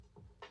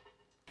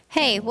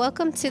Hey,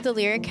 welcome to the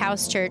Lyric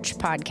House Church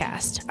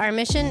podcast. Our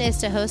mission is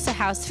to host a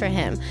house for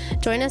Him.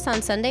 Join us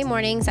on Sunday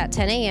mornings at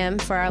 10 a.m.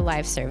 for our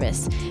live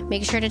service.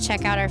 Make sure to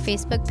check out our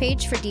Facebook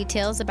page for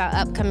details about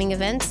upcoming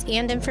events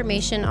and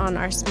information on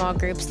our small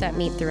groups that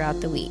meet throughout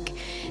the week.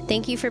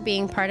 Thank you for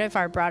being part of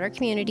our broader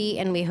community,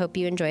 and we hope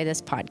you enjoy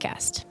this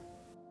podcast.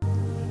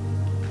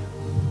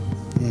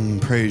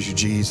 Praise you,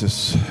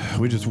 Jesus.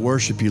 We just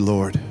worship you,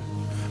 Lord.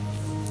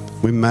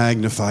 We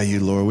magnify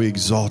you, Lord. We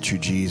exalt you,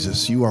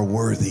 Jesus. You are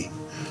worthy.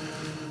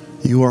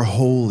 You are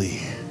holy.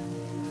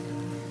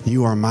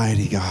 You are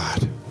mighty,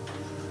 God.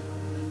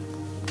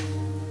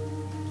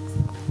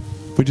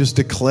 We just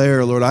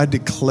declare, Lord, I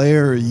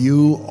declare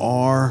you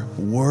are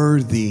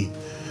worthy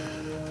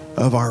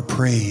of our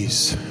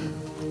praise.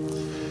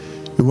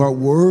 You are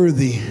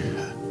worthy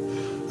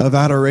of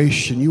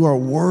adoration. You are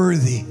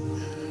worthy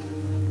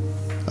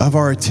of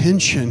our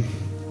attention.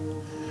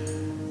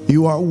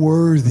 You are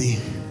worthy.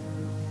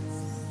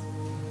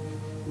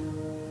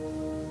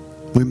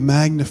 We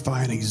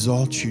magnify and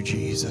exalt you,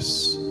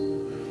 Jesus.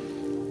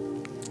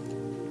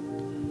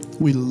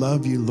 We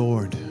love you,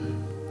 Lord.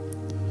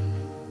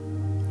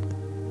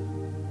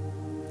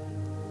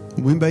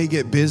 We may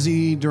get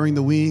busy during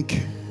the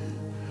week,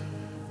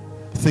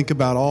 think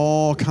about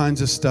all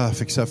kinds of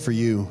stuff except for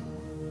you.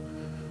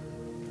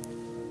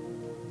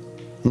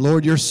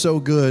 Lord, you're so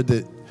good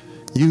that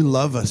you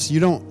love us.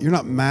 You're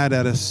not mad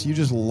at us. You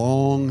just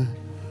long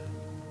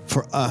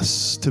for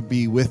us to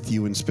be with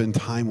you and spend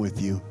time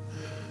with you.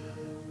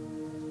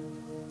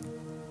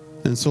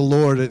 And so,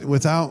 Lord,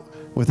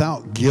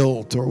 without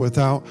guilt or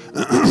without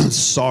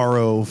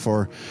sorrow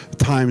for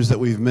times that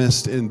we've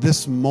missed, in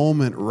this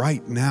moment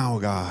right now,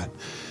 God,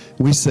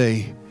 we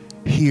say,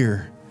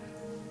 here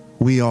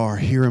we are,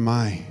 here am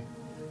I.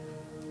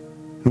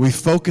 And we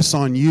focus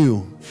on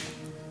you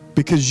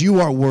because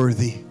you are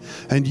worthy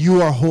and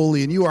you are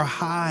holy and you are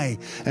high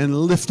and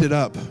lifted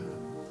up.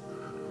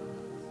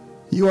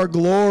 You are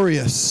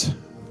glorious.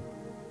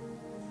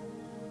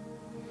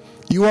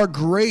 You are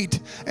great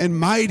and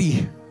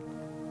mighty.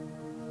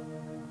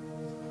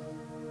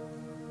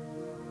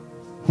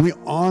 We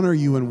honor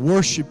you and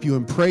worship you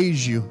and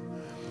praise you.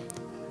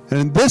 And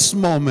in this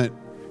moment,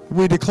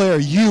 we declare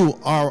you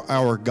are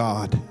our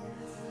God.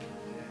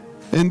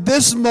 In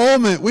this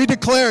moment, we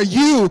declare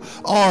you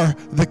are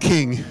the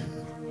King.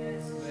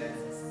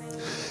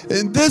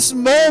 In this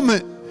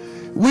moment,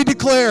 we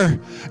declare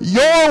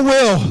your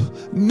will,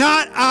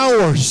 not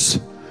ours,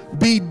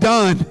 be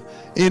done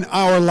in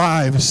our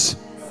lives.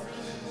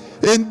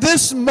 In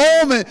this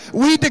moment,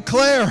 we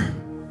declare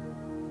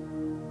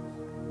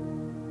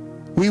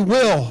we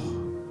will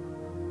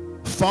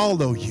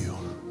follow you.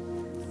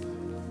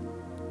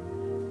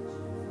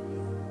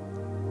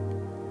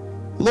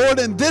 Lord,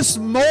 in this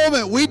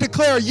moment, we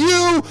declare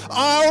you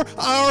are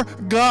our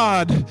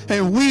God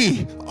and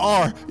we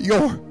are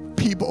your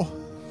people.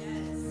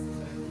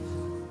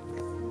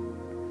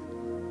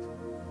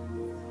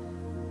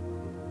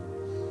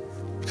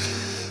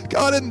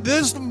 God, in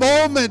this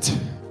moment,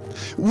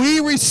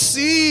 we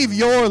receive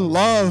your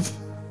love.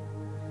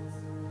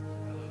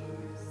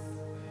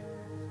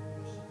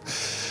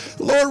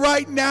 Lord,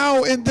 right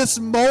now, in this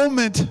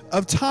moment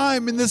of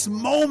time, in this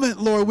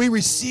moment, Lord, we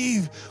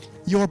receive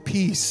your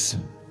peace.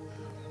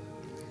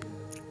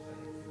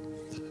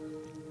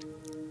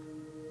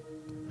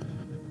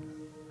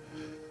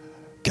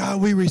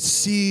 God, we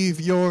receive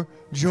your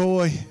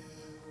joy.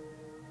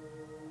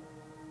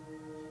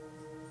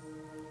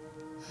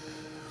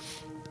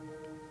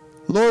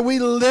 Lord, we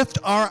lift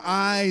our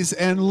eyes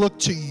and look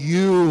to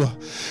you.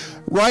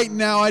 Right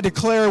now, I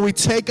declare we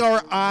take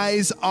our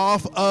eyes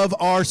off of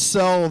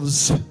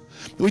ourselves.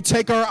 We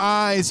take our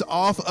eyes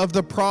off of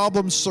the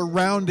problems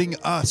surrounding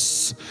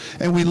us,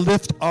 and we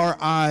lift our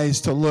eyes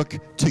to look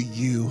to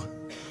you,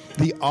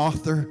 the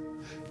author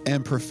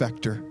and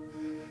perfecter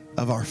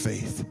of our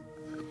faith.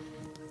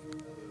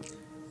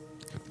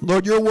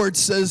 Lord, your word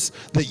says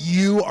that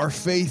you are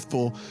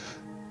faithful,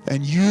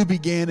 and you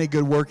began a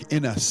good work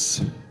in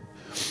us.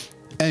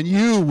 And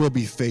you will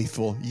be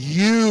faithful.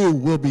 You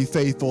will be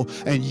faithful.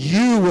 And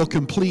you will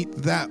complete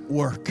that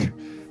work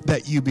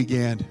that you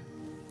began.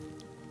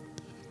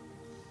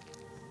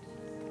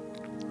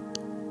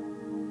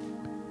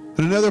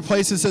 In another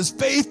place it says,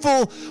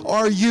 faithful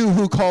are you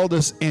who called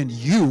us, and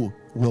you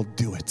will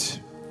do it.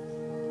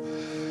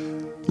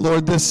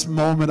 Lord, this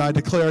moment I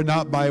declare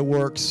not by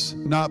works,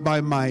 not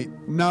by might,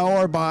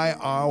 nor by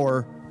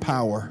our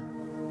power,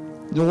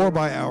 nor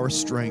by our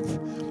strength,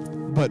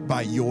 but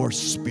by your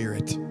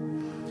Spirit.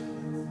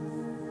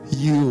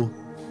 You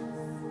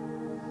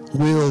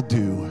will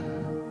do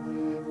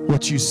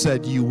what you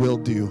said you will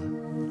do.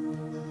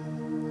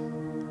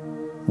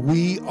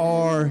 We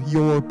are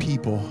your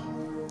people.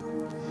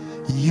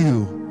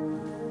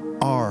 You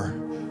are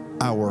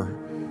our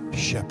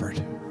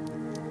shepherd.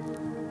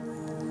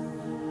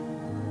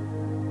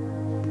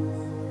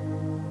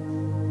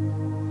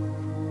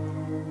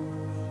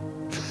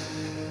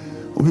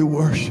 We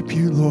worship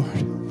you,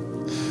 Lord.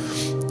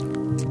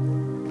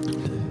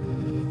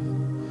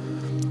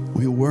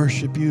 We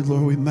worship you,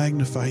 Lord. We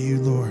magnify you,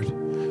 Lord.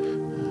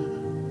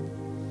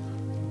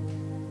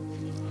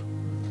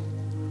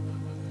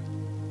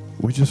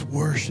 We just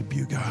worship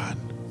you, God.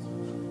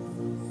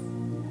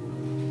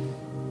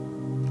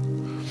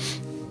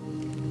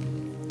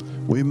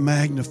 We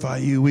magnify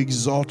you. We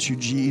exalt you,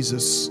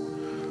 Jesus.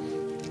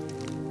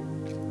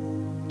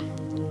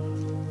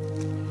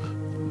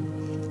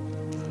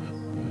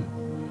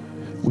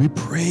 We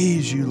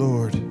praise you,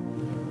 Lord.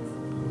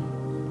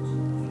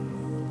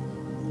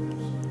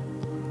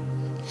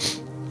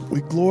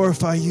 We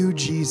glorify you,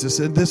 Jesus.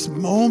 In this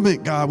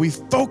moment, God, we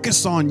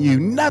focus on you.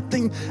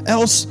 Nothing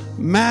else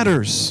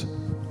matters.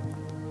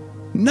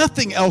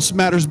 Nothing else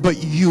matters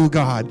but you,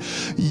 God.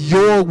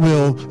 Your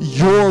will,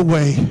 your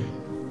way.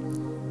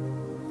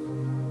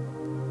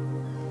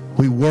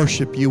 We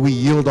worship you. We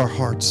yield our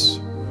hearts.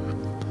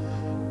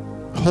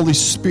 Holy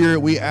Spirit,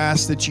 we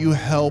ask that you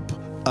help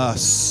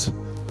us.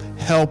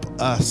 Help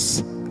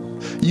us.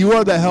 You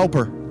are the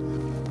helper,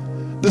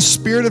 the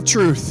Spirit of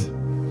truth,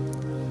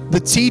 the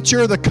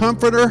teacher, the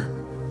comforter.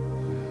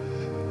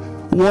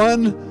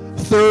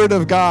 1/3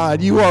 of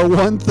God. You are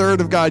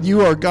 1/3 of God.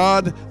 You are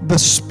God the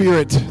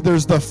Spirit.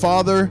 There's the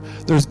Father,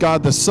 there's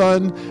God the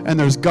Son, and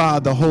there's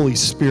God the Holy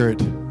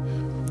Spirit.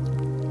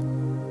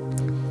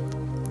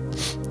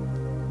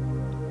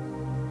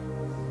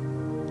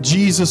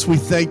 Jesus, we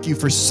thank you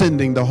for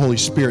sending the Holy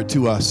Spirit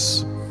to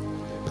us.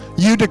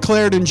 You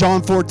declared in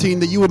John 14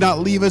 that you would not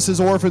leave us as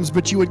orphans,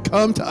 but you would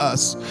come to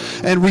us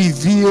and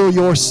reveal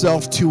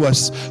yourself to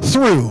us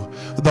through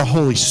the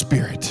Holy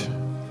Spirit.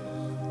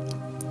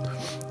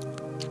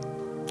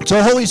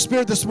 So, Holy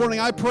Spirit, this morning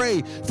I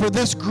pray for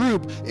this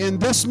group in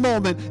this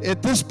moment,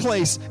 at this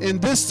place, in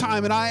this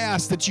time, and I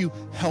ask that you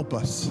help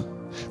us.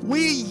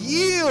 We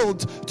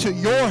yield to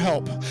your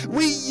help.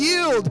 We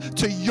yield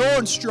to your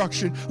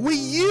instruction. We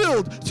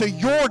yield to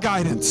your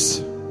guidance.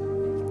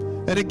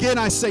 And again,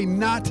 I say,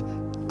 not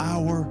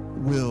our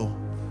will,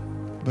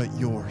 but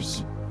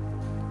yours.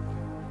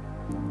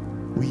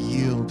 We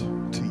yield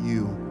to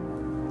you.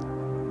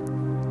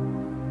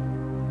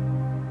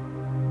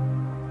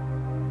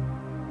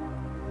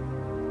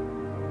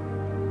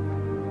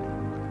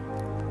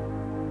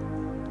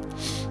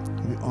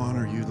 We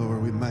honor you,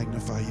 Lord. We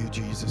magnify you,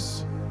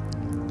 Jesus.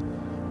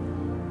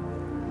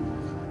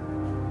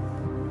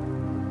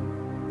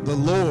 The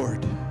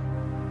Lord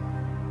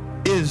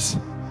is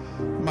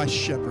my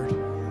shepherd.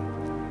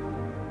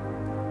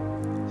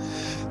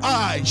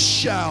 I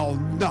shall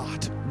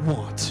not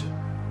want.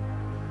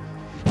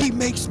 He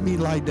makes me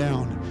lie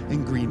down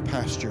in green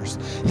pastures.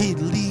 He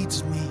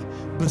leads me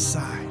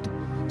beside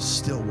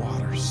still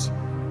waters.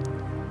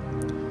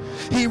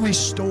 He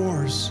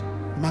restores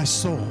my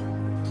soul.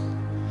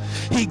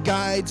 He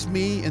guides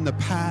me in the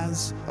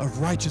paths of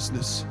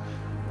righteousness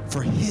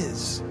for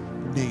his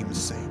name's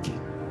sake.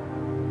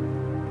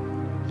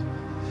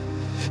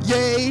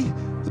 Yea,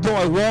 though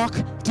I walk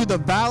through the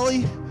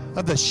valley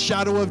of the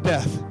shadow of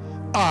death,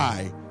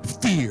 I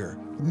fear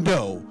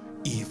no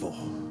evil.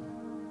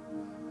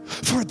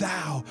 For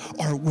thou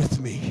art with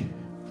me.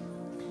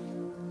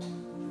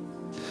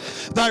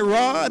 Thy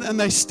rod and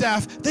thy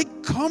staff, they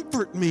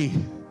comfort me.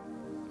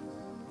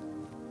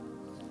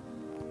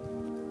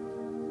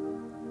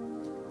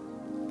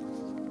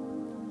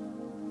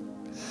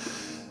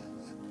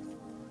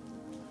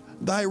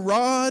 Thy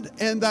rod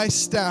and thy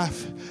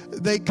staff,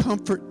 they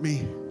comfort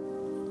me.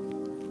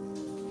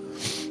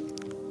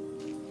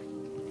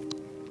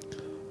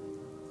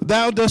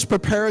 Thou dost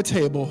prepare a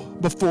table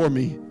before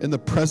me in the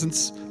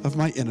presence of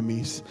my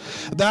enemies.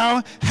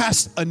 Thou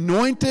hast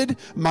anointed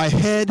my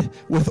head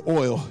with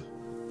oil.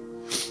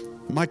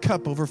 My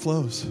cup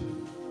overflows.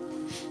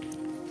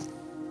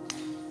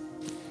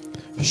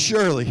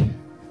 Surely,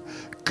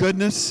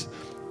 goodness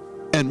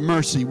and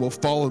mercy will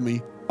follow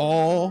me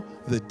all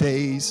the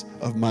days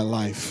of my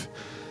life,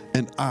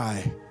 and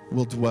I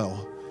will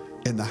dwell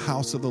in the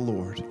house of the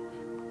Lord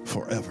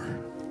forever.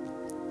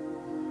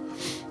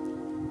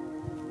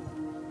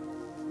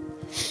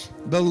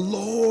 The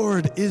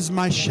Lord is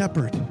my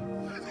shepherd.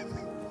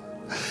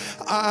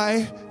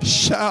 I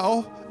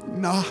shall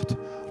not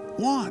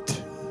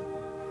want.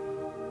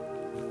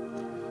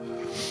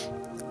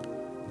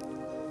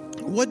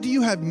 What do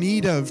you have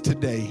need of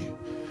today?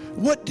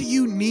 What do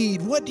you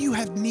need? What do you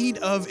have need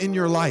of in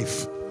your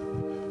life?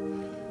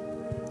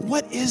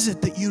 What is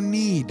it that you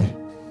need?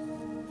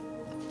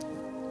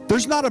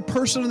 There's not a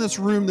person in this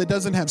room that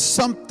doesn't have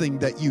something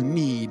that you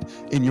need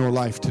in your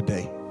life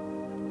today.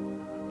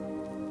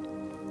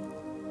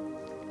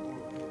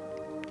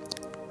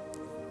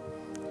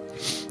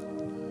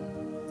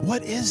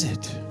 What is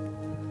it?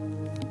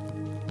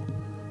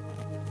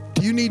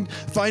 Do you need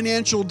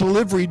financial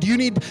delivery? Do you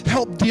need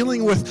help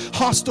dealing with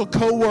hostile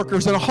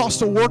coworkers in a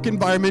hostile work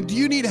environment? Do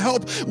you need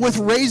help with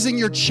raising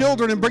your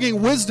children and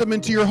bringing wisdom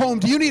into your home?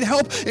 Do you need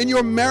help in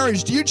your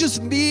marriage? Do you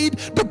just need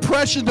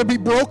depression to be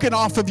broken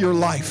off of your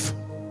life?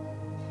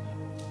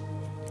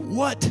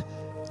 What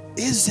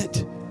is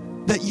it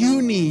that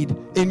you need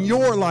in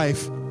your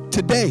life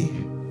today?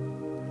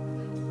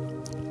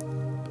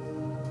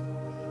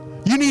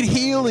 You need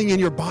healing in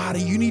your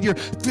body. You need your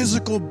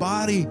physical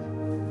body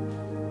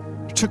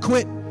to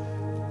quit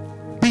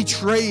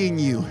betraying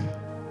you.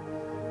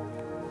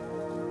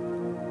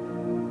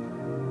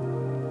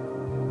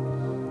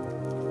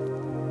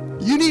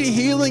 need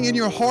healing in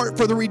your heart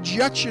for the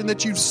rejection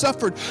that you've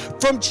suffered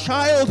from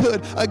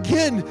childhood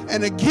again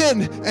and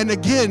again and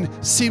again.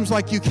 Seems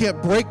like you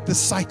can't break the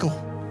cycle.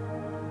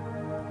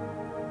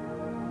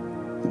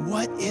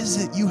 What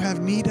is it you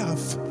have need of?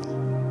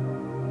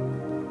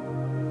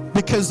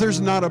 Because there's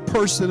not a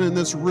person in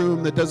this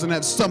room that doesn't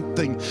have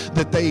something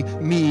that they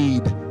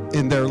need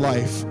in their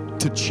life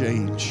to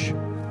change.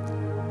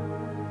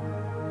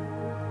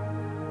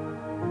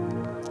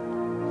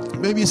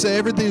 Maybe you say,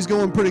 everything's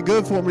going pretty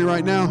good for me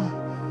right now,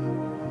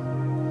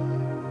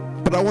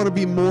 but I want to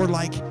be more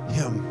like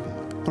Him.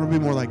 I want to be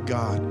more like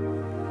God.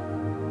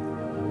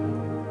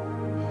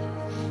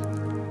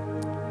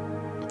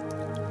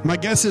 My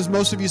guess is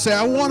most of you say,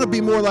 I want to be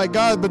more like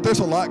God, but there's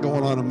a lot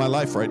going on in my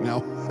life right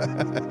now.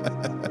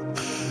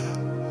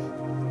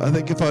 I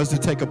think if I was to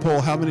take a poll,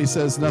 how many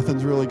says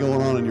nothing's really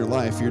going on in your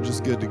life? You're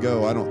just good to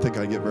go. I don't think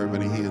I get very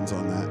many hands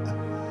on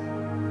that.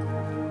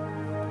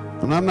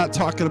 And I'm not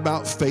talking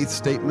about faith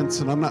statements,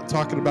 and I'm not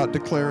talking about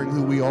declaring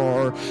who we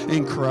are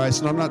in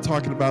Christ, and I'm not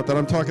talking about that.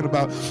 I'm talking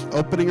about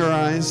opening our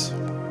eyes,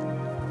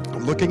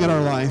 looking at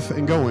our life,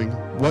 and going,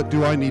 what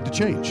do I need to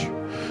change?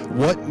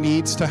 What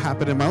needs to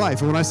happen in my life?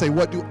 And when I say,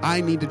 what do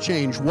I need to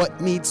change?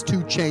 What needs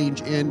to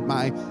change in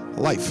my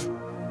life?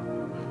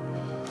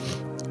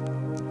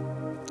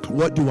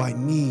 What do I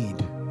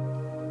need?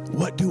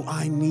 What do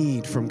I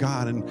need from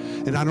God?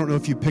 And I don't know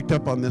if you picked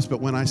up on this,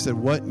 but when I said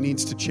what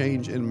needs to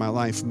change in my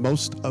life,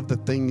 most of the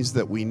things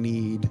that we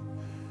need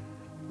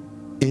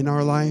in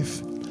our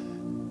life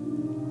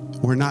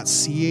we're not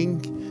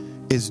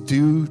seeing is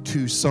due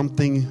to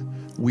something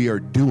we are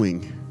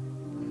doing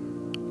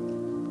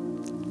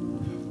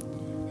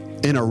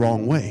in a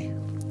wrong way.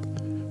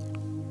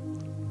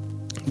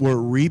 We're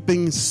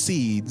reaping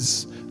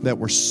seeds that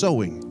we're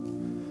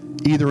sowing,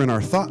 either in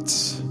our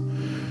thoughts.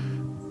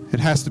 It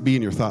has to be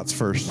in your thoughts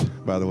first,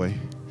 by the way.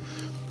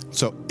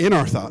 So in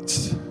our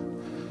thoughts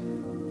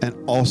and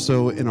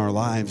also in our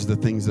lives, the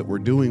things that we're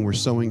doing, we're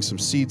sowing some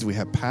seeds. We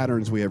have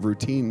patterns, we have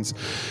routines,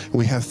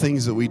 we have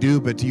things that we do.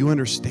 But do you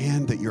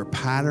understand that your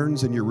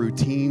patterns and your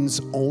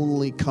routines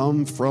only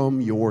come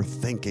from your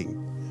thinking?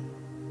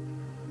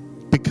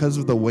 Because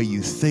of the way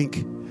you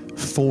think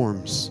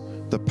forms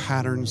the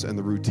patterns and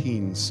the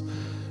routines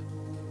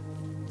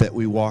that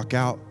we walk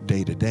out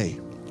day to day.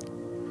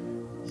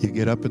 You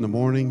get up in the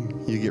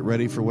morning, you get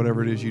ready for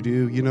whatever it is you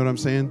do. You know what I'm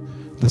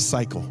saying? The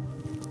cycle.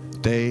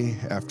 Day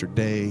after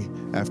day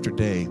after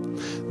day.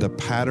 The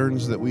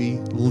patterns that we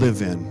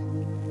live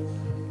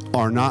in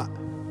are not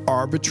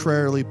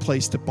arbitrarily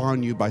placed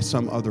upon you by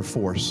some other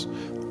force.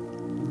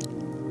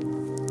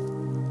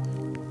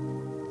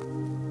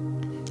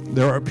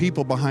 There are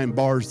people behind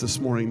bars this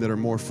morning that are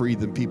more free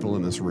than people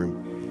in this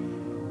room.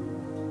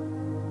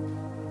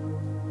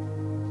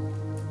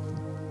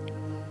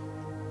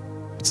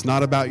 It's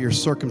not about your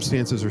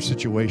circumstances or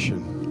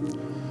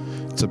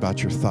situation. It's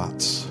about your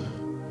thoughts,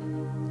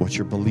 what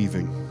you're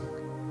believing.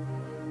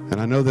 And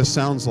I know this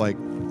sounds like,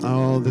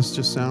 oh, this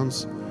just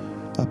sounds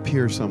up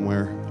here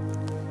somewhere.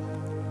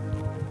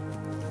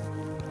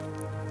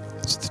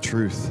 It's the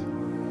truth.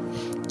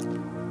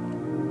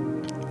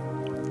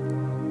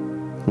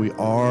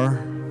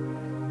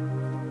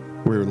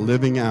 We're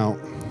living out,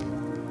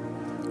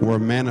 we're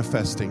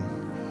manifesting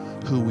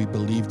who we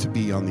believe to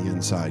be on the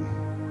inside.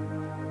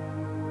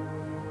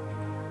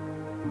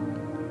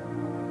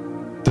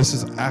 This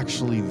is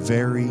actually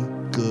very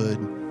good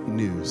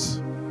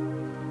news.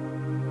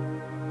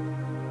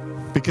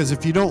 Because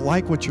if you don't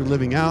like what you're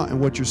living out and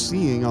what you're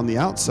seeing on the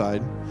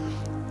outside,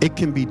 it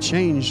can be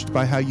changed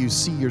by how you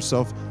see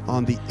yourself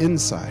on the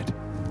inside.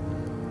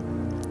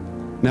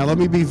 Now, let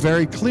me be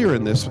very clear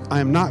in this. I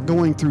am not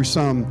going through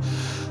some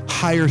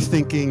higher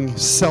thinking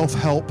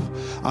self-help.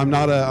 I'm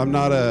not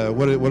a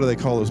what do they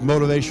call those?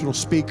 Motivational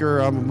speaker.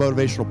 I'm a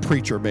motivational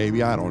preacher,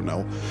 maybe. I don't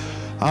know.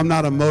 I'm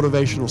not a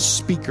motivational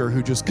speaker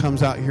who just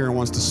comes out here and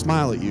wants to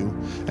smile at you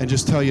and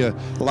just tell you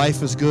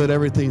life is good,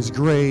 everything's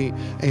great,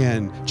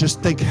 and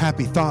just think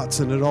happy thoughts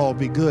and it'll all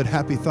be good.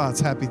 Happy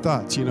thoughts,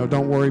 you know,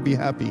 don't worry, be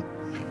happy.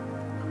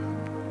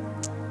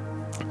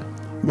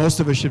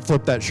 Most of us should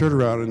flip that shirt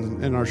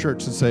around in our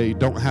shirts and say,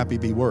 don't happy,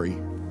 be worry.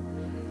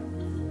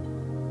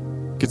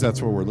 Because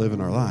that's where we're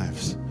living our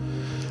lives.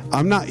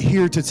 I'm not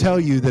here to tell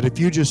you that if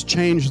you just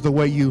change the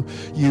way you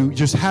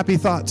just happy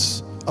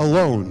thoughts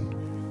alone,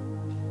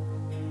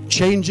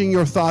 changing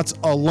your thoughts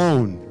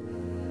alone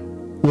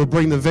will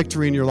bring the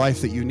victory in your life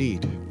that you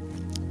need.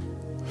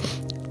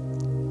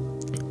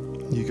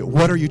 You go,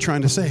 what are you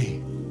trying to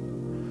say?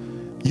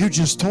 You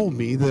just told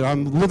me that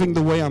I'm living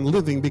the way I'm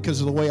living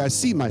because of the way I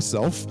see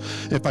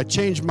myself. If I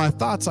change my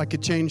thoughts, I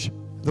could change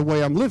the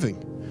way I'm living.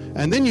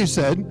 And then you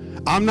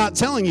said, I'm not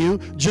telling you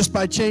just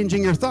by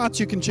changing your thoughts,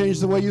 you can change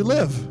the way you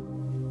live.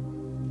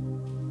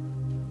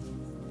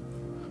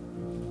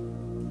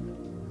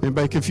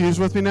 Anybody confused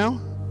with me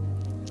now?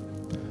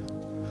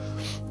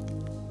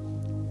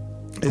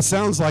 It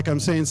sounds like I'm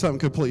saying something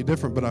completely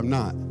different, but I'm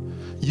not.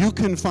 You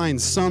can find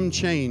some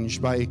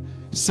change by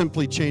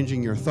simply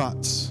changing your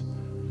thoughts.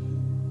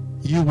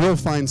 You will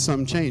find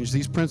some change.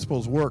 These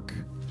principles work.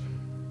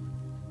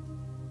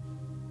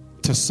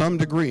 to some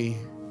degree,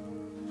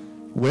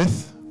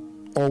 with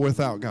or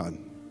without God.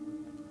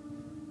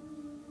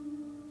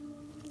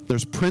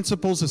 There's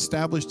principles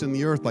established in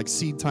the earth like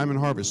seed time and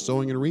harvest,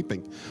 sowing and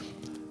reaping.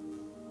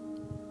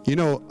 You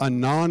know, a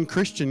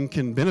non-Christian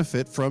can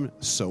benefit from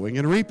sowing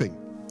and reaping.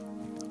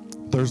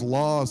 There's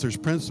laws, there's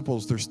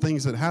principles, there's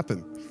things that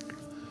happen.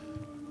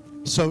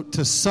 So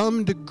to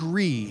some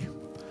degree,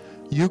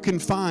 you can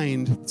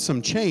find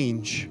some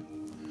change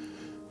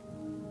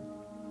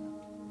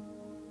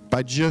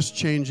by just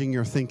changing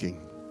your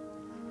thinking.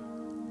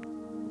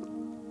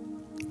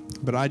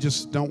 But I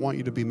just don't want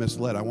you to be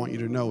misled. I want you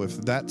to know if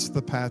that's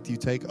the path you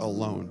take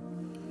alone,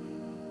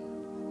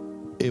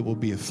 it will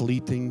be a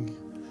fleeting,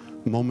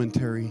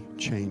 momentary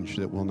change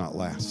that will not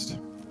last.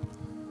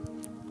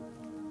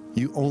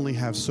 You only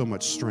have so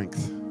much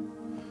strength,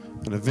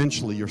 and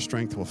eventually your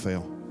strength will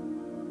fail.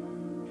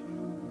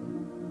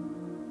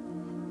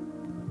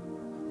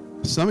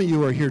 Some of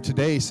you are here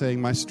today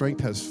saying, my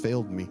strength has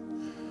failed me.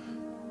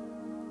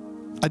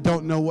 I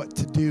don't know what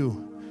to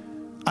do.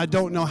 I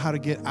don't know how to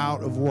get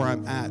out of where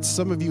I'm at.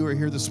 Some of you are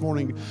here this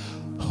morning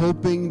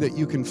hoping that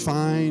you can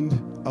find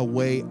a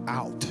way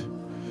out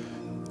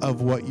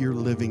of what you're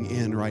living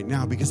in right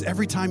now. Because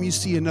every time you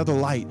see another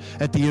light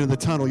at the end of the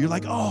tunnel, you're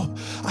like, oh,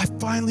 I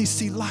finally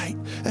see light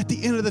at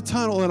the end of the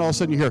tunnel. And all of a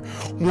sudden you hear,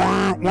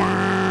 wah,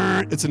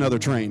 wah. It's another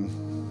train.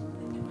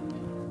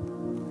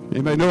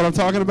 Anybody know what I'm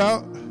talking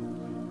about?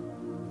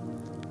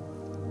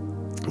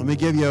 Let me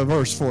give you a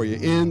verse for you.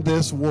 In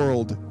this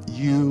world,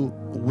 you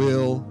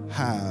will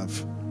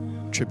have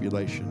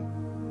tribulation.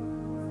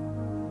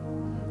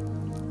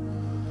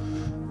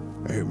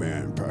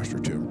 Amen, Pastor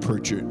Tim.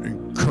 Preach it.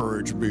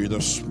 Encourage me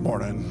this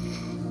morning.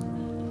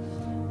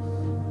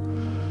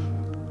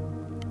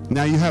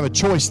 Now you have a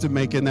choice to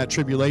make in that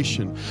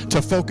tribulation,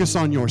 to focus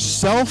on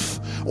yourself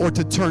or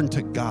to turn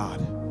to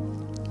God.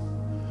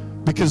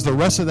 Because the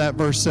rest of that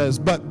verse says,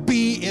 but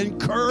be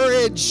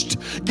encouraged,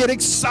 get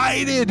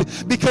excited,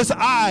 because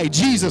I,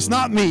 Jesus,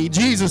 not me,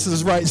 Jesus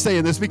is right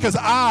saying this, because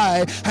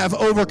I have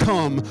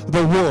overcome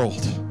the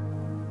world.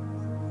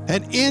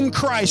 And in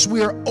Christ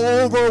we are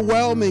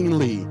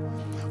overwhelmingly.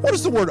 What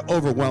does the word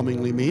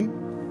overwhelmingly mean?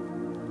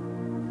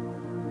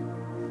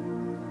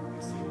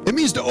 It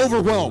means to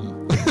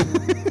overwhelm.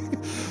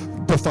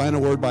 Define a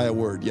word by a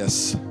word,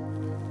 yes.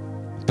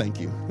 Thank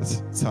you,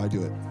 that's how I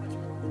do it.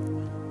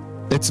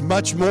 It's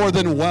much more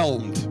than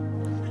whelmed.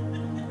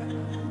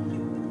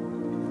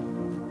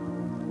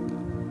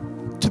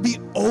 To be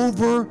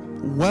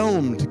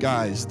overwhelmed,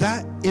 guys,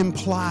 that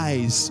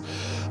implies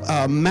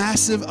a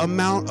massive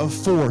amount of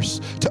force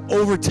to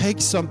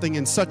overtake something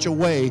in such a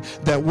way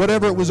that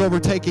whatever it was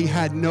overtaking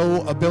had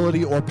no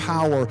ability or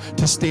power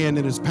to stand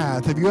in its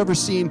path. Have you ever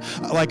seen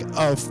like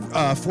a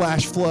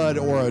flash flood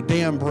or a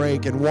dam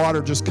break and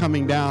water just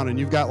coming down, and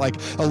you've got like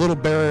a little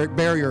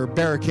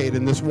barricade,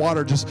 and this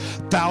water just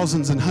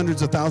thousands and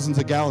hundreds of thousands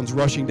of gallons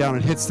rushing down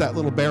and hits that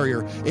little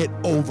barrier? It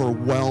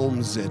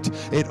overwhelms it.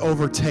 It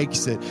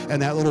overtakes it,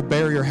 and that little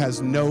barrier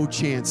has no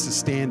chance to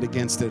stand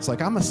against it. It's like,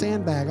 I'm a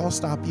sandbag, I'll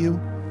stop you.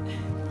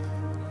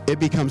 It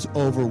becomes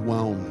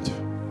overwhelmed.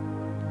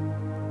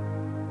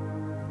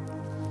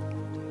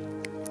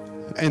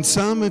 And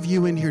some of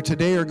you in here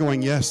today are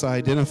going, yes, I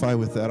identify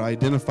with that. I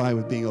identify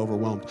with being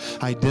overwhelmed.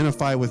 I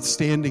identify with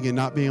standing and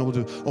not being able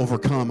to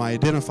overcome. I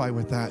identify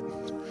with that.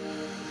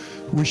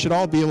 We should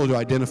all be able to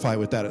identify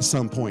with that at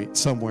some point,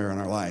 somewhere in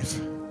our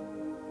life.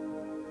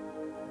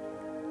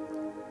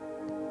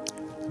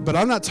 But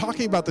I'm not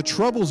talking about the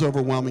troubles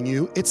overwhelming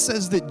you. It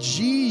says that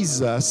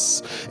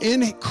Jesus,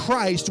 in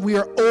Christ, we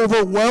are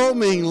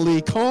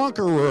overwhelmingly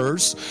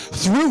conquerors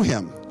through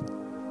him.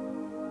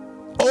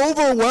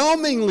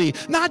 Overwhelmingly,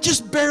 not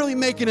just barely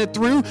making it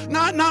through,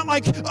 not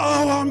like,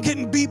 oh, I'm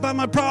getting beat by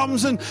my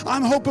problems and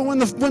I'm hoping when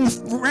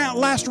the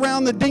last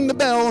round they ding the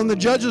bell and the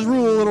judges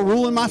rule, it'll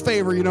rule in my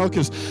favor,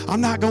 because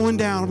I'm not going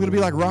down. I'm going to be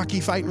like Rocky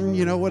fighting,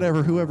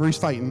 whoever he's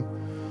fighting.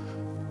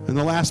 In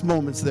the last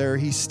moments there,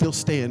 he's still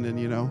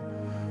standing,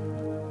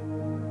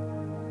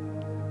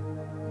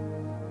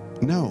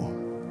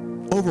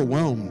 No,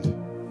 overwhelmed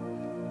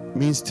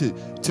means to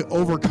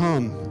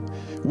overcome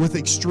with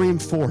extreme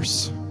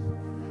force.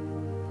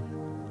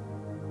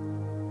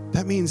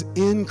 That means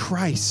in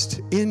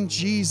Christ, in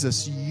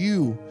Jesus,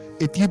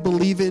 if you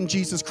believe in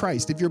Jesus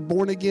Christ, if you're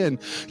born again,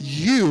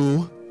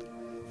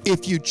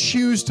 if you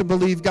choose to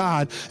believe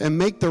God and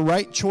make the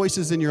right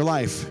choices in your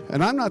life,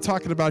 and I'm not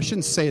talking about, I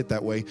shouldn't say it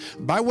that way.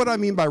 By what I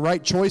mean by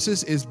right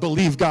choices is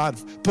believe God,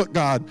 put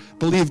God,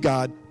 believe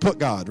God, put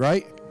God,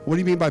 right? What do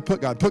you mean by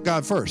put God? Put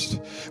God first.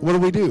 What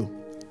do?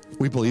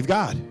 We believe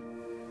God.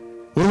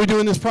 What do we do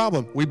in this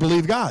problem? We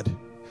believe God.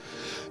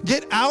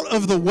 Get out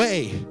of the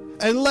way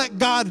and let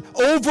God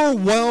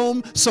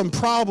overwhelm some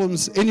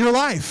problems in your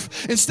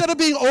life. Instead of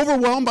being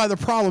overwhelmed by the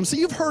problem. See,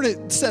 you've heard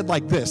it said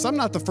like this. I'm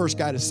not the first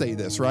guy to say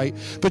this, right?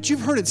 But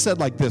you've heard it said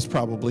like this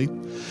probably.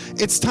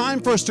 It's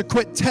time for us to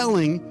quit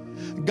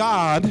telling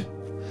God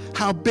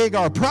how big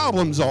our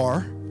problems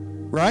are,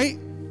 right?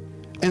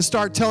 And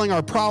start telling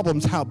our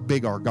problems how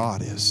big our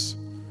God is.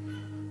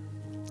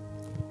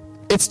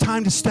 It's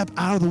time to step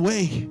out of the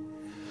way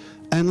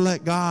and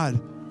let God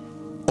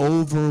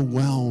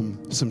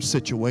overwhelm some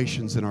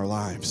situations in our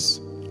lives.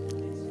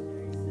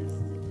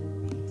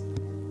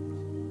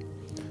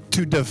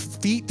 To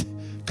defeat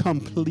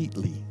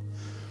completely,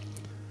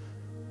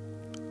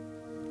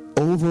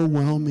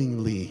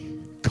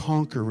 overwhelmingly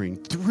conquering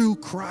through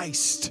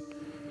Christ.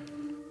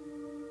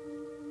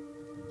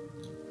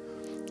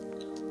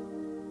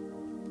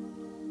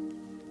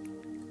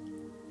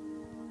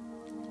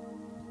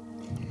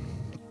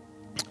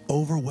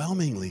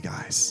 Overwhelmingly,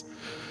 guys.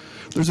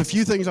 There's a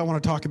few things I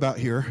want to talk about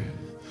here.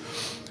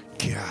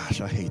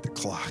 Gosh, I hate the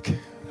clock.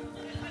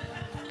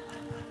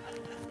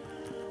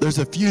 There's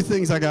a few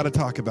things I got to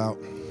talk about.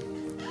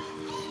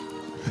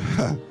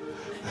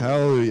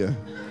 Hallelujah.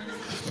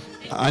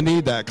 I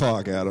need that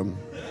clock, Adam.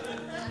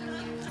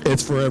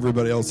 It's for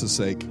everybody else's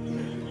sake.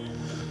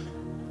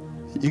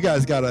 You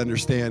guys got to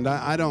understand.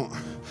 I don't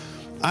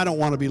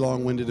want to be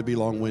long-winded to be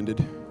long-winded.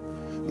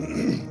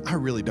 I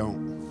really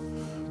don't.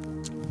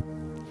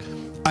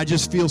 I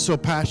just feel so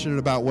passionate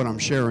about what I'm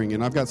sharing,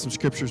 and I've got some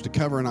scriptures to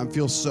cover, and I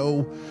feel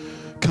so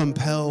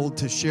compelled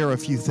to share a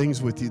few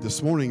things with you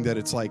this morning that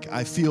it's like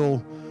I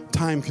feel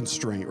time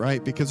constraint,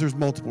 right? Because there's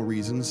multiple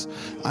reasons.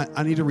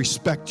 I need to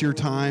respect your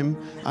time.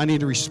 I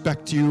need to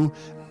respect you.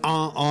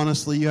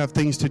 Honestly, you have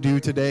things to do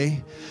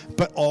today,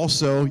 but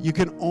also you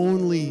can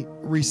only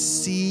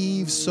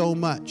receive so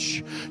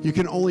much. You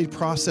can only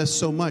process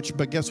so much,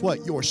 but guess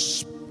what? Your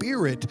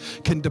Spirit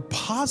can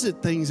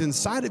deposit things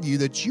inside of you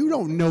that you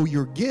don't know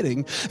you're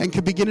getting and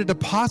can begin to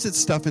deposit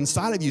stuff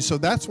inside of you. So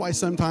that's why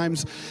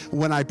sometimes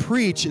when I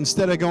preach,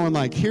 instead of going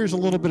like, here's a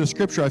little bit of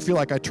scripture, I feel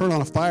like I turn on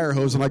a fire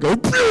hose and I go,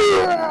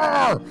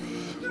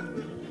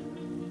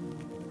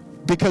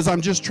 because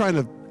I'm just trying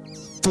to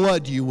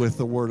flood you with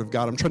the Word of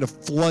God. I'm trying to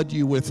flood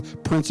you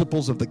with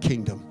principles of the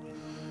kingdom.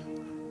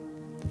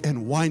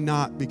 And why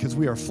not? Because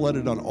we are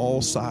flooded on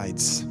all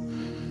sides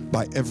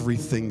by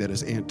everything that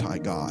is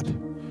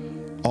anti-God,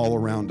 all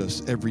around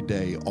us, every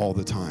day, all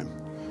the time.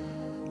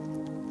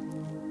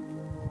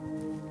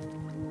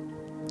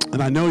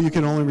 And I know you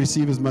can only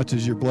receive as much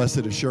as your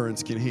blessed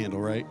assurance can handle,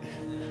 right?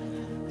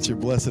 It's your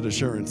blessed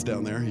assurance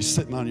down there. He's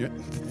sitting on your...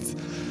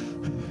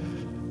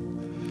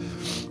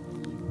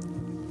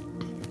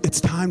 It's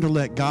time to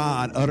let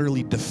God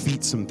utterly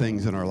defeat some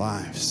things in our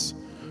lives.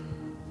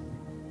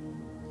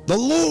 The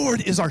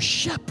Lord is our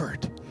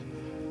shepherd.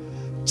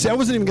 See, I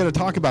wasn't even going to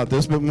talk about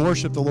this, but in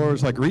worship, the Lord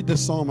was like, read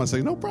this psalm. I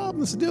say, no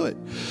problem, let's do it.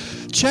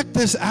 Check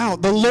this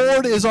out. The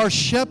Lord is our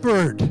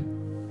shepherd.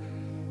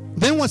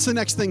 Then what's the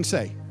next thing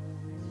say?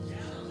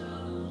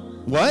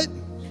 What?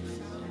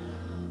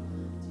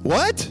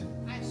 What?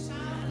 I shall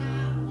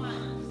not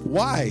want.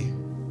 Why?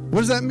 What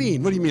does that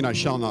mean? What do you mean I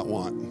shall not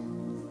want?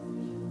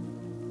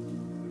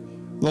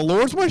 The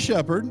Lord's my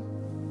shepherd.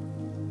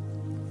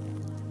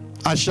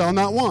 I shall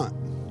not want.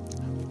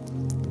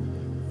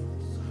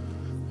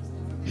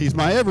 He's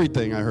my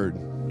everything, I heard.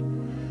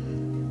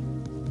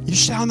 You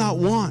shall not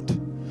want.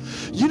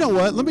 You know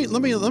what? Let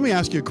me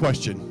ask you a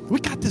question. We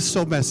got this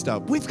so messed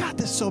up. We've got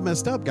this so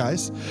messed up,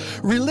 guys.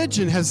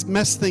 Religion has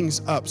messed things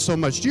up so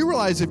much. Do you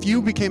realize if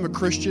you became a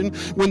Christian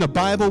when the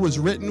Bible was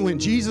written, when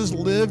Jesus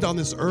lived on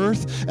this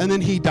earth and then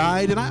he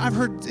died, and I've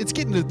heard it's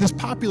getting to, this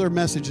popular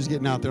message is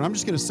getting out there. I'm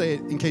just going to say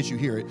it in case you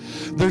hear it.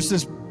 There's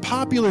this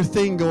popular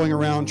thing going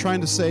around trying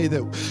to say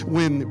that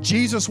when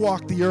Jesus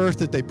walked the earth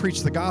that they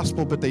preached the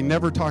gospel, but they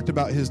never talked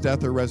about his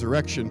death or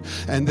resurrection.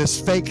 And this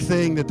fake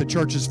thing that the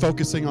church is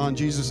focusing on,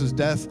 Jesus'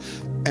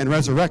 death and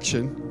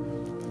resurrection,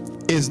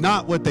 is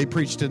not what they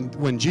preached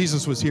when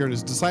Jesus was here and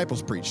his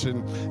disciples preached.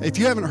 And if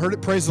you haven't heard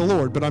it, praise the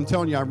Lord. But I'm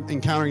telling you, I'm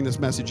encountering this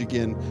message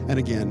again and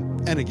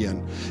again and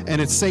again. And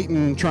it's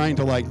Satan trying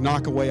to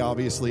knock away,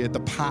 obviously, at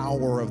the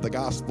power of the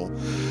gospel.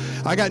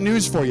 I got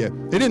news for you.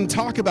 They didn't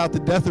talk about the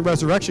death and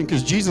resurrection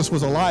because Jesus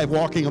was alive,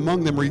 walking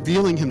among them,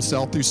 revealing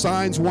himself through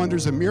signs,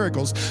 wonders, and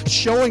miracles,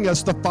 showing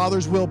us the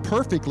Father's will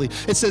perfectly.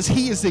 It says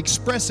he is the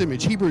express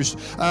image. Hebrews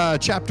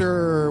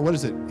chapter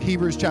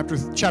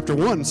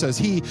 1 says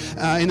he,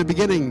 in the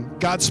beginning,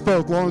 God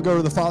spoke long ago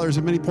to the fathers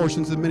in many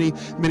portions and many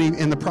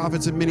and the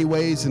prophets in many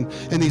ways, and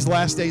in these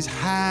last days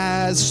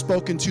has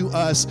spoken to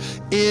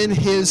us in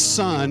his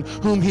Son,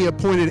 whom he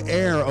appointed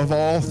heir of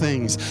all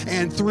things,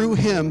 and through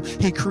him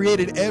he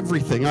created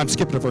everything. I'm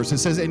skipping a verse. It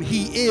says, and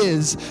he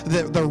is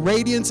the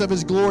radiance of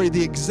his glory,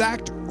 the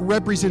exact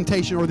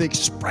representation or the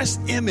express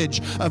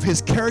image of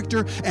his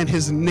character and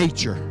his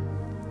nature.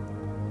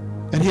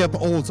 And he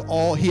upholds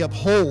all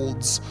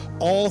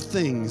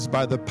things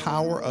by the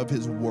power of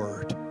his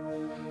word.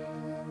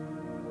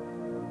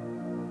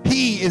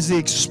 He is the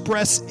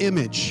express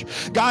image.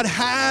 God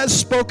has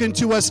spoken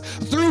to us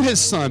through his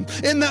Son.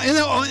 In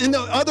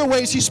the other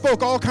ways, he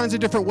spoke all kinds of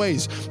different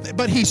ways.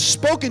 But he's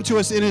spoken to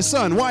us in his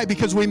Son. Why?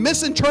 Because we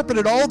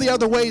misinterpreted all the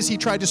other ways he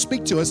tried to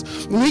speak to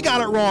us. We got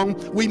it wrong.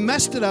 We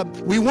messed it up.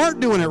 We weren't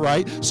doing it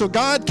right. So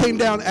God came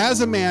down as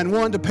a man,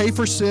 one, to pay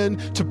for sin,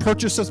 to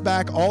purchase us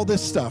back, all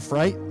this stuff,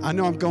 right? I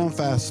know I'm going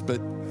fast,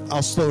 but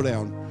I'll slow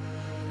down.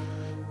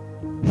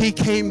 He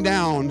came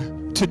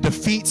down to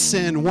defeat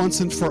sin once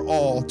and for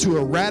all, to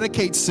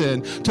eradicate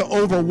sin, to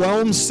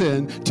overwhelm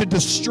sin, to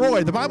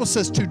destroy. The Bible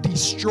says to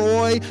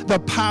destroy the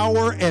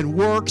power and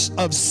works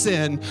of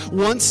sin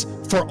once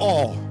for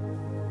all.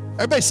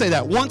 Everybody say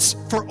that, once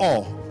for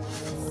all.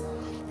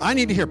 I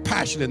need to hear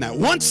passion in that.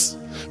 Once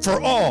for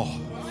all.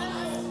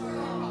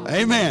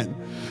 Amen.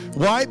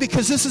 Why?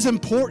 Because this is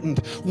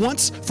important.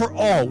 Once for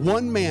all.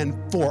 One man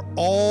for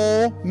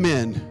all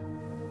men.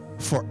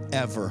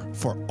 Forever.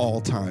 For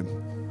all time.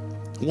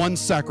 One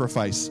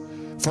sacrifice.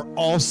 For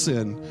all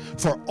sin.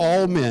 For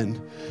all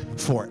men.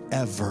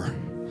 Forever.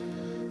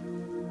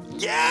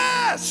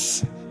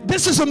 Yes!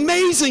 This is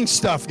amazing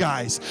stuff,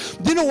 guys.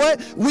 You know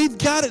what? We've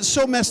got it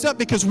so messed up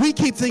because we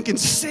keep thinking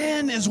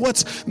sin is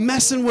what's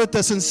messing with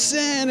us, and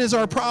sin is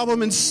our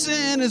problem, and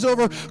sin is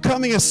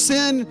overcoming us.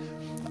 Sin,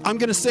 I'm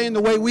going to say in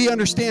the way we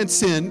understand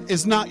sin,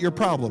 is not your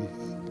problem.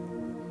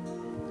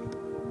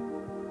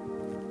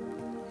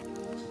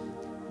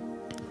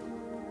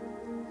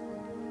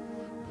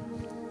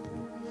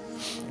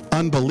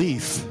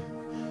 Unbelief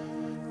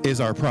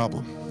is our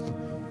problem,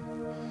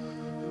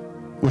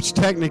 which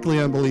technically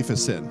unbelief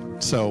is sin.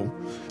 So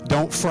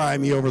don't fry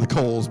me over the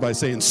coals by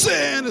saying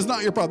sin is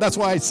not your problem. That's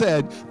why I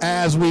said,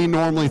 as we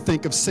normally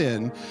think of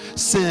sin,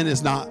 sin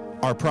is not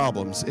our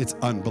problems. It's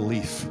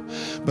unbelief.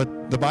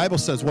 But the Bible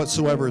says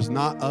whatsoever is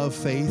not of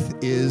faith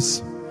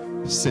is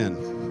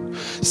sin.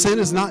 Sin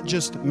is not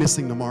just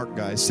missing the mark,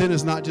 guys. Sin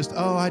is not just,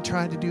 I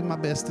tried to do my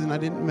best and I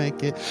didn't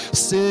make it.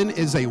 Sin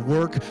is a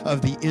work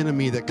of the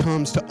enemy that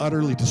comes to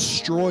utterly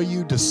destroy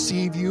you,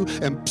 deceive you,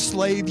 and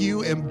slave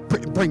you, and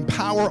bring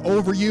power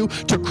over you,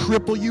 to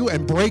cripple you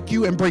and break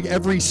you and bring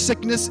every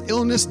sickness,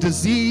 illness,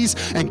 disease,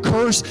 and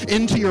curse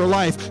into your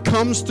life.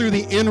 Comes through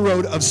the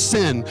inroad of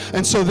sin.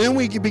 And so then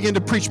we begin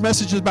to preach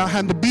messages about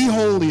having to be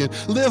holy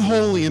and live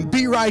holy and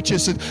be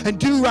righteous and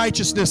do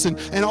righteousness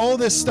and all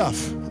this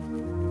stuff.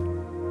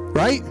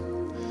 Right?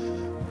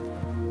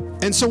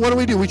 And so what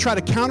do? We try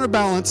to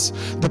counterbalance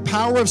the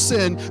power of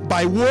sin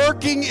by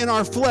working in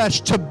our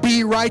flesh to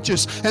be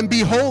righteous and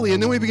be holy.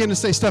 And then we begin to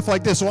say stuff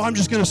like this, I'm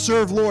just going to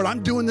serve Lord.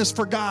 I'm doing this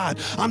for God.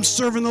 I'm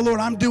serving the Lord.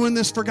 I'm doing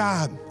this for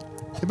God.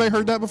 Anybody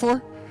heard that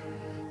before?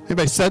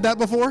 Anybody said that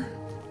before?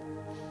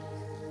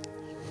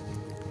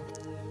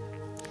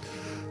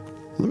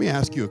 Let me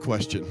ask you a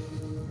question.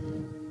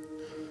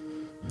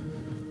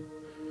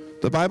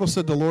 The Bible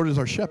said the Lord is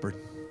our shepherd.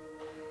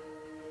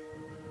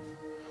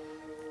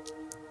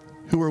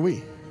 Who are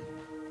we?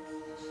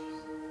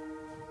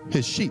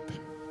 His sheep.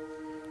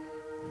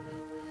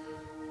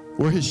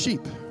 We're his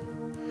sheep.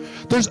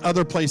 There's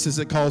other places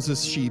that calls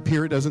us sheep.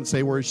 Here it doesn't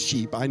say we're his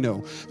sheep, I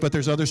know. But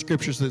there's other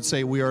scriptures that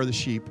say we are the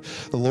sheep.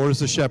 The Lord is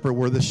the shepherd,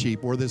 we're the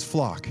sheep, we're this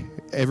flock.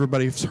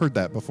 Everybody's heard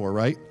that before,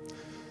 right?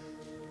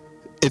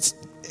 It's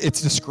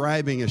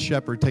describing a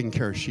shepherd taking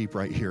care of sheep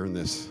right here in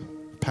this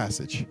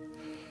passage.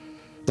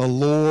 The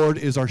Lord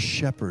is our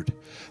shepherd.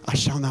 I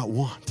shall not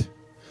want.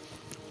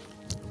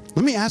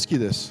 Let me ask you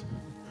this.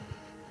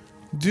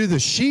 Do the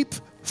sheep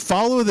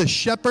follow the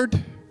shepherd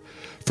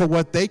for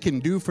what they can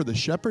do for the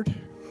shepherd?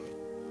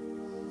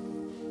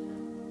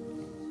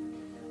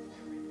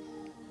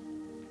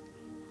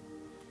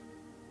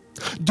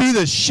 Do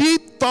the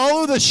sheep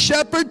follow the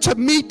shepherd to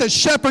meet the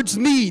shepherd's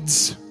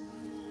needs?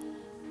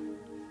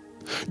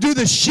 Do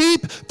the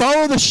sheep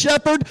follow the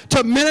shepherd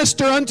to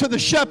minister unto the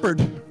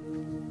shepherd?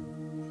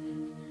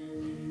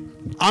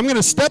 I'm going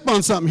to step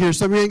on something here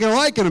some of you ain't going to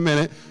like in a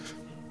minute.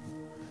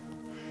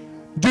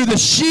 Do the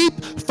sheep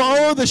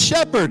follow the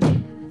shepherd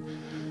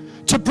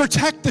to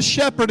protect the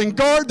shepherd and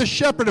guard the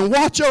shepherd and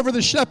watch over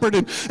the shepherd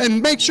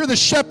and make sure the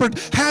shepherd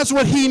has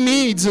what he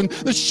needs? And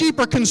the sheep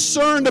are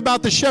concerned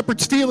about the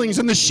shepherd's feelings,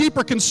 and the sheep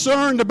are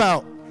concerned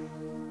about.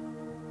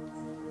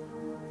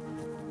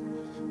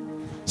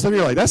 Some of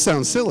you are like, that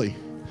sounds silly.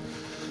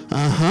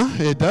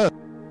 It does.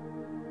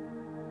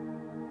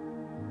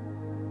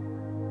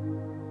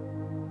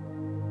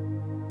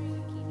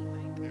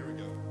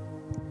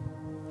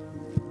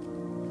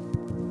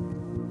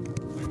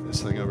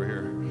 This thing over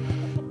here.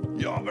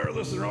 Y'all better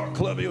listen to I'll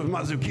club you with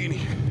my zucchini.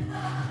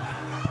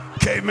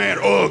 Caveman,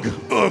 ugh.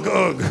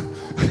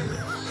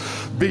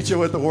 Beat you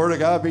with the word of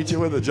God, beat you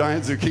with a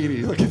giant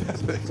zucchini. Look at that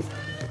thing.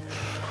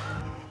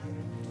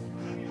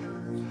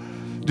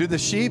 Do the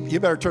sheep, you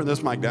better turn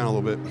this mic down a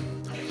little bit.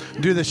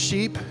 Do the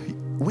sheep,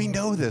 we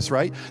know this,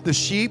 right? The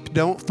sheep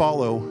don't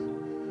follow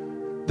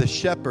the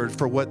shepherd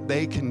for what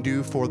they can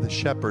do for the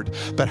shepherd.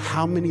 But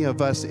how many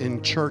of us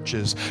in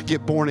churches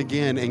get born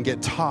again and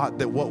get taught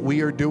that what we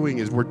are doing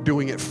is we're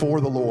doing it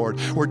for the Lord.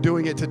 We're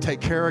doing it to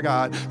take care of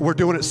God. We're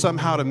doing it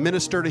somehow to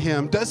minister to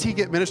him. Does he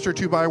get ministered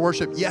to by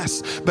worship?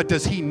 Yes. But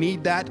does he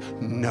need that?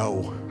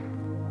 No.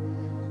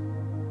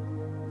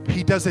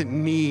 He doesn't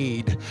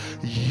need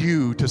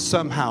you to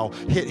somehow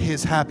hit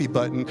his happy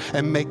button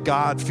and make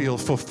God feel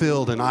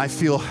fulfilled. And I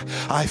feel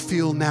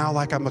now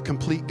like I'm a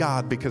complete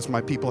God because my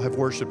people have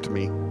worshiped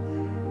me.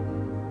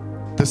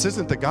 This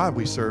isn't the God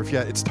we serve,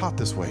 yet it's taught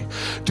this way.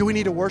 Do we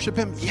need to worship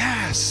him?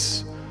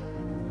 Yes.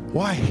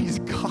 Why? He's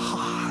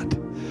God.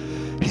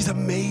 He's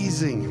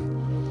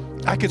amazing.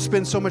 I could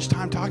spend so much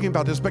time talking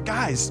about this, but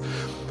guys,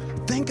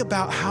 think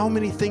about how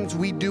many things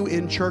we do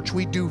in church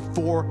we do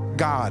for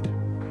God.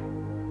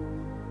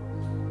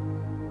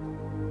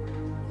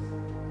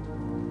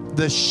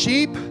 The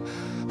sheep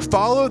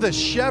follow the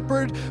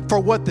shepherd for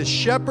what the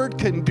shepherd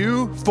can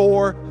do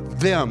for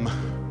them.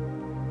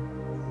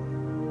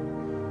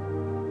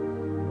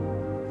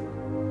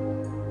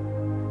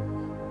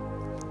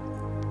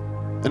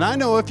 And I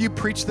know if you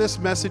preach this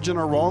message in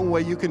a wrong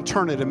way, you can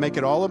turn it and make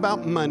it all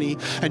about money,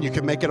 and you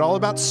can make it all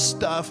about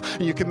stuff,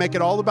 and you can make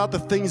it all about the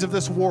things of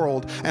this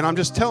world. And I'm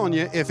just telling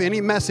you, if any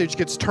message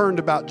gets turned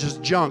about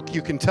just junk,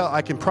 you can tell,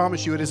 I can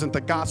promise you it isn't the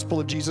gospel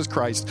of Jesus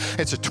Christ.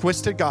 It's a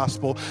twisted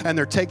gospel, and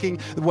they're taking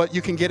what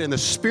you can get in the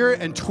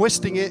spirit and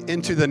twisting it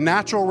into the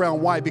natural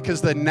realm. Why?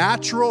 Because the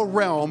natural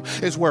realm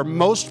is where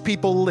most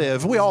people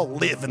live. We all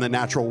live in the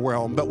natural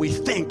realm, but we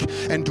think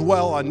and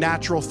dwell on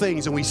natural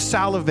things, and we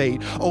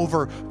salivate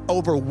over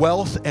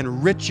wealth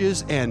and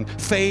riches and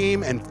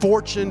fame and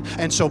fortune.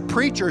 And so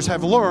preachers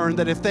have learned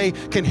that if they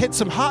can hit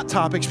some hot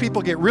topics,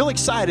 people get real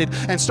excited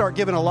and start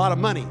giving a lot of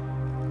money.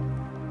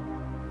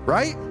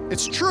 Right?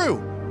 It's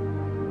true.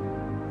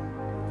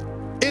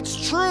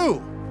 It's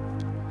true.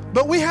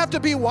 But we have to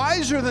be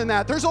wiser than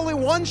that. There's only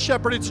one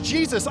shepherd. It's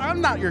Jesus. I'm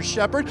not your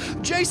shepherd.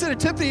 Jason and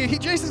Tiffany,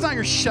 Jason's not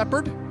your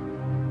shepherd.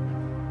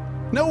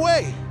 No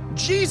way.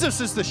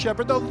 Jesus is the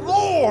shepherd. The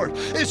Lord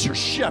is your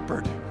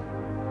shepherd.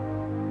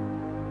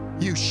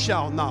 You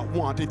shall not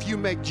want. If you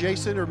make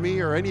Jason or me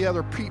or any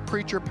other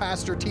preacher,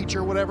 pastor,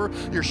 teacher, whatever,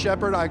 your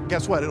shepherd,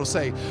 guess what? It'll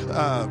say,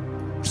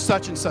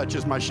 such and such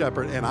is my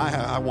shepherd, and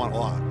I want a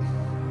lot.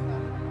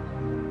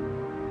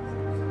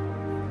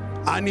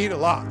 I need a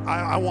lot.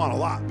 I want a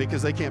lot,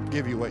 because they can't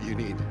give you what you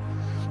need.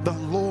 The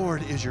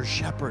Lord is your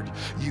shepherd.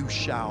 You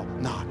shall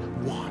not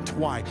want.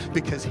 Why?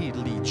 Because he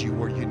leads you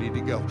where you need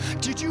to go.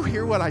 Did you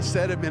hear what I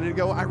said a minute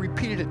ago? I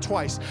repeated it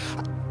twice.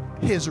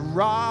 His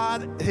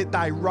rod,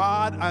 thy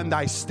rod and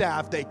thy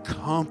staff, they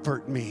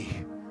comfort me.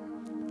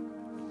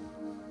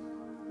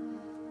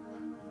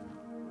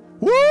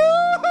 Woo!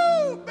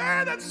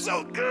 Man, that's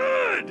so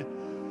good.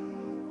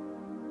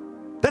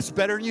 That's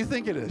better than you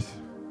think it is.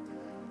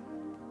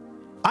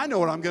 I know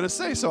what I'm going to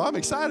say, so I'm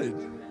excited.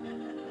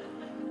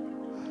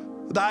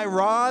 Thy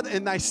rod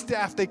and thy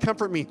staff, they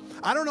comfort me.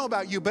 I don't know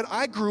about you, but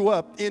I grew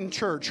up in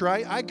church,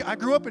 right? I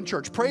grew up in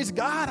church. Praise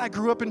God, I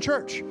grew up in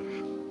church.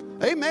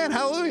 Amen,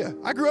 hallelujah.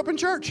 I grew up in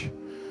church.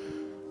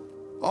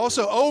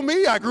 Also, oh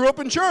me, I grew up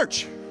in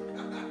church.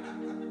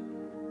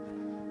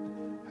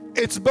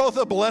 It's both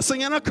a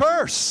blessing and a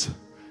curse.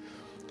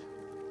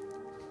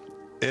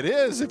 It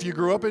is. If you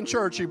grew up in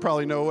church, you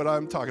probably know what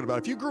I'm talking about.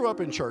 If you grew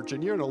up in church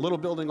and you're in a little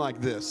building like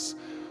this,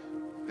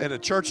 in a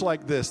church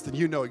like this, then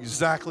you know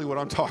exactly what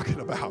I'm talking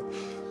about.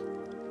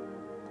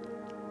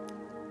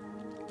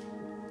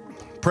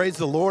 Praise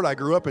the Lord, I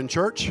grew up in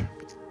church.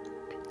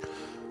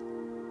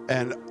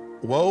 And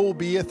woe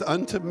beeth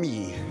unto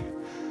me,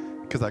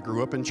 because I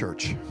grew up in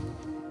church.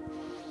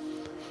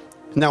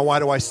 Now, why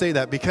do I say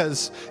that?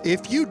 Because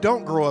if you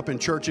don't grow up in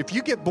church, if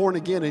you get born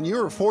again and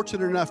you're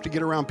fortunate enough to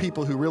get around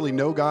people who really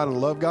know God and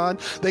love God,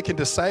 they can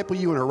disciple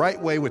you in a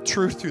right way with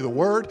truth through the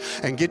Word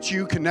and get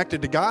you connected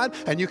to God,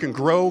 and you can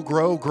grow.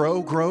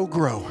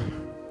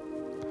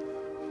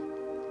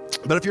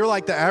 But if you're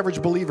like the average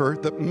believer,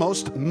 the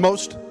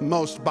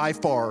most by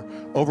far,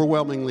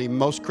 overwhelmingly,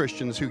 most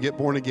Christians who get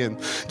born again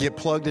get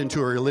plugged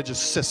into a religious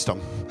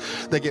system.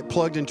 They get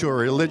plugged into a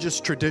religious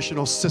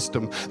traditional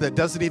system that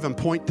doesn't even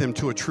point them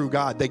to a true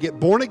God. They get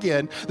born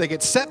again, they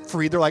get set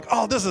free, they're like,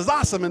 oh, this is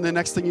awesome. And the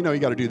next thing you know,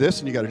 you got to do this,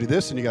 and you got to do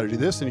this, and you got to do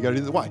this, and you got to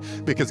do this. Why?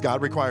 Because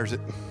God requires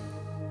it.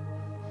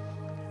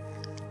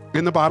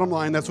 In the bottom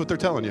line, that's what they're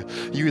telling you.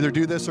 You either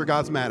do this or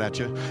God's mad at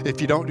you.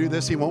 If you don't do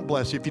this, he won't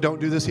bless you. If you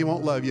don't do this, he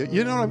won't love you.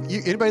 You know what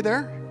anybody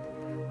there?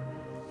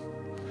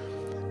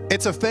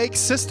 It's a fake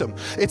system.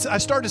 I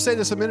started to say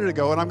this a minute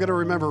ago, and I'm going to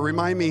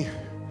remind me,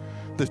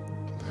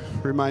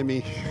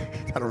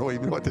 I don't know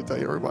even what to tell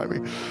you, remind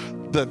me,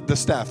 the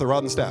staff, the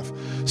rod and staff.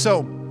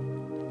 So,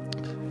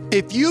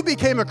 if you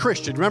became a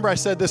Christian, remember I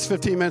said this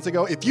 15 minutes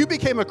ago, if you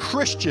became a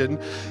Christian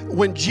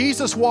when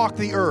Jesus walked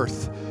the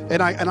earth,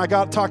 and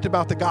I talked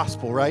about the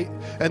gospel, right?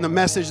 And the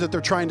message that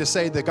they're trying to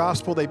say, the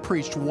gospel they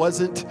preached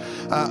wasn't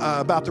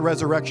about the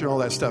resurrection, all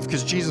that stuff,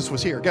 because Jesus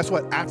was here. Guess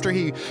what? After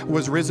he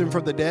was risen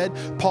from the dead,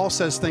 Paul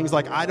says things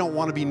like, I don't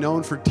want to be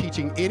known for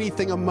teaching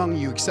anything among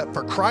you except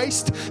for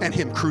Christ and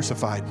him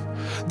crucified.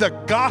 The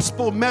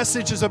gospel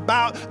message is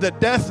about the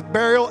death,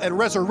 burial, and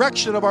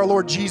resurrection of our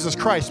Lord Jesus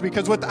Christ,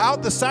 because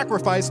without the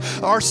sacrifice,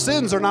 our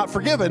sins are not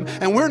forgiven,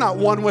 and we're not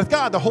one with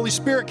God. The Holy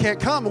Spirit can't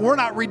come, and we're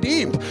not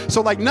redeemed.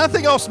 So like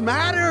nothing else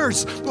matters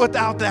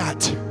without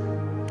that.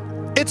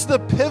 It's the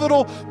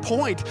pivotal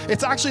point.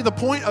 It's actually the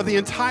point of the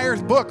entire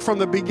book from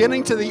the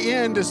beginning to the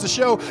end, is to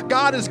show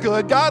God is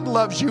good, God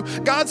loves you,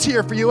 God's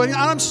here for you. And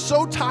I'm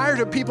so tired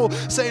of people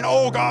saying,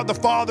 oh, God the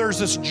Father is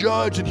this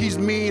judge and he's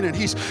mean and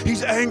he's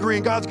angry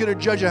and God's going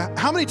to judge you.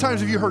 How many times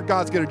have you heard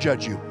God's going to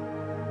judge you?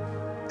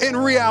 In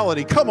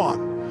reality, come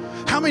on.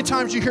 How many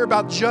times you hear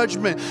about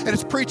judgment and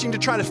it's preaching to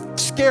try to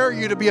scare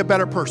you to be a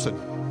better person?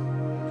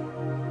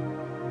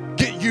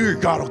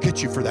 God will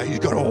get you for that. He's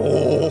going to,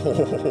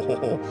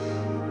 oh.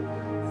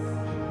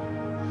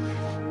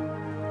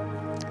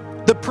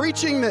 The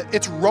preaching that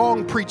it's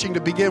wrong preaching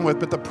to begin with,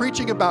 but the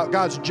preaching about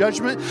God's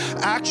judgment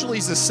actually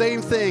is the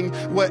same thing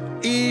what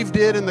Eve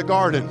did in the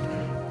garden.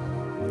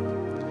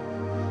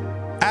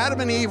 Adam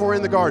and Eve were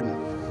in the garden.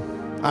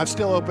 I'm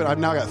still open. I've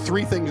now got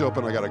 3 things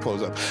open I got to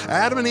close up.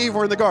 Adam and Eve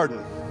were in the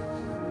garden.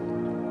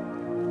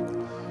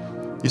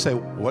 You say,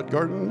 what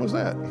garden was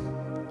that?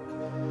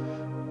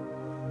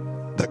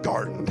 The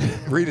garden.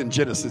 Read in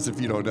Genesis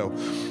if you don't know.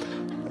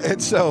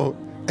 And so,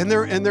 and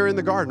they're in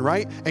the garden,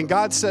 right? And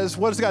God says,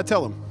 what does God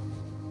tell them?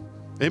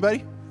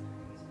 Anybody?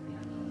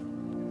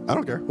 I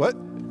don't care. What?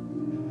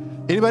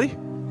 Anybody?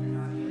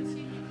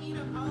 Eat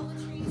of all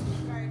the trees in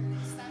the garden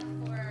except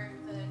for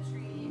the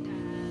tree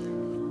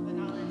the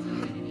knowledge of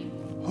good and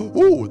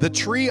evil. Ooh, the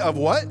tree of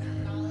what?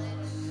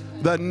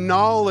 The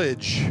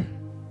knowledge.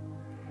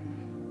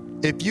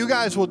 If you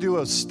guys will do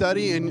a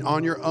study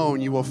on your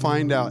own, you will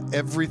find out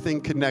everything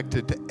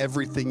connected to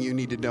everything you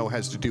need to know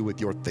has to do with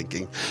your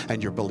thinking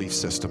and your belief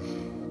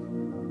system.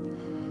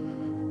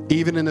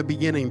 Even in the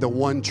beginning, the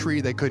one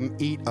tree they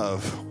couldn't eat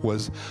of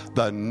was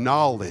the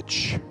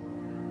knowledge.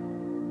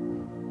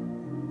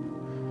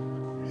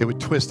 It would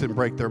twist and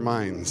break their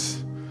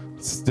minds.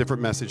 It's a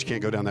different message,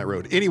 can't go down that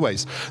road.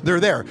 Anyways, they're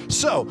there.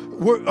 So,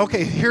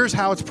 okay, here's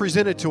how it's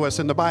presented to us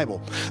in the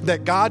Bible.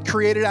 That God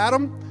created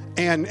Adam,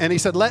 and he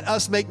said, let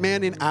us make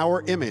man in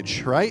our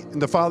image, right? And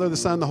the Father, the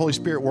Son, the Holy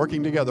Spirit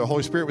working together. The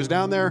Holy Spirit was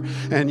down there,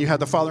 and you had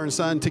the Father and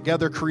Son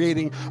together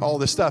creating all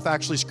this stuff.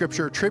 Actually,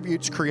 Scripture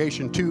attributes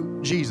creation to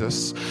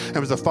Jesus. It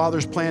was the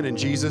Father's plan, and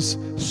Jesus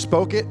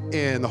spoke it,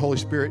 and the Holy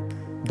Spirit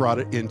brought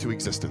it into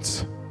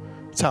existence.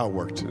 That's how it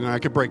worked. And I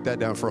could break that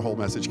down for a whole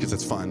message because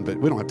it's fun, but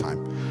we don't have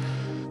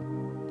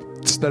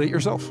time. Study it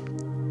yourself.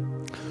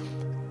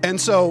 And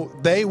so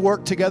they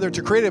worked together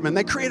to create him, and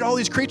they created all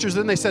these creatures.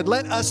 Then they said,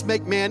 let us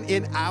make man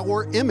in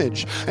our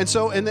image. And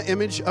so in the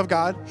image of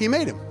God, he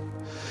made him.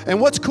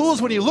 And what's cool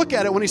is when you look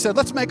at it, when he said,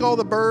 let's make all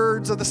the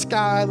birds of the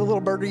sky, the little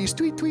birdies,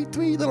 tweet, tweet,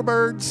 tweet, little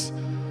birds,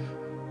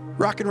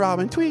 rockin'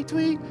 robin, tweet,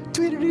 tweet,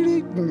 tweet,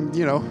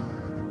 you know.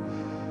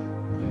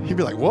 He'd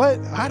be like, what?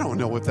 I don't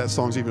know if that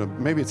song's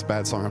even, maybe it's a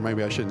bad song, or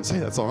maybe I shouldn't say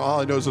that song.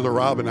 All I know is there's a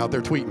robin out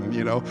there tweeting,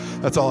 you know.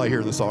 That's all I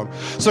hear in the song.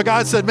 So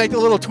God said, make the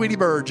little Tweety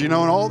birds, you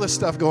know, and all this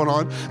stuff going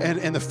on,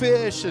 and the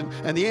fish,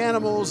 and the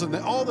animals, and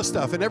all the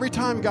stuff. And every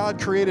time God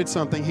created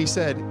something, he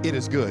said, it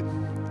is good.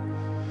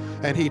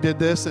 And he did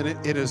this, and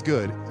it is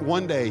good.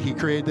 One day, he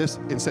created this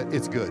and said,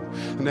 it's good.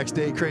 The next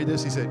day, he created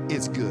this, he said,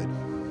 it's good.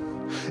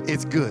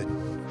 It's good.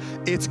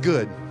 It's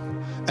good.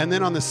 And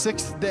then on the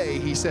 6th day,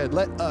 he said,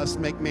 let us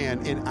make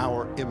man in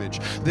our image.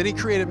 Then he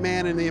created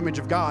man in the image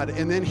of God.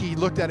 And then he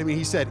looked at him and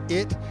he said,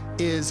 it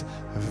is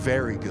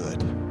very good.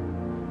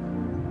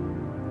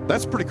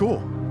 That's pretty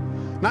cool.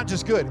 Not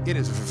just good, it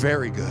is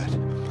very good.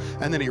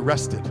 And then he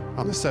rested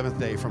on the 7th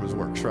day from his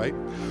works, right?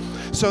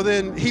 So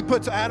then he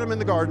puts Adam in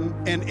the garden,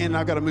 and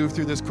I've got to move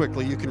through this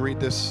quickly. You can read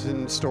this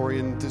in story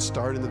and to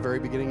start in the very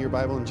beginning of your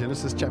Bible in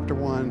Genesis chapter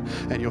 1,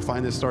 and you'll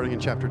find this starting in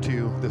chapter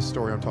 2, this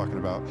story I'm talking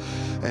about,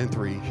 and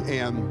 3.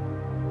 And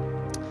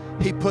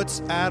he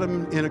puts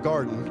Adam in a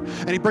garden,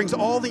 and he brings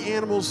all the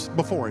animals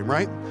before him,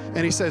 right?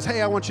 And he says,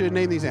 hey, I want you to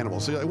name these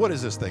animals. So you're like, what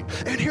is this thing?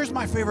 And here's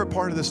my favorite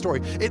part of the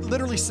story. It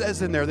literally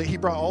says in there that he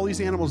brought all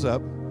these animals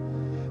up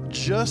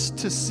just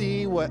to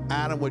see what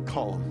Adam would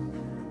call them.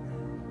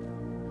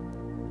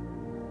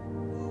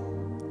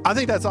 I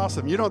think that's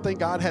awesome. You don't think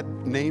God had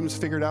names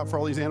figured out for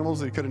all these animals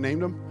that he could have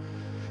named them?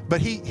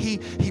 But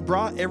he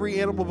brought every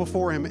animal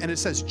before him, and it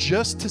says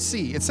just to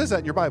see. It says that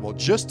in your Bible,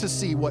 just to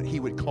see what he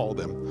would call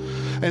them.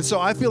 And so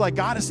I feel like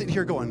God is sitting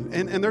here going,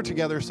 and they're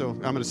together, so I'm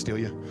going to steal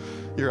you.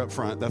 You're up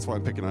front. That's why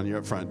I'm picking on you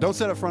up front. Don't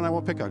sit up front. I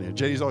won't pick on you.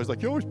 JD's always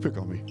like, you always pick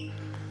on me.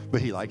 But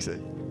he likes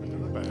it.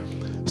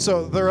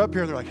 So they're up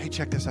here. They're like, hey,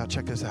 check this out.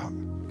 Check this out.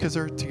 Because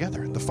they're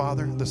together. The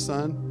Father, the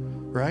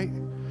Son, right?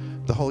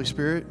 The Holy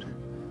Spirit.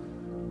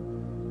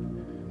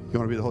 You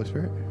want to be the Holy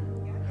Spirit?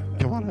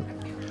 Come on up.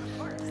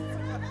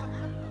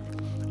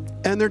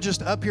 And they're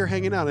just up here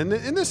hanging out. And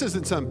this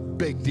isn't some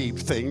big, deep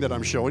thing that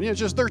I'm showing you. It's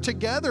just they're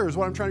together is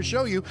what I'm trying to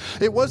show you.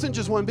 It wasn't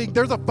just one being.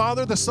 There's the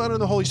Father, the Son, and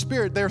the Holy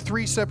Spirit. They're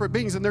 3 separate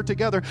beings, and they're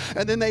together.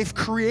 And then they've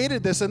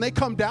created this, and they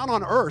come down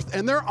on earth.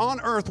 And they're on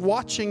earth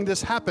watching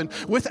this happen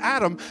with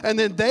Adam. And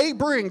then they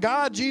bring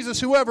God, Jesus,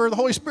 whoever, the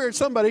Holy Spirit,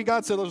 somebody.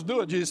 God said, let's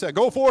do it. Jesus said,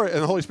 go for it.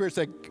 And the Holy Spirit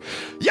said,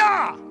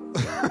 yeah.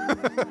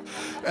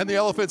 And the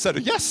elephant said,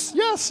 yes,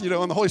 yes. You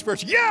know, and the Holy Spirit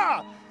said,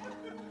 yeah.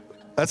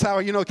 That's how,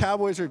 you know,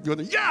 cowboys are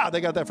going, yeah,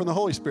 they got that from the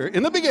Holy Spirit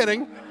in the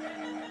beginning.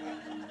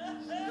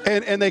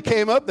 And they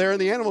came up there,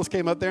 and the animals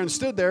came up there and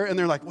stood there, and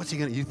they're like, what's he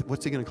going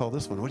to call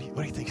this one? What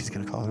do you think he's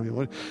going to call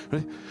it?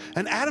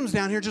 And Adam's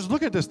down here just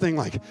looking at this thing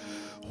like,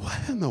 what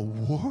in the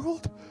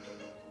world?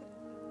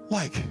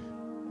 Like,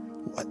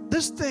 what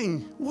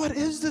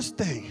is this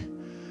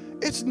thing?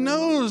 Its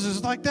nose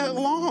is like that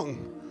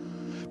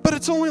long, but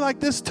it's only like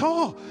this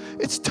tall.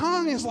 Its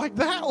tongue is like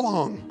that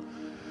long.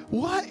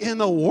 What in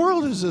the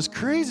world is this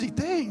crazy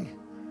thing?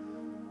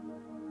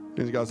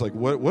 And the guy's like,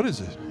 what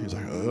is it? He's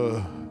like,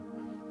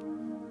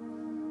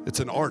 it's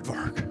an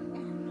aardvark.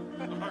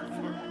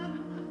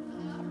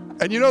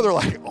 And you know, they're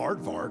like,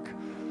 aardvark?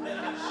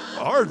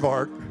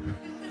 Aardvark?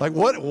 Like,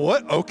 what?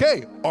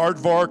 Okay,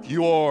 aardvark,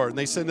 you are. And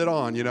they send it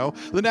on, you know.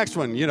 The next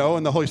one, you know,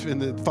 and the Holy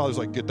Spirit, and the Father's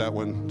like, get that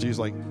one. Jesus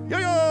like,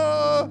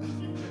 yeah.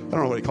 I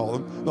don't know what he called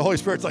him. The Holy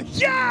Spirit's like,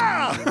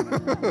 yeah.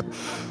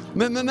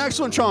 And then the next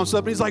one chomps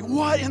up, and he's like,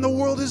 what in the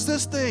world is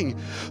this thing?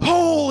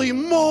 Holy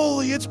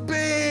moly, it's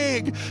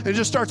big. And he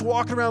just starts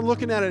walking around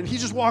looking at it. And he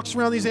just walks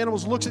around these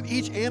animals, looks at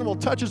each animal,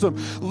 touches them,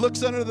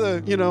 looks under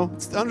the, you know,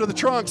 under the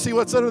trunk, see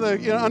what's under the,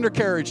 you know,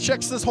 undercarriage,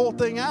 checks this whole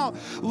thing out,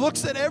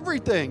 looks at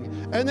everything,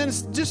 and then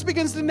just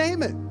begins to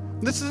name it.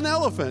 This is an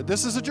elephant.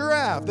 This is a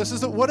giraffe. This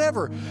is a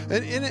whatever.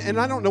 And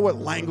I don't know what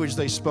language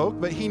they spoke,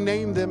 but he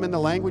named them in the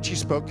language he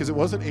spoke, because it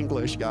wasn't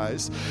English,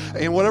 guys.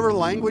 And whatever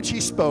language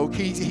he spoke,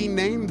 he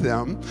named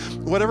them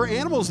whatever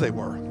animals they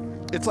were.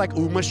 It's like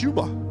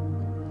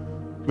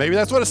Umashuba. Maybe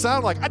that's what it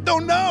sounded like. I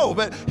don't know,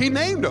 but he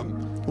named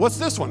them. What's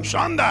this one?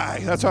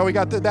 Shandai. That's how we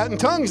got that in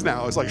tongues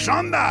now. It's like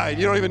Shandai.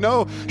 You don't even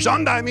know.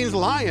 Shandai means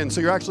lion,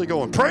 so you're actually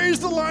going, praise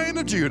the Lion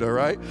of Judah,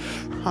 right?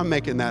 I'm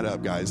making that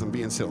up, guys. I'm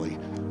being silly.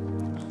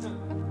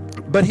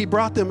 But he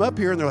brought them up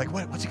here, and they're like,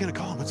 what's he going to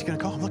call him? What's he going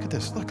to call him? Look at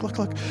this. Look.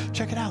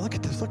 Check it out. Look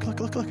at this. Look.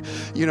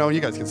 You know,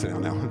 you guys can sit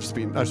down now. I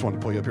just wanted to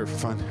pull you up here for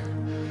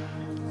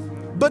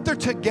fun. But they're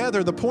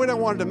together. The point I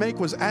wanted to make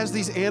was, as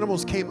these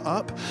animals came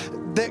up,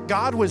 that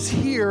God was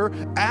here,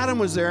 Adam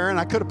was there, and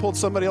I could have pulled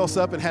somebody else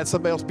up and had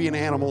somebody else be an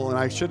animal, and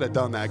I should have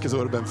done that because it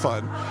would have been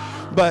fun.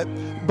 But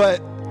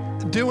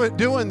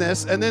doing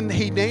this, and then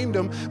he named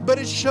them. But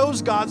it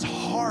shows God's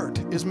heart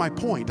is my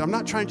point. I'm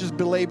not trying to just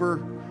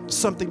belabor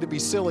something to be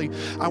silly.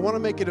 I want to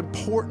make an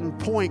important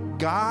point.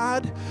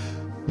 God,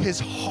 his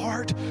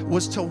heart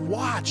was to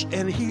watch,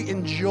 and he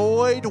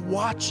enjoyed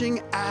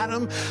watching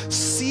Adam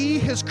see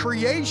his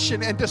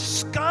creation and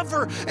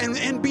discover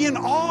and be in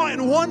awe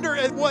and wonder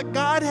at what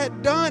God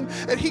had done.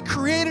 And he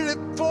created it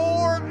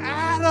for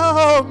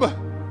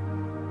Adam.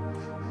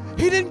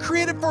 He didn't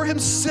create it for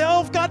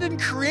himself. God didn't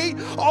create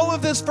all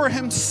of this for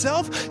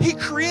himself. He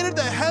created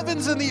the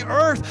heavens and the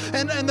earth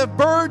and the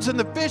birds and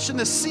the fish and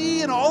the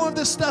sea and all of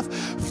this stuff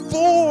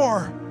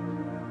for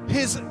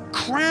his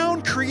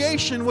crown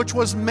creation, which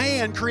was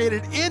man,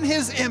 created in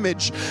his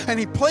image. And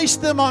he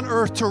placed them on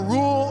earth to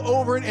rule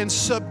over it and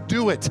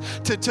subdue it,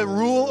 to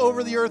rule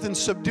over the earth and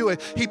subdue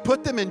it. He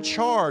put them in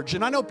charge.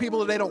 And I know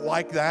people today don't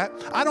like that.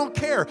 I don't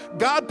care.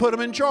 God put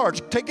them in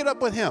charge. Take it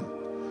up with him.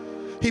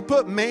 He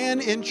put man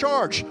in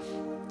charge.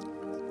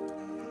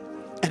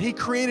 And he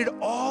created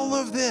all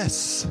of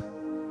this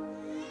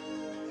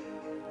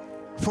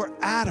for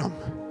Adam.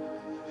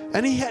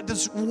 And he had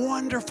this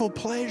wonderful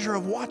pleasure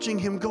of watching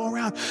him go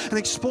around and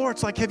explore.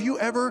 It's like, have you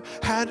ever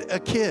had a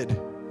kid?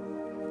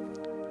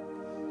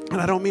 And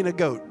I don't mean a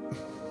goat.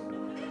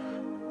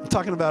 I'm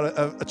talking about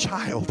a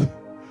child,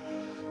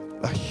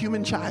 a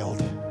human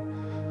child.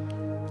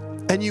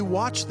 And you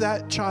watch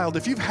that child.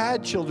 If you've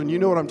had children, you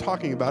know what I'm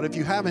talking about. If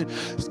you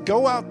haven't,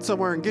 go out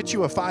somewhere and get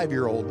you a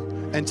 5-year-old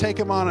and take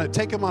him on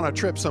a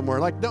trip somewhere.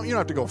 Like, you don't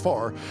have to go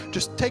far.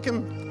 Just take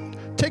him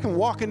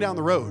walking down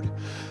the road.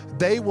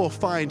 They will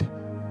find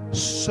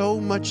so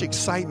much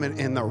excitement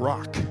in the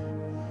rock.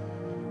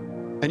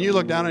 And you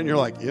look down and you're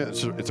like, yeah,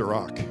 it's a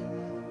rock.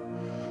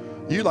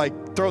 You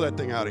like, throw that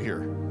thing out of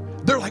here.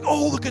 They're like,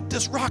 oh, look at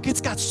this rock. It's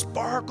got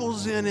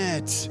sparkles in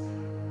it.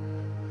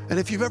 And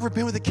if you've ever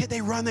been with a kid,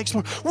 they run, they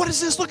explore. What is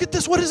this? Look at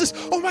this. What is this?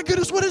 Oh my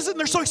goodness, what is it? And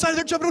they're so excited,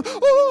 they're jumping.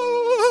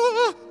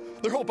 Oh!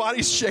 Their whole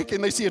body's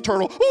shaking. They see a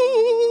turtle.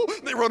 Oh!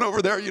 They run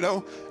over there, you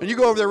know. And you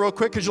go over there real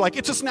quick because you're like,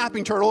 it's a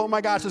snapping turtle. Oh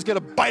my gosh, it's going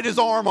to bite his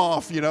arm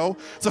off, you know.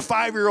 It's a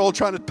 5-year-old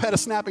trying to pet a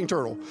snapping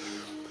turtle.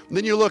 And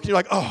then you look and you're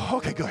like, oh,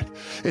 okay, good.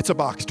 It's a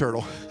box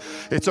turtle.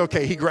 It's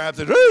okay. He grabs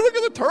it. Hey, look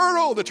at the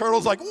turtle. The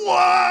turtle's like,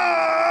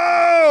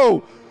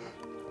 whoa!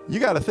 You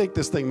got to think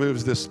this thing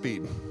moves this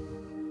speed,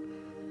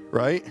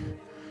 right?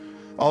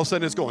 All of a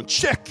sudden it's going,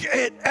 check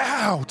it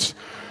out.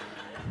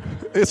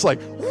 It's like,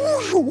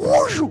 whoosh,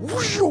 whoosh,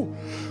 whoosh.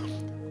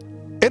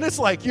 And it's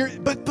like,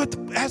 but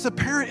as a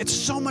parent, it's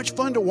so much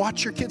fun to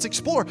watch your kids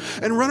explore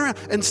and run around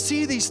and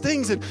see these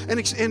things.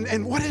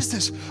 And what is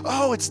this?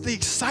 Oh, it's the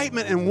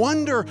excitement and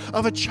wonder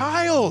of a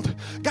child.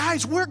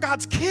 Guys, we're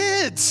God's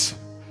kids.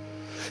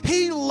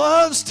 He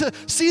loves to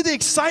see the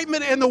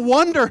excitement and the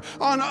wonder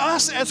on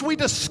us as we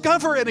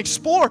discover and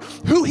explore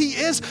who he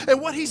is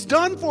and what he's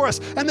done for us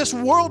and this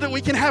world that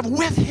we can have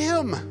with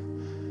him.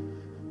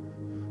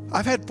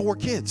 I've had 4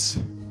 kids.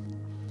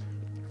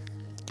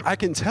 I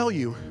can tell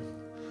you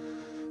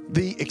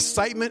the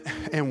excitement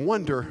and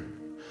wonder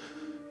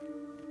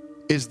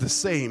is the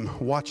same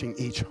watching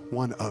each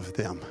one of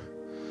them.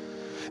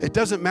 It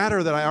doesn't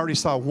matter that I already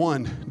saw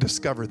one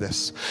discover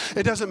this.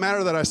 It doesn't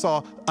matter that I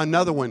saw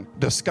another one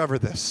discover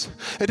this.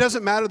 It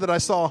doesn't matter that I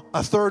saw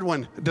a third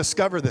one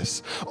discover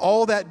this.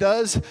 All that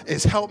does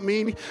is help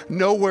me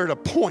know where to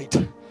point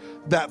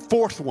that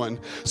fourth one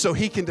so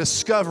he can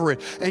discover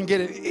it and get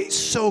it. It's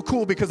so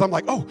cool because I'm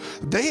like, oh,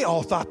 they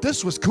all thought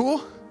this was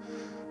cool.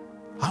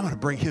 I'm going to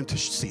bring him to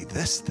see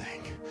this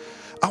thing.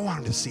 I want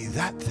them to see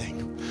that thing.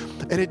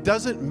 And it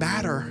doesn't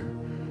matter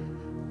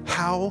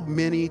how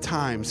many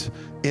times.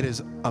 It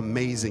is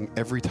amazing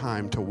every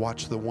time to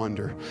watch the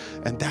wonder.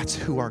 And that's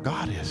who our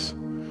God is.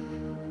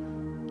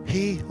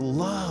 He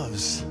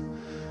loves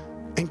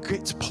and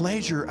gets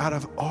pleasure out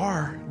of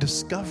our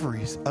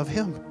discoveries of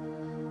him.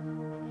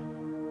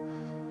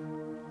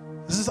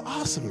 This is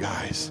awesome,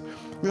 guys.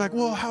 You're like,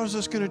 well, how is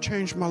this going to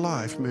change my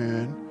life,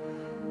 man?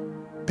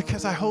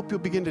 Because I hope you'll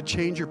begin to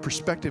change your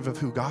perspective of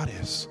who God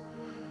is.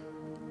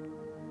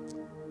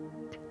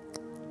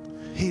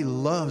 He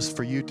loves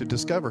for you to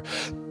discover.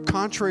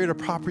 Contrary to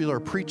popular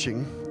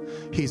preaching,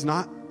 he's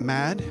not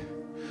mad.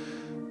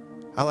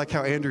 I like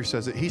how Andrew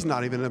says it. He's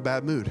not even in a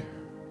bad mood.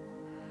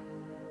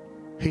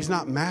 He's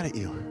not mad at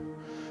you.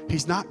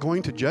 He's not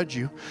going to judge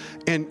you.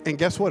 And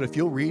guess what? If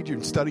you'll read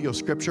and study your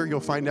scripture, you'll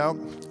find out.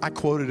 I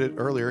quoted it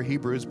earlier,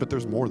 Hebrews, but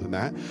there's more than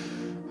that.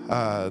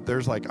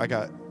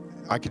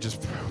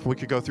 We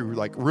could go through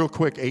like real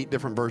quick 8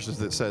 different verses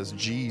that says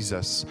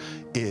Jesus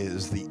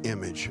is the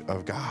image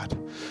of God.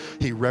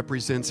 He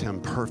represents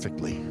him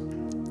perfectly.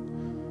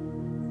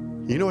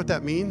 You know what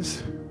that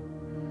means?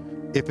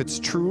 If it's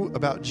true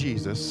about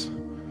Jesus,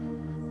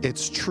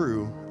 it's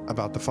true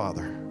about the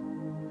Father.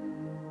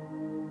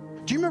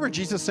 Do you remember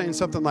Jesus saying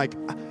something like,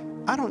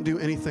 I don't do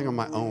anything on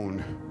my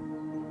own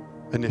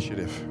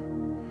initiative,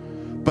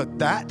 but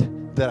that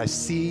I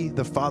see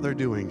the Father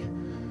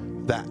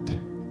doing, that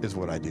is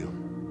what I do.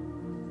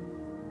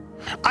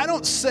 I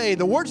don't say,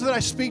 the words that I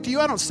speak to you,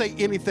 I don't say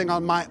anything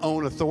on my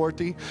own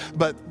authority,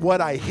 but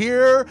what I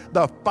hear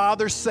the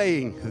Father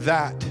saying,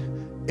 that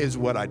is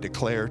what I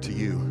declare to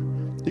you.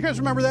 You guys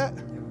remember that?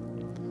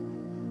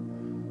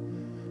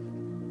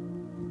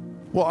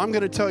 Well, I'm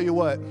going to tell you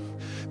what,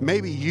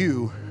 maybe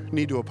you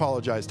need to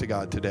apologize to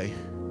God today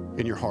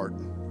in your heart.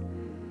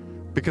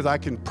 Because I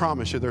can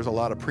promise you there's a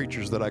lot of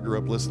preachers that I grew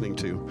up listening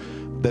to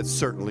that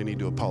certainly need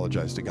to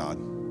apologize to God.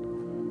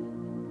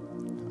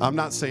 I'm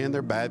not saying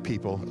they're bad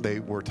people. They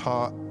were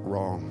taught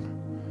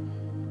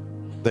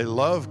wrong. They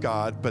love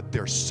God, but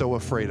they're so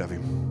afraid of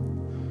him.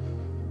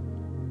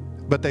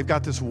 But they've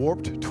got this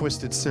warped,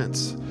 twisted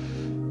sense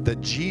that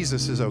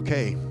Jesus is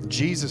okay.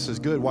 Jesus is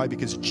good. Why?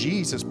 Because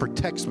Jesus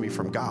protects me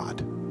from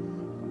God.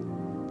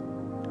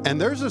 And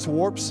there's this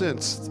warped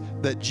sense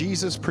that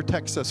Jesus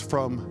protects us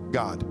from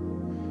God.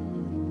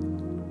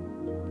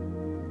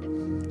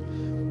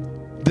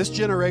 This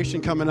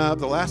generation coming up,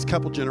 the last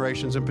couple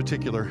generations in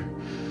particular,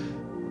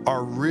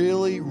 are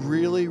really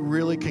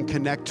can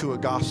connect to a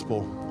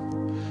gospel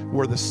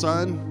where the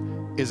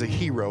Son is a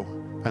hero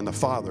and the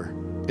Father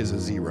is a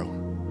zero.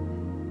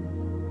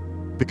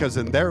 Because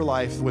in their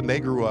life, when they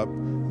grew up,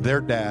 their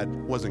dad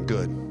wasn't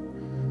good.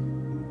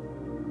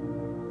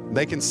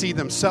 They can see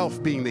themselves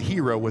being the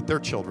hero with their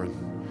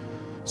children.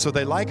 So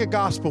they like a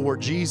gospel where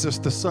Jesus,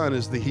 the Son,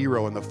 is the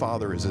hero and the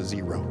Father is a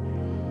zero.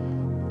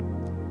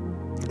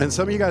 And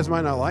some of you guys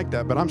might not like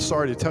that, but I'm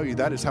sorry to tell you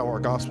that is how our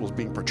gospel is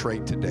being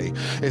portrayed today.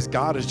 Is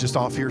God is just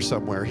off here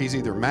somewhere. He's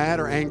either mad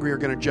or angry or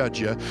going to judge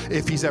you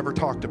if he's ever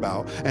talked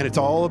about. And it's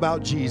all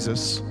about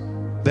Jesus.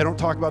 They don't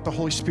talk about the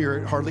Holy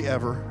Spirit hardly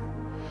ever.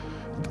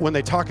 When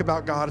they talk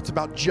about God, it's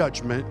about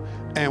judgment.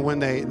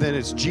 And then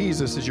it's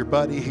Jesus is your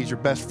buddy, he's your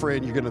best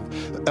friend. You're going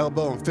to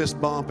elbow and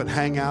fist bump and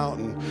hang out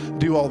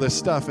and do all this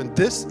stuff. And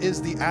this is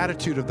the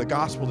attitude of the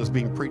gospel that's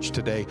being preached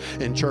today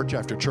in church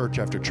after church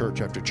after church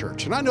after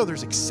church. And I know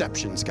there's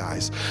exceptions,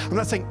 guys. I'm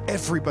not saying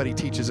everybody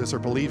teaches this or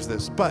believes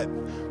this, but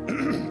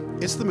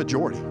it's the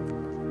majority.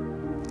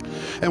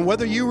 And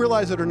whether you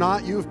realize it or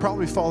not, you have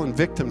probably fallen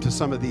victim to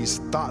some of these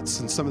thoughts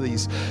and some of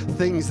these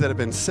things that have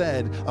been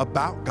said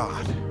about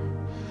God.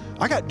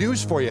 I got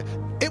news for you.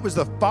 It was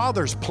the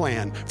Father's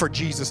plan for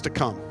Jesus to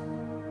come.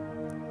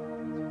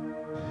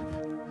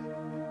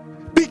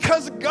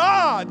 Because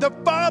God, the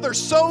Father,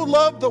 so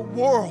loved the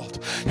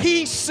world,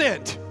 he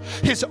sent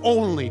his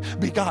only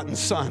begotten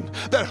Son,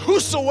 that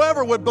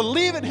whosoever would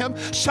believe in him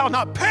shall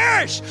not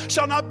perish,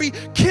 shall not be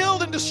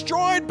killed and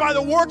destroyed by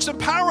the works and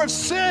power of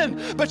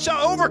sin, but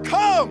shall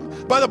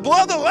overcome by the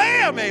blood of the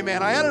Lamb.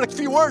 Amen. I added a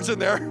few words in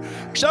there.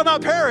 Shall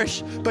not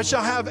perish, but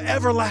shall have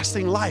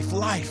everlasting life,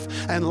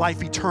 and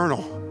life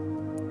eternal.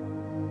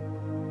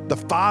 The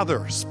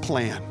Father's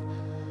plan.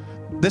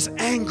 This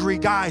angry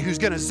guy who's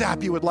going to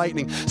zap you with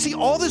lightning. See,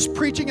 all this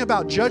preaching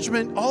about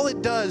judgment, all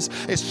it does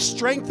is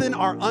strengthen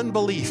our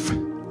unbelief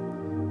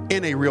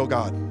in a real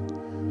God.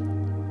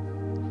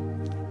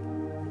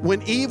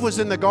 When Eve was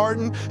in the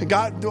garden,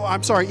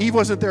 Eve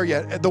wasn't there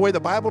yet. The way the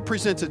Bible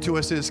presents it to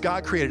us is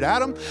God created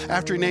Adam.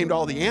 After he named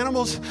all the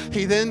animals,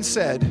 he then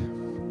said,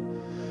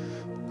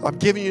 I'm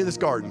giving you this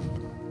garden.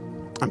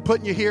 I'm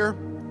putting you here.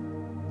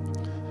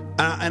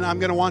 And I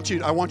want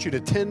you to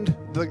tend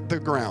the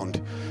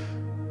ground.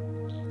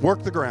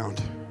 Work the ground.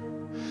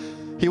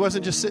 He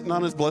wasn't just sitting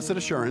on his blessed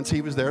assurance.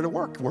 He was there to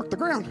work the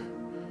ground.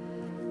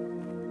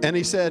 And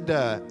he said,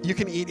 you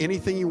can eat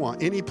anything you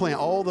want. Any plant,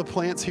 all the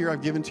plants here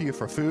I've given to you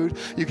for food.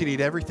 You can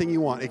eat everything you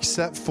want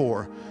except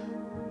for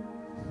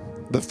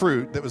the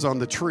fruit that was on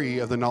the tree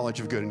of the knowledge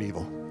of good and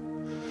evil.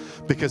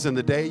 Because in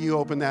the day you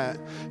open that,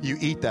 you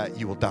eat that,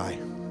 you will die.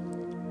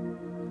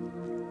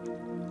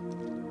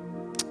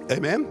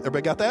 Amen?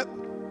 Everybody got that?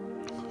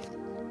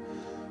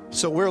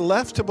 So we're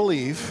left to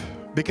believe,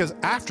 because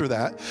after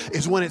that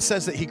is when it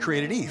says that he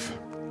created Eve.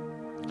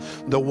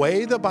 The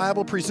way the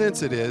Bible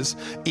presents it is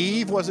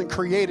Eve wasn't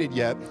created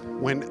yet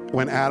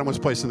when Adam was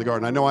placed in the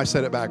garden. I know I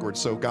said it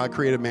backwards. So God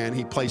created man.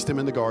 He placed him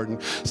in the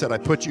garden, said, I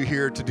put you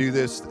here to do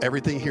this.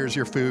 Everything here is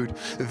your food.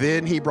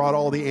 Then he brought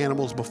all the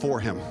animals before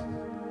him.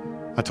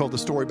 I told the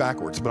story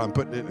backwards, but I'm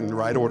putting it in the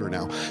right order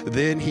now.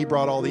 Then he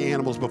brought all the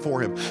animals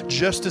before him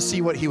just to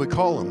see what he would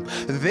call them.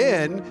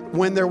 Then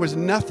when there was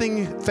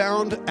nothing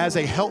found as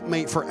a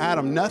helpmate for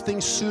Adam, nothing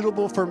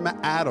suitable for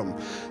Adam,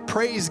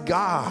 praise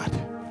God.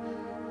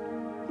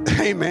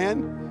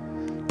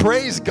 Amen.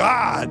 Praise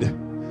God.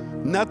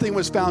 Nothing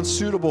was found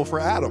suitable for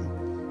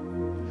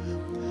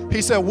Adam.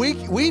 He said,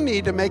 we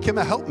need to make him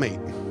a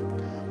helpmate.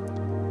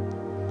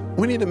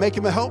 We need to make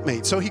him a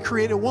helpmate. So he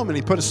created a woman.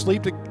 He put a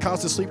sleep to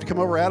cause the sleep to come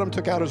over Adam,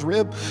 took out his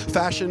rib,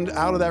 fashioned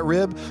out of that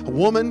rib a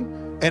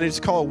woman, and it's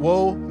called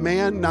woe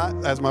man,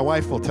 not as my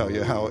wife will tell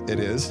you how it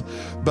is,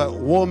 but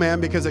woe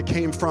man because it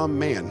came from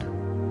man.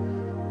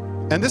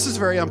 And this is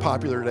very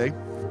unpopular today.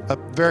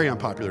 Very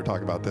unpopular to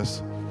talk about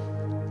this.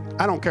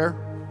 I don't care.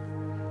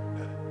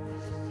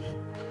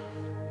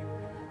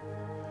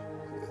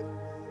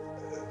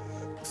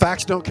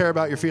 Facts don't care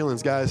about your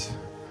feelings, guys.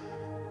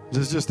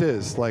 This just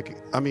is.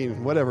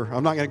 Whatever.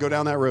 I'm not going to go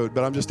down that road,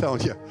 but I'm just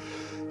telling you.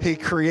 He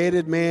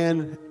created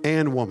man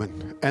and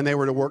woman, and they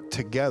were to work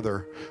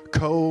together,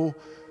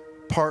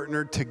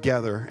 co-partnered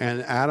together,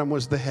 and Adam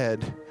was the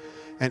head,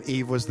 and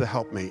Eve was the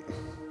helpmate.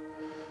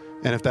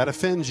 And if that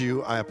offends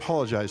you, I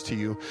apologize to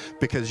you,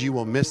 because you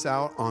will miss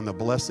out on the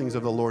blessings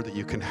of the Lord that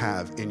you can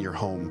have in your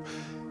home.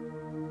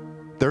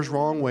 There's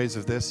wrong ways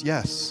of this,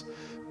 yes.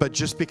 But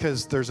just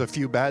because there's a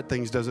few bad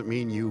things doesn't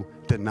mean you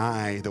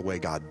deny the way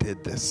God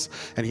did this.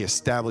 And he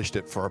established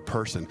it for a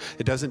person.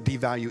 It doesn't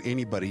devalue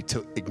anybody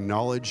to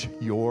acknowledge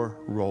your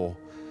role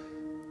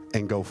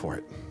and go for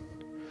it.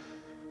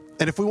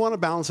 And if we want to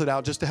balance it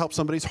out just to help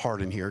somebody's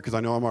heart in here, because I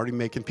know I'm already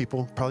making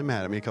people probably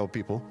mad at me, a couple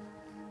people.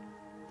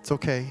 It's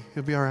okay.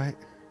 It'll be all right.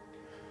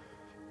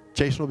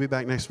 Jason will be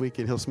back next week,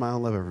 and he'll smile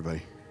and love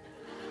everybody.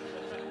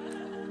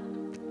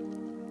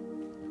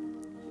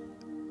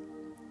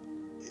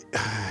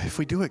 If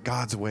we do it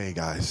God's way,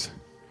 guys,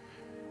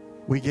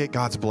 we get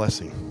God's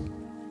blessing.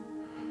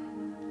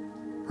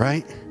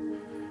 Right?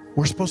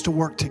 We're supposed to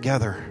work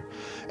together.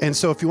 And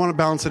so if you want to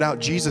balance it out,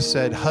 Jesus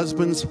said,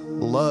 husbands,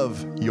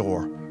 love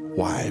your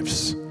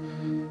wives.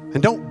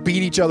 And don't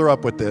beat each other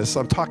up with this.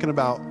 I'm talking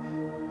about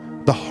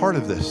the heart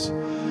of this.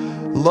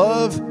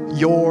 Love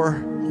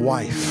your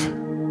wife,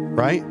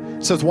 right?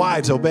 It says,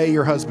 wives, obey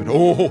your husband.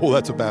 Oh,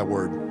 that's a bad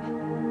word.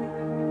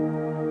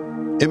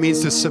 It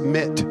means to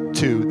submit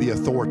to the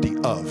authority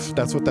of.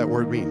 That's what that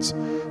word means.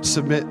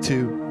 Submit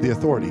to the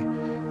authority.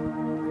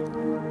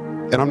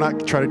 And I'm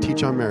not trying to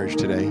teach on marriage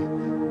today,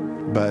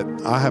 but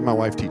I have my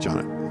wife teach on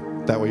it.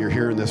 That way you're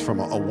hearing this from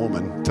a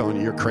woman telling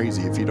you you're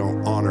crazy if you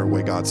don't honor the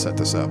way God set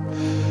this up.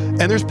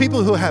 And there's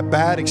people who have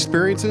bad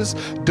experiences.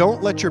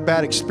 Don't let your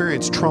bad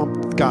experience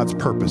trump God's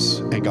purpose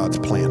and God's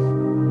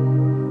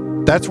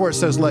plan. That's where it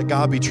says, let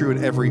God be true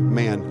and every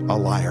man a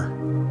liar.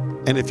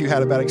 And if you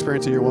had a bad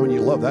experience in your woman,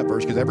 you love that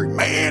verse because every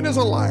man is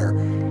a liar.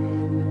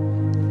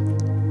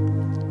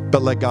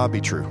 But let God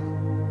be true,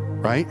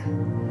 right?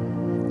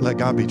 Let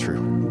God be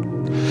true.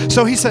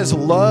 So he says,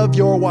 love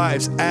your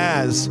wives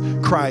as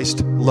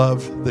Christ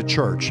loved the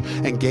church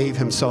and gave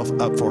himself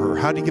up for her.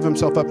 How did he give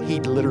himself up?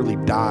 He literally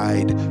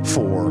died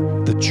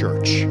for the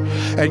church.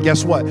 And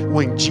guess what?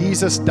 When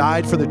Jesus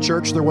died for the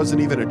church, there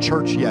wasn't even a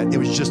church yet. It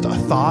was just a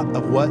thought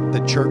of what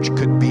the church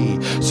could be.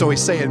 So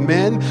he's saying,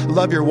 men,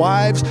 love your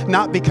wives,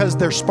 not because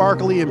they're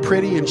sparkly and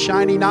pretty and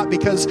shiny, not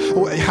because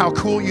how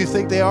cool you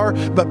think they are,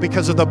 but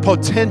because of the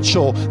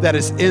potential that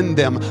is in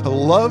them.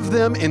 Love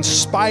them in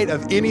spite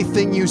of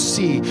anything you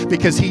see,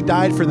 because he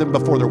died for them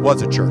before there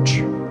was a church.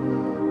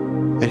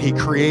 And he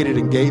created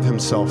and gave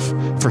himself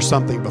for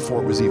something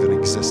before it was even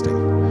existing.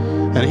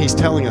 And he's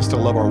telling us to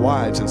love our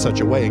wives in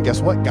such a way. And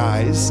guess what,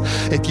 guys?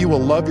 If you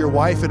will love your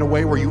wife in a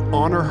way where you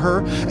honor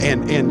her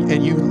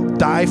and you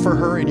die for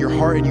her in your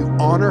heart and you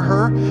honor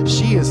her,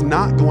 she is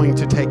not going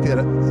to take that.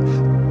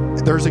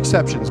 There's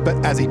exceptions,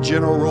 but as a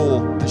general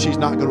rule, she's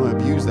not going to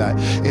abuse that.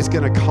 It's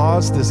going to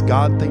cause this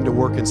God thing to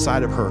work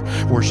inside of her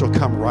where she'll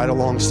come right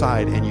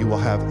alongside and you will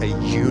have a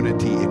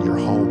unity in your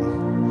home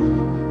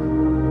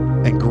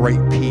and great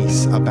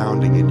peace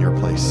abounding in your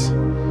place.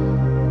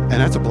 And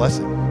that's a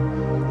blessing.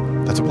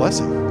 That's a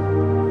blessing.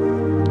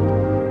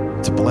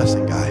 It's a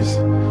blessing, guys.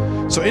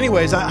 So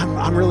anyways,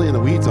 I'm really in the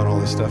weeds on all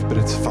this stuff, but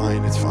it's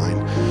fine. It's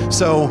fine.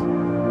 So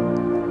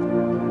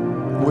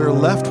we're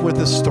left with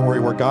this story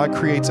where God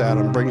creates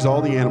Adam, brings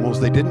all the animals.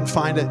 They didn't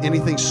find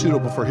anything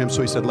suitable for him,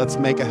 so he said, let's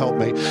make a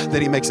helpmate.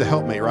 Then he makes a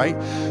helpmate, right?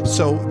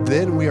 So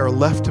then we are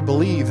left to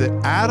believe that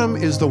Adam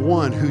is the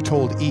one who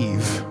told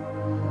Eve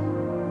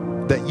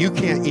that you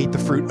can't eat the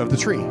fruit of the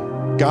tree.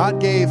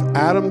 God gave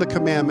Adam the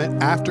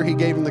commandment. After he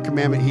gave him the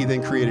commandment, he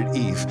then created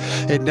Eve.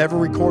 It never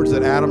records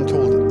that God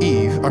told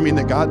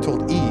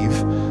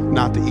Eve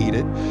not to eat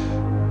it.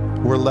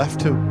 we're left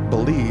to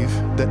believe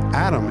that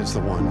Adam is the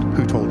one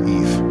who told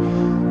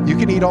Eve, you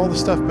can eat all the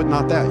stuff, but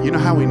not that. You know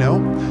how we know?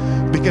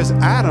 Because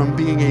Adam,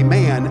 being a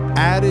man,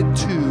 added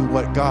to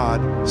what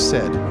God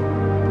said.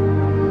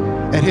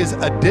 And his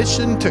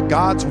addition to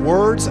God's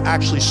words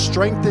actually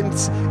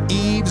strengthens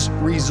Eve's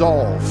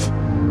resolve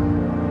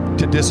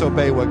to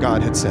disobey what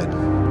God had said.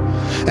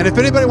 And if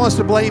anybody wants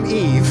to blame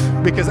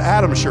Eve, because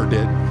Adam sure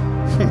did.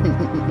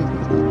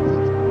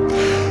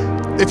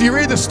 If you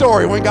read the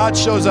story, when God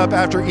shows up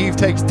after Eve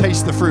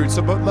tastes the fruit,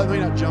 but let me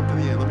not jump to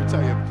the end, let me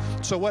tell you.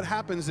 So what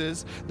happens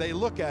is they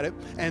look at it,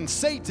 and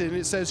Satan,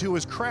 it says, who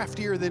was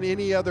craftier than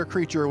any other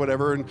creature or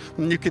whatever, and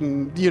you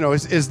can,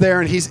 is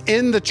there, and he's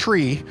in the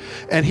tree,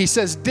 and he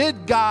says,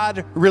 did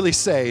God really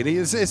say? And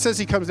it says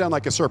he comes down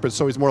like a serpent,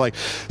 so he's more like,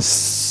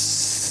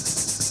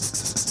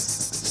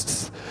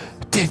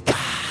 did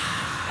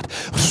God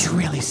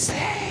really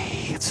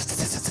say?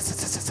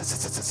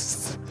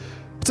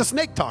 It's a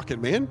snake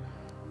talking, man.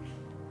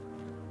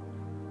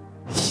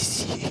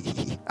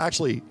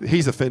 Actually,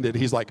 he's offended.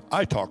 He's like,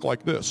 I talk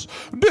like this.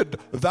 Did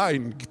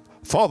thine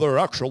father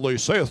actually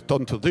saith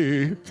unto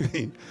thee?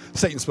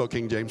 Satan spoke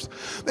King James.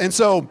 And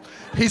so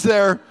he's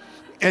there,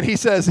 and he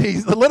says,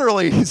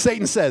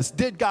 Satan says,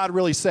 did God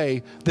really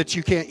say that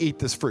you can't eat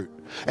this fruit?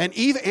 And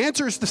Eve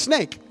answers the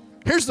snake.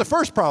 Here's the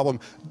first problem.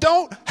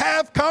 Don't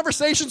have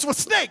conversations with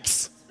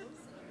snakes.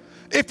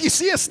 If you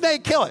see a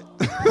snake, kill it.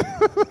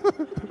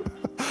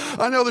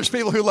 I know there's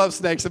people who love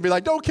snakes and be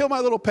like, don't kill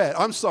my little pet.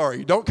 I'm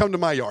sorry. Don't come to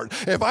my yard.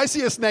 If I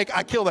see a snake,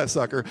 I kill that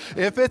sucker.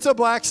 If it's a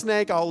black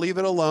snake, I'll leave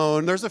it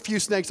alone. There's a few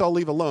snakes I'll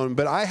leave alone.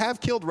 But I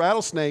have killed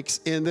rattlesnakes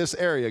in this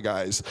area,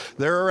 guys.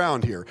 They're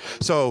around here.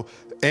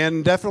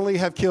 And definitely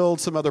have killed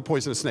some other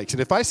poisonous snakes.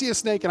 And if I see a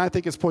snake and I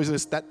think it's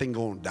poisonous, that thing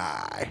gonna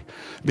die.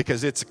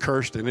 Because it's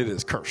cursed, and it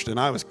is cursed. And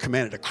I was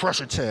commanded to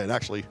crush its head.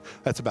 Actually,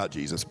 that's about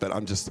Jesus. But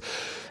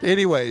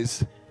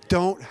anyways,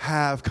 don't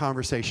have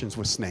conversations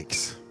with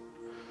snakes.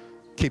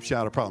 Keeps you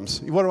out of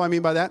problems. What do I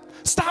mean by that?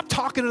 Stop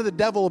talking to the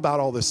devil about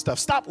all this stuff.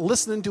 Stop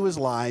listening to his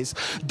lies.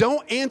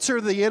 Don't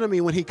answer the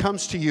enemy when he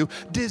comes to you.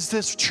 Is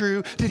this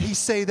true? Did he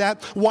say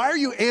that? Why are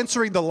you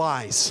answering the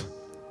lies?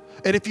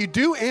 And if you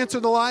do answer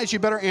the lies, you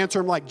better answer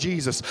them like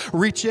Jesus.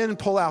 Reach in and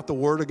pull out the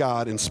word of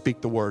God and speak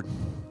the word.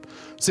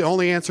 It's the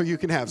only answer you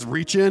can have is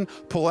reach in,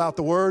 pull out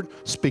the word,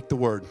 speak the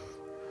word.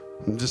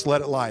 And just let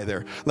it lie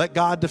there. Let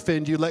God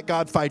defend you. Let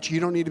God fight you.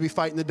 You don't need to be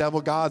fighting the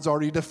devil. God's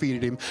already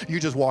defeated him. You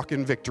just walk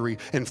in victory,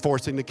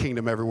 enforcing the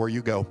kingdom everywhere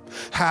you go.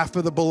 Half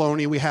of the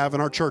baloney we have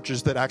in our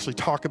churches that actually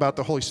talk about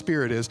the Holy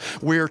Spirit is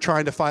we're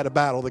trying to fight a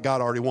battle that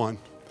God already won.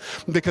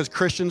 Because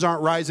Christians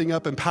aren't rising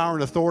up in power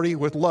and authority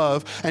with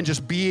love and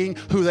just being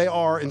who they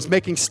are and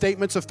making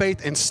statements of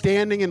faith and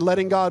standing and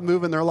letting God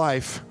move in their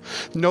life.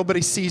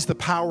 Nobody sees the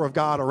power of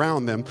God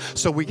around them.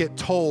 So we get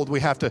told we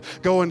have to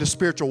go into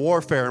spiritual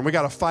warfare and we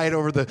got to fight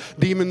over the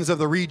demons of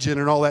the region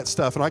and all that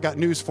stuff. And I got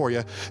news for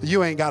you.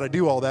 You ain't got to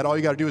do all that. All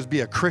you got to do is be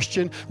a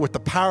Christian with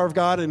the power of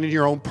God, and in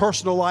your own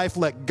personal life,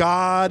 let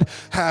God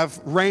have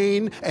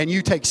reign, and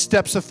you take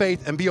steps of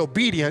faith and be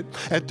obedient.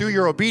 And through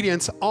your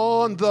obedience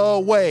on the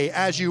way,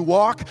 as you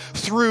walk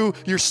through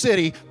your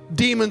city,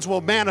 demons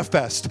will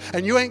manifest.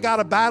 And you ain't got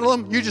to battle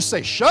them. You just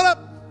say, shut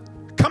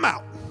up, come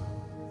out.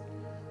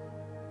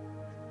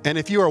 And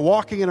if you are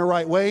walking in the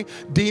right way,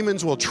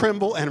 demons will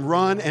tremble and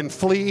run and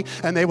flee,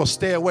 and they will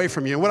stay away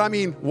from you. And what I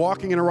mean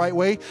walking in the right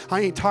way,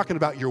 I ain't talking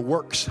about your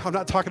works. I'm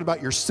not talking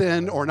about your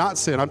sin or not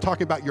sin. I'm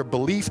talking about your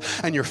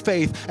belief and your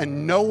faith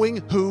and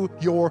knowing who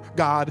your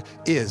God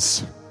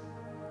is.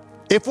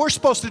 If we're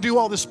supposed to do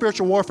all this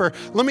spiritual warfare,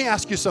 let me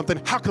ask you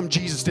something. How come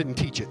Jesus didn't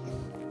teach it?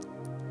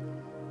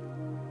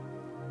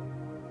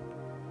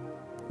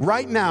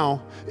 Right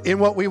now, in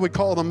what we would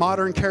call the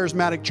modern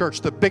charismatic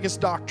church, the biggest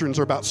doctrines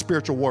are about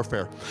spiritual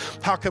warfare.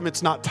 How come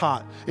it's not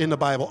taught in the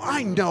Bible?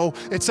 I know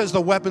it says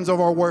the weapons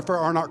of our warfare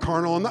are not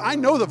carnal, and I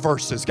know the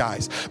verses,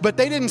 guys, but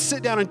they didn't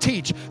sit down and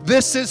teach.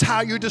 This is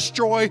how you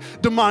destroy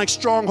demonic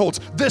strongholds.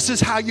 This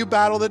is how you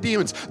battle the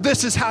demons.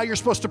 This is how you're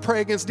supposed to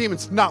pray against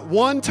demons. Not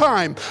one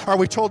time are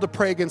we told to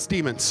pray against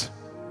demons.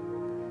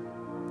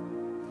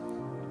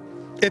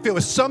 If it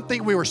was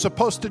something we were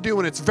supposed to do,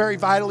 and it's very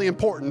vitally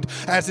important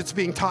as it's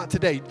being taught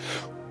today,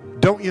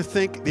 don't you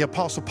think the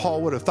Apostle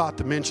Paul would have thought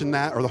to mention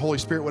that, or the Holy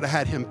Spirit would have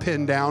had him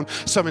pin down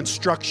some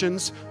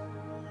instructions?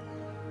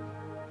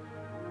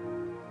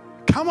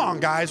 Come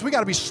on, guys. We got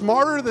to be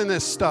smarter than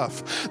this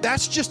stuff.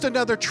 That's just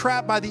another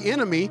trap by the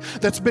enemy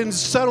that's been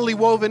subtly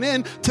woven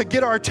in to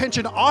get our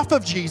attention off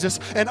of Jesus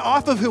and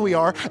off of who we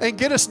are and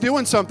get us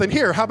doing something.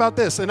 Here, how about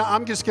this? And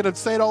I'm just going to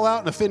say it all out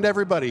and offend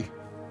everybody.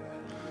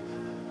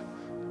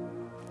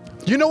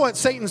 You know what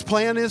Satan's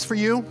plan is for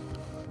you?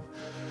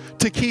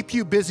 To keep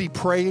you busy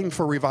praying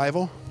for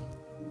revival.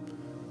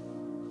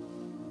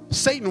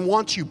 Satan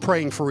wants you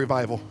praying for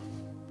revival.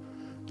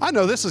 I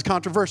know this is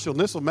controversial, and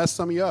this will mess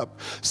some of you up.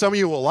 Some of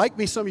you will like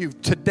me. Some of you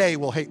today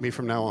will hate me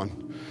from now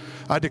on.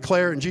 I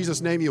declare in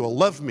Jesus' name you will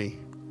love me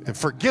and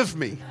forgive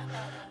me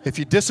if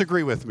you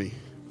disagree with me.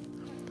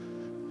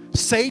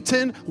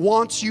 Satan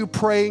wants you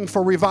praying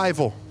for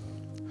revival.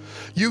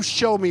 You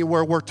show me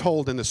where we're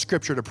told in the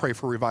scripture to pray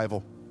for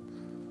revival.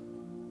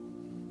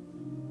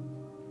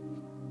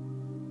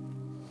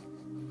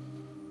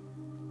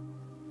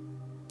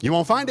 You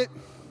won't find it.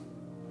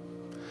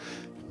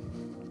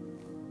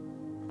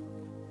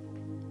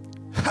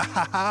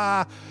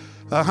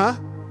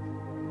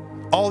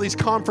 All these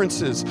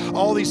conferences,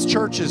 all these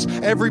churches,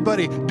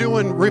 everybody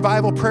doing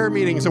revival prayer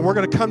meetings, and we're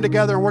going to come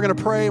together and we're going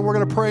to pray and we're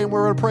going to pray and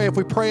we're going to pray. If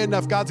we pray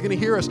enough, God's going to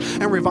hear us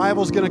and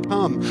revival's going to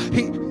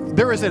come.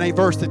 There isn't a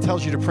verse that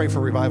tells you to pray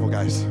for revival,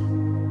 guys.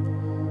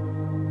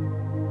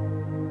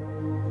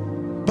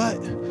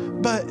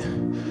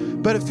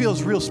 But it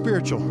feels real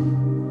spiritual.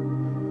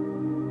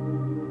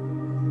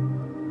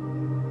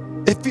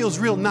 It feels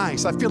real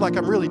nice. I feel like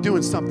I'm really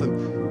doing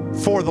something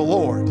for the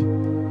Lord.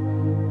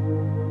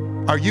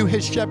 Are you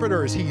his shepherd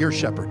or is he your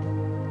shepherd?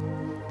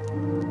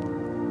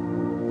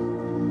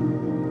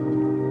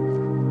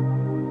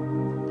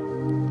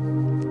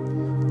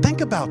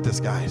 Think about this,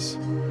 guys.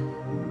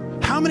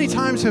 How many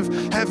times have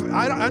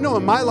I know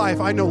in my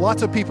life, I know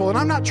lots of people, and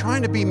I'm not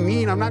trying to be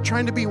mean, I'm not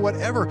trying to be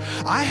whatever.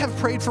 I have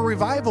prayed for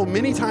revival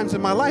many times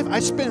in my life. I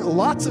spent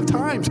lots of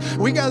times.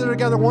 We gather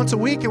together once a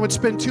week and would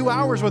spend 2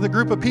 hours with a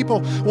group of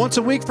people once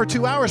a week for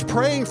 2 hours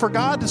praying for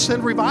God to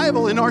send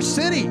revival in our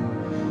city.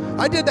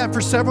 I did that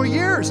for several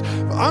years.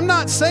 I'm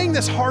not saying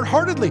this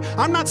hard-heartedly.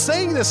 I'm not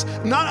saying this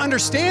not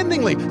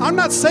understandingly. I'm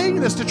not saying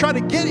this to try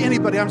to get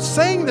anybody. I'm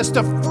saying this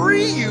to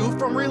free you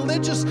from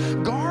religious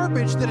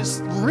garbage that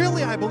is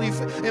really, I believe,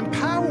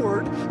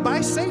 empowered by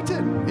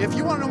Satan, if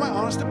you want to know my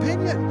honest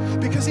opinion,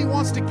 because he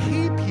wants to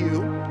keep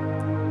you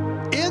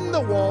in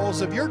the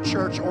walls of your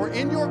church or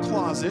in your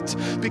closet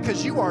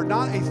because you are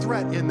not a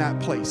threat in that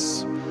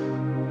place.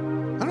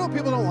 I know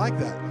people don't like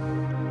that.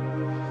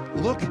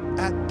 Look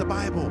at the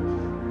Bible.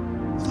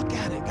 Look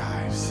at it,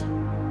 guys.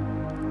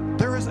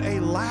 There is a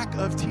lack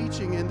of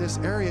teaching in this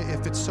area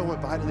if it's so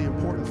vitally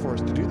important for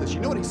us to do this. You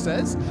know what he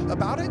says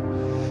about it?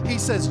 He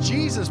says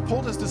Jesus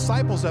pulled his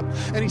disciples up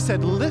and he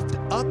said, lift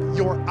up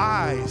your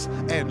eyes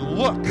and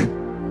look.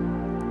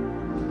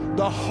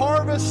 The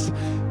harvest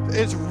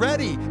is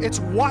ready.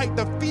 It's white.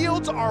 The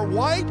fields are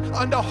white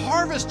unto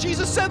harvest.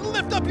 Jesus said,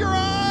 lift up your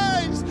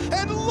eyes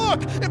and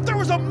look. If there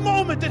was a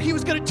moment that he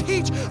was going to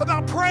teach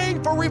about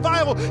praying for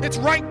revival, it's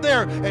right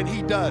there. And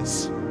he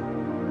does.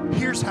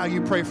 Here's how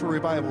you pray for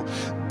revival.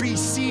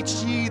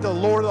 Beseech ye the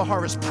Lord of the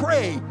harvest.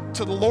 Pray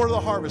to the Lord of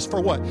the harvest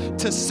for what?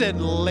 To send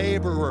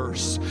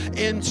laborers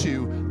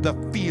into the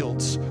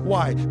fields.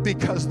 Why?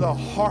 Because the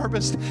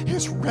harvest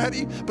is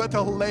ready, but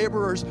the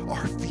laborers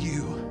are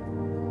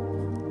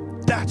few.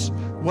 That's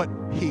what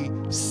he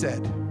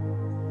said.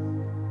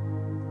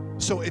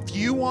 So if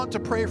you want to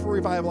pray for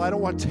revival, I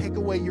don't want to take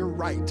away your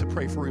right to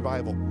pray for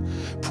revival.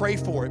 Pray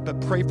for it,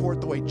 but pray for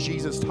it the way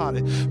Jesus taught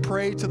it.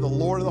 Pray to the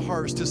Lord of the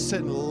harvest to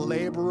send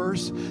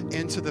laborers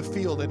into the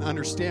field, and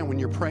understand when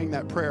you're praying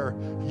that prayer,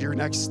 your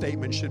next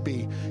statement should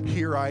be,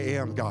 here I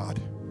am,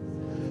 God.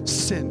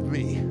 Send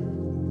me.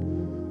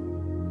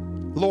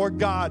 Lord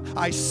God,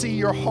 I see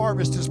your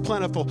harvest is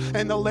plentiful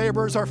and the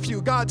laborers are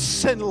few. God,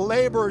 send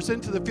laborers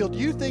into the field. Do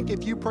you think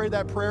if you pray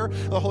that prayer,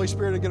 the Holy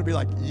Spirit is going to be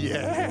like,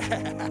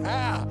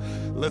 yeah,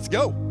 let's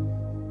go?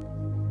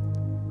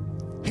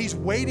 He's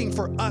waiting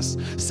for us.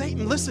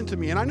 Satan, listen to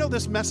me. And I know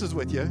this messes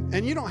with you,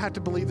 and you don't have to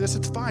believe this.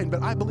 It's fine.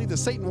 But I believe that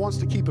Satan wants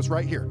to keep us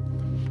right here.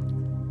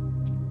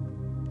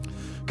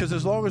 Because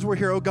as long as we're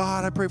here, oh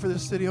God, I pray for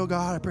this city. Oh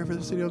God, I pray for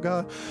this city. Oh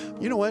God.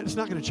 You know what? It's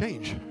not going to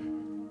change.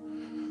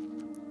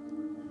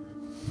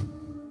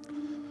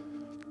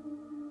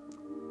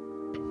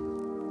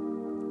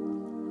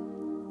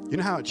 You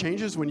know how it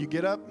changes when you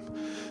get up?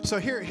 So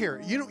here,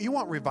 you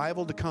want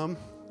revival to come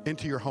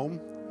into your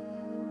home?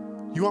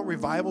 You want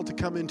revival to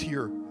come into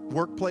your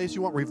workplace?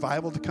 You want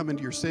revival to come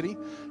into your city?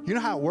 You know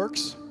how it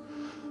works?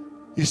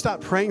 You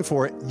stop praying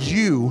for it.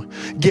 You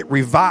get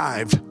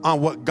revived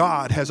on what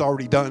God has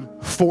already done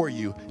for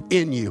you,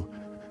 in you.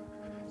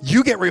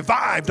 You get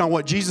revived on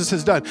what Jesus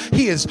has done.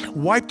 He has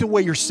wiped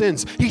away your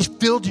sins. He's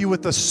filled you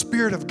with the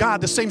Spirit of God.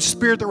 The same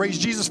Spirit that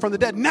raised Jesus from the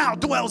dead now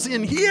dwells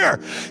in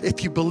here.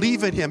 If you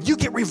believe in him, you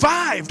get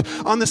revived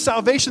on the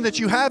salvation that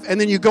you have,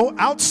 and then you go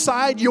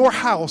outside your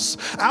house,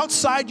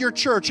 outside your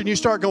church, and you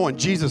start going,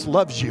 Jesus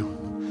loves you.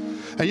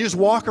 And you just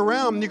walk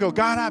around and you go,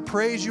 God, I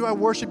praise you. I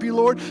worship you,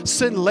 Lord.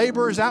 Send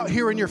laborers out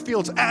here in your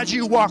fields as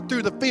you walk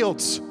through the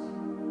fields.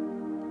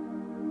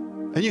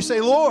 And you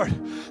say, Lord,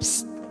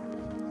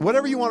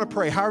 whatever you want to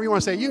pray, however you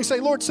want to say it. You can say,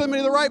 Lord, send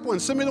me the ripe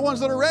ones. Send me the ones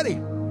that are ready.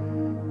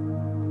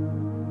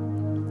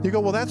 You go,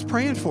 well, that's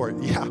praying for it.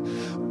 Yeah.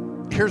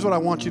 Here's what I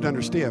want you to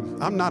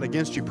understand. I'm not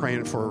against you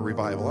praying for a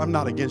revival. I'm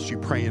not against you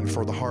praying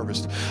for the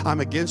harvest. I'm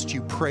against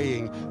you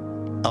praying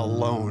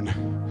alone.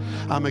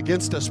 I'm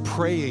against us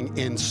praying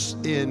in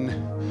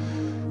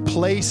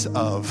place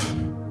of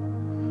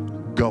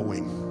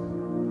going.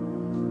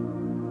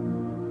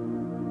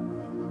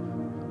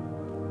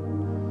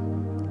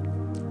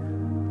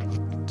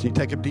 So you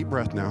take a deep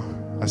breath now.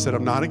 I said,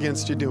 I'm not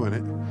against you doing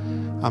it.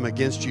 I'm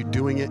against you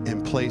doing it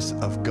in place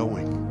of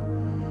going.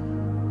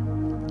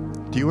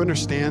 Do you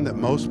understand that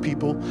most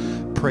people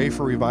pray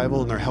for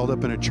revival and they're held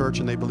up in a church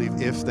and they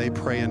believe if they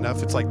pray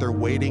enough, it's like they're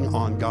waiting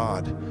on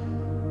God?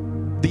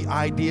 The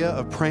idea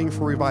of praying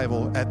for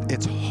revival at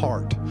its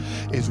heart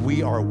is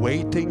we are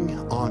waiting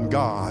on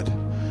God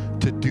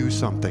to do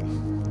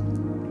something.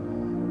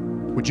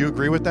 Would you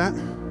agree with that?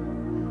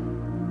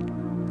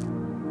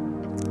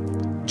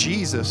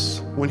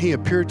 Jesus, when he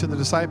appeared to the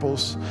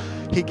disciples,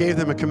 he gave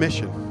them a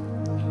commission.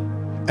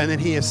 And then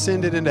he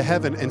ascended into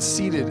heaven and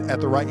seated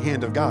at the right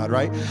hand of God,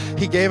 right?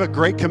 He gave a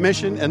great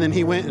commission and then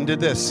he went and did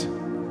this.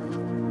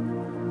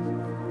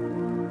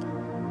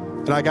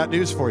 And I got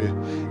news for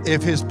you.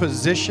 If his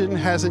position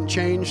hasn't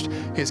changed,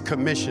 his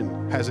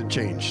commission hasn't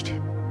changed.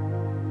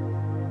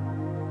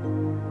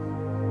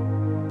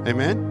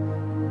 Amen?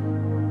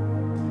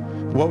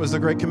 What was the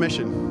Great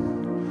Commission?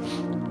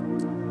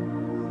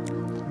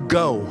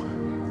 Go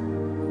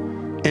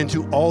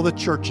into all the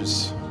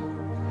churches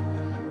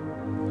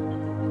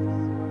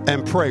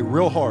and pray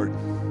real hard.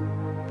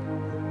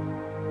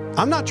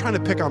 I'm not trying to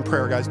pick on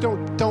prayer, guys.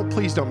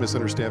 Please don't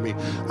misunderstand me.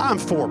 I'm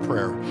for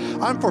prayer.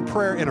 I'm for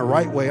prayer in a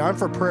right way. I'm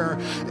for prayer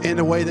in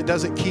a way that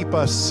doesn't keep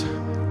us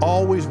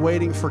always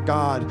waiting for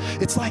God.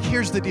 It's like,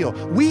 here's the deal.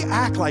 We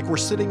act like we're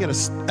sitting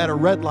at a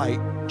red light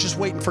just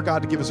waiting for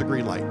God to give us a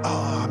green light.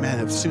 Oh, man,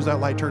 as soon as that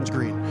light turns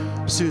green,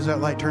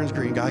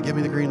 God, give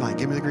me the green light,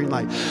 give me the green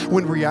light.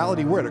 When in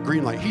reality, we're at a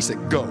green light. He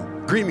said, go.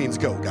 Green means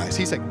go, guys.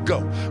 He said,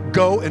 go.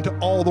 Go into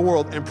all the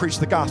world and preach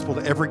the gospel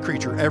to every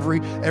creature, every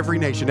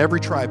nation,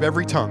 every tribe,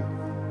 every tongue,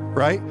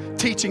 right?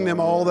 Teaching them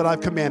all that I've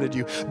commanded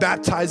you,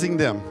 baptizing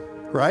them,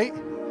 right?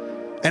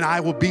 And I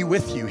will be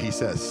with you, he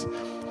says.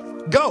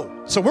 Go.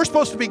 So we're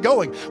supposed to be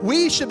going.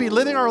 We should be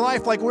living our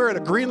life like we're at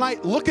a green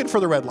light looking for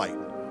the red light.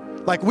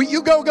 Like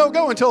you go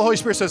until the Holy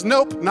Spirit says,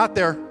 nope, not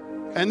there.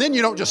 And then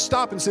you don't just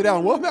stop and sit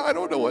down. Well, I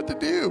don't know what to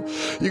do.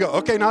 You go,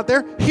 okay, not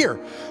there. Here.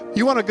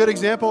 You want a good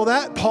example of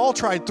that? Paul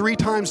tried 3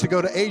 times to go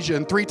to Asia,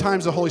 and 3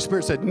 times the Holy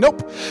Spirit said,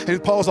 nope.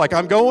 And Paul's like,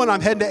 I'm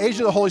heading to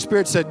Asia. The Holy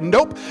Spirit said,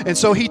 nope. And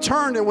so he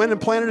turned and went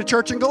and planted a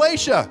church in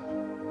Galatia.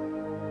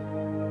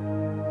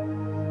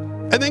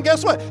 And then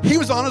guess what? He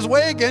was on his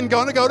way again,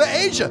 going to go to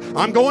Asia.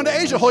 I'm going to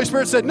Asia. Holy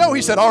Spirit said, no.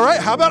 He said, all right,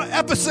 how about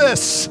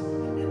Ephesus?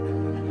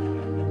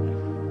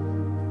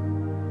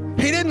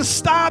 He didn't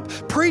stop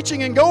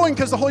preaching and going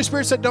because the Holy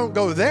Spirit said, don't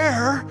go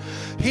there.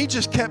 He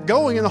just kept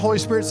going, and the Holy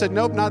Spirit said,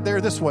 nope, not there,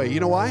 this way. You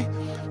know why?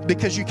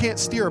 Because you can't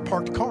steer a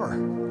parked car.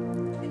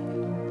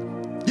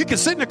 You can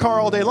sit in a car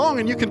all day long,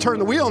 and you can turn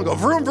the wheel and go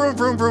vroom, vroom,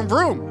 vroom, vroom,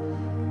 vroom.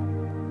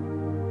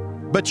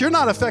 But you're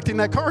not affecting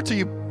that car till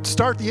you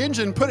start the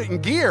engine and put it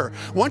in gear.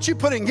 Once you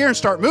put it in gear and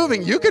start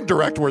moving, you can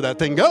direct where that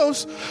thing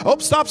goes. Oh,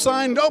 stop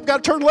sign. Oh,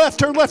 got to turn left,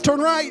 turn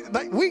right.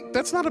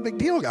 That's not a big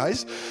deal,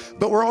 guys.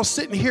 But we're all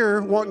sitting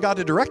here wanting God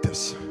to direct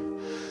us.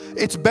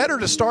 It's better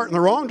to start in the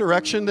wrong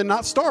direction than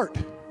not start.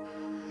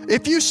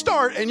 If you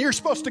start and you're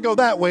supposed to go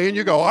that way and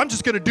you go, I'm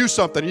just going to do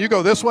something, and you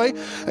go this way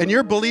and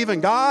you're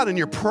believing God and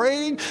you're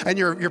praying and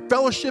you're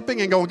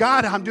fellowshipping and going,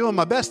 God, I'm doing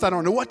my best. I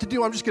don't know what to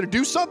do. I'm just going to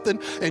do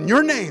something in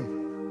your name.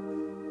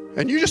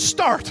 And you just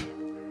start.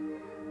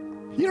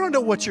 You don't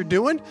know what you're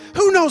doing.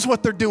 Who knows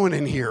what they're doing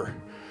in here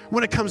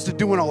when it comes to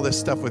doing all this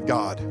stuff with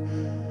God?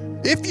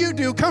 If you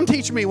do, come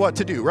teach me what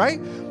to do, right?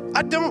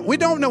 We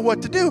don't know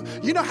what to do.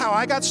 You know how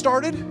I got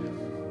started?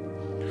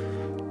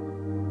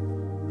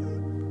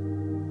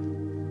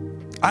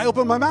 I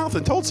opened my mouth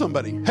and told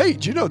somebody, hey,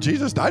 do you know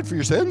Jesus died for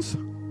your sins?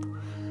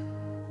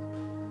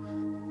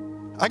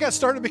 I got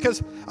started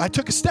because I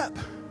took a step.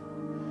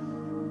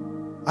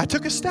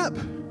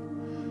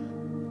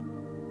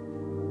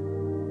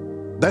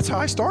 That's how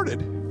I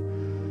started.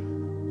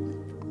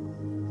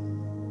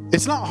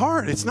 It's not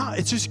hard. It's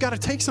just got to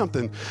take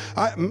something.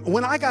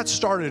 When I got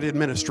started in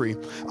ministry,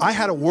 I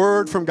had a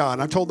word from God.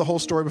 And I've told the whole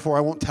story before.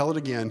 I won't tell it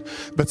again.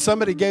 But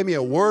somebody gave me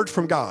a word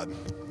from God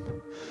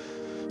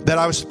that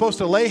I was supposed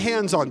to lay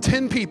hands on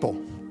 10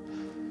 people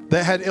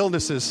that had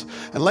illnesses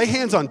and lay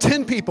hands on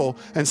 10 people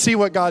and see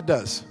what God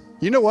does.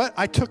 You know what?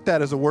 I took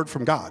that as a word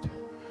from God,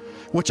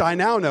 which I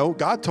now know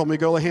God told me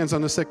to go lay hands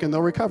on the sick and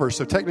they'll recover.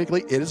 So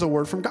technically it is a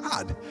word from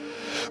God.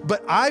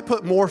 But I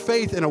put more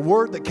faith in a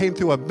word that came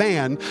through a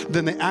man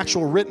than the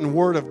actual written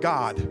word of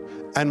God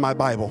and my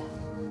Bible.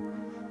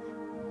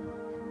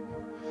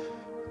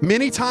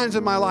 Many times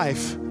in my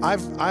life,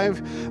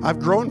 I've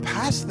grown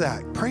past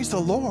that. Praise the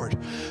Lord.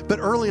 But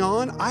early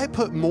on, I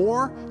put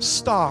more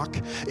stock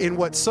in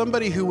what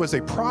somebody who was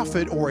a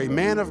prophet or a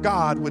man of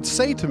God would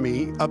say to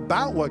me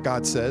about what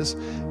God says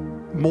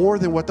more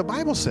than what the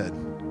Bible said.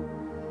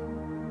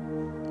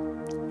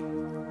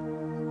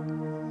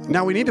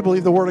 Now, we need to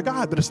believe the word of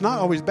God, but it's not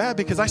always bad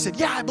because I said,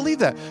 yeah, I believe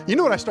that. You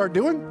know what I started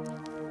doing?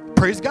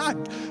 Praise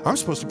God. I'm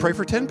supposed to pray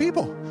for 10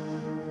 people.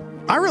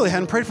 I really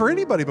hadn't prayed for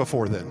anybody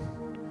before then.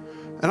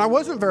 And I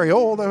wasn't very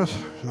old. I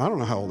don't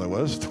know how old I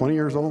was, 20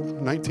 years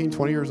old, 19,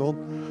 20 years old.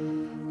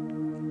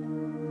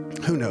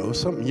 Who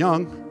knows, something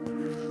young.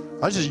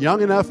 I was just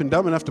young enough and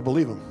dumb enough to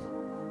believe him.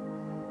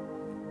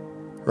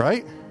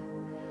 Right?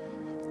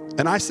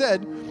 And I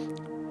said,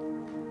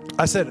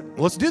 I said,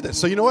 let's do this.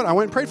 So you know what? I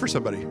went and prayed for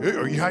somebody.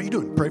 How you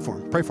doing? Pray for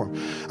him. Pray for him.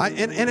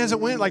 And as it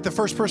went, like the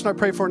first person I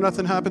prayed for,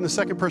 nothing happened. The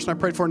second person I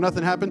prayed for,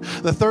 nothing happened.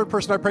 The third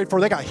person I prayed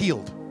for, they got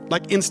healed.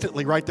 Like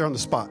instantly right there on the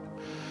spot.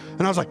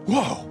 And I was like,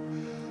 whoa.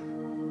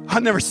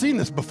 I've never seen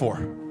this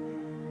before.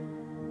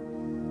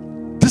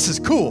 This is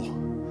cool.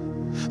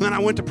 And then I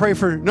went to pray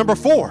for number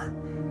 4.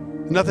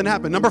 Nothing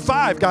happened. Number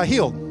 5 got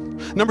healed.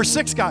 Number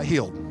 6 got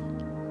healed.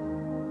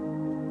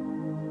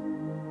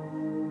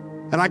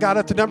 And I got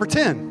up to number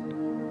 10.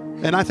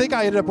 And I think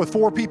I ended up with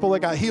 4 people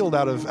that got healed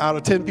out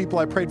of 10 people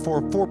I prayed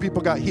for. 4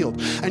 people got healed.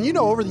 And you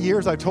know, over the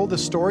years, I've told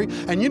this story.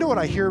 And you know what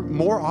I hear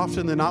more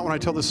often than not when I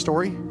tell this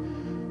story?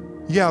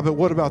 Yeah, but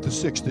what about the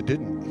 6 that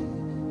didn't?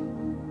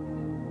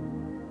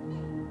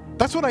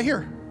 That's what I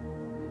hear.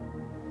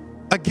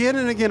 Again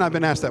and again, I've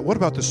been asked that. What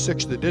about the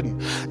 6 that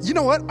didn't? You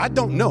know what? I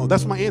don't know.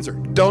 That's my answer.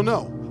 Don't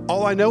know.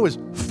 All I know is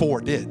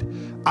 4 did.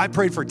 I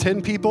prayed for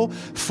 10 people,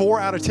 4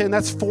 out of 10,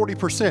 that's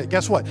 40%.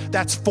 Guess what?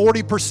 That's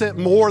 40%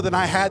 more than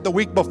I had the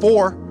week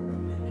before.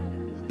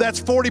 That's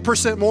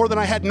 40% more than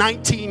I had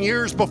 19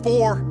 years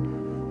before.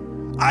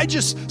 I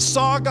just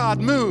saw God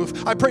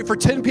move. I prayed for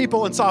 10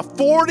 people and saw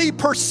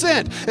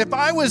 40%. If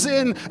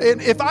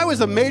I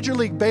was a Major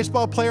League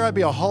Baseball player, I'd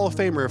be a Hall of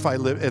Famer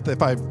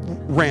if I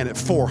ran at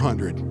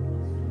 400.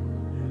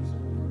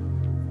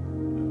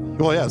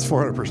 Well, yeah, it's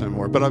 400%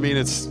 more, but I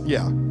mean,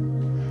 yeah.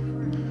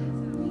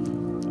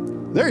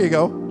 There you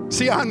go.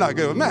 See, I'm not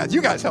good with math.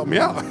 You guys help me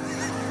out.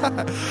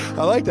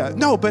 I like that.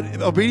 No,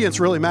 but obedience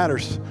really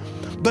matters.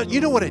 But you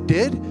know what it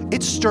did?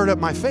 It stirred up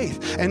my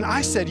faith. And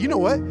I said, you know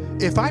what?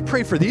 If I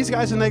prayed for these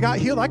guys and they got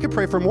healed, I could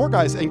pray for more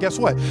guys. And guess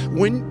what?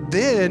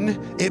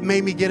 Then it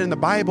made me get in the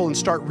Bible and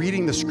start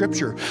reading the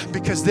scripture.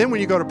 Because then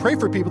when you go to pray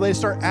for people, they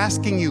start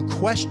asking you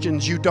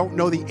questions you don't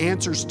know the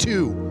answers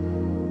to.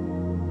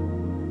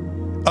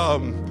 I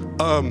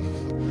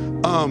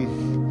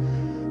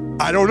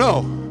don't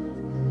know.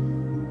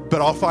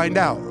 But I'll find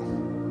out.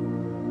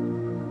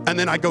 And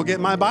then I go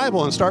get my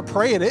Bible and start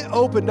praying. It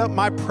opened up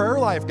my prayer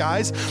life,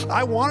 guys.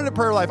 I wanted a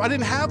prayer life. I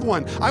didn't have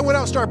one. I went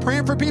out and started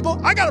praying for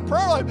people. I got a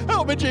prayer life.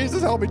 Help me,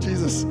 Jesus. Help me,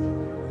 Jesus.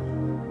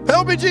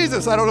 Help me,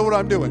 Jesus. I don't know what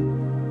I'm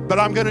doing, but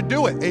I'm going to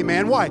do it.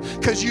 Amen. Why?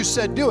 Because you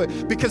said do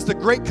it. Because the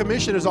Great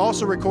Commission is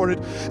also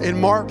recorded in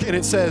Mark, and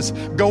it says,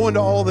 go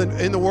into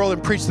in the world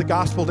and preach the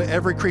gospel to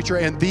every creature,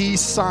 and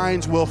these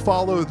signs will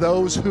follow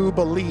those who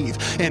believe.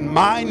 In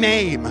my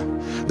name,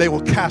 they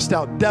will cast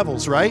out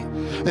devils, right?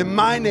 In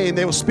my name,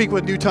 they will speak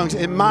with new tongues.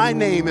 In my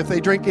name, if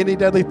they drink any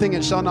deadly thing,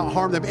 it shall not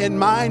harm them. In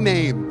my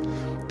name,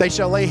 they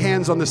shall lay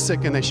hands on the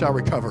sick and they shall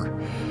recover.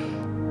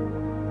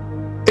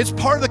 It's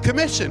part of the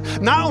commission,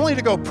 not only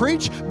to go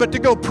preach, but to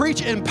go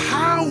preach in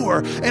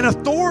power and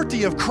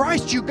authority of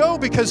Christ. You go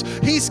because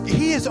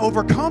he has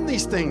overcome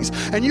these things.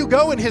 And you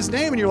go in his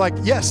name and you're like,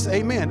 yes,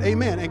 amen,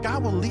 amen. And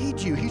God will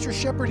lead you. He's your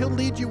shepherd. He'll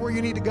lead you where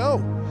you need to go.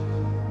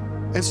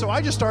 And so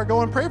I just started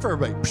going and praying for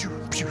everybody. Pew,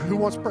 pew, who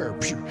wants prayer?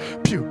 Pew,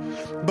 pew.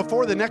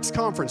 Before the next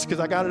conference, because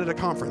I got it at a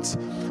conference.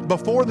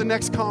 Before the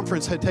next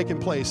conference had taken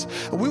place,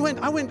 I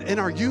went in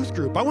our youth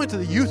group. I went to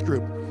the youth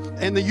group.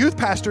 And the youth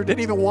pastor didn't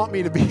even want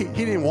me he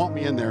didn't want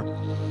me in there.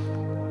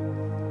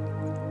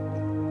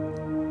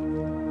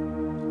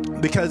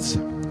 Because,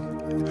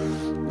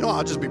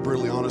 I'll just be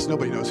brutally honest,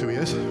 nobody knows who he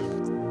is.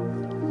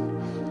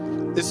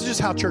 This is just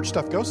how church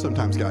stuff goes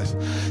sometimes, guys.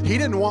 He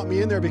didn't want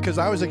me in there because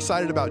I was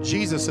excited about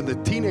Jesus and the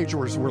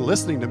teenagers were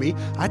listening to me.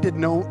 I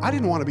didn't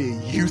want to be a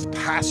youth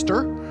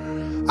pastor.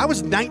 I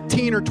was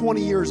 19 or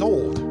 20 years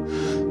old.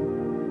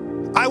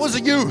 I was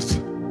a youth.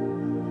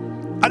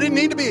 I didn't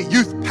need to be a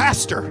youth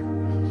pastor.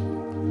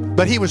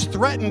 But he was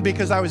threatened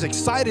because I was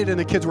excited and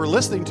the kids were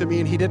listening to me,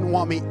 and he didn't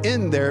want me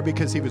in there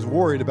because he was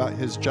worried about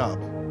his job.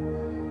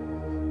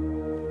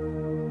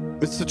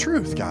 It's the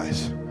truth,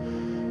 guys.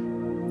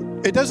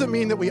 It doesn't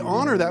mean that we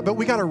honor that, but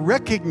we got to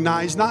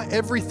recognize not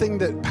everything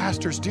that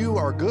pastors do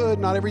are good.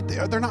 Not everything,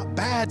 they're not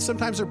bad.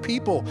 Sometimes they're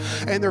people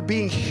and they're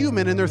being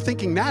human and they're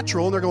thinking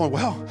natural and they're going,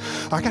 well,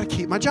 I got to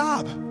keep my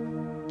job.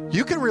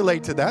 You can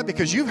relate to that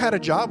because you've had a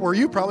job where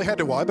you probably had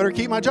to, well, I better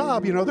keep my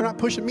job. They're not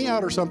pushing me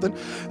out or something.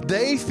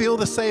 They feel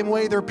the same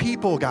way. They're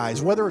people,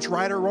 guys. Whether it's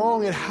right or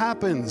wrong, it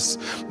happens.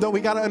 Though we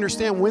got to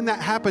understand when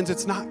that happens,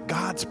 it's not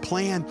God's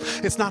plan.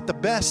 It's not the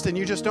best. And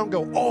you just don't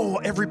go, oh,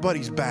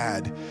 everybody's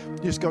bad.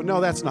 You just go,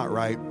 no, that's not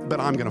right, but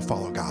I'm going to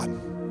follow God.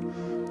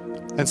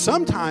 And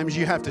sometimes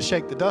you have to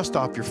shake the dust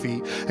off your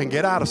feet and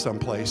get out of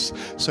someplace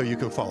so you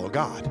can follow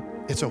God.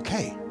 It's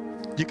okay.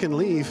 You can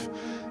leave,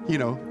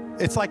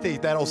 it's like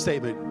that old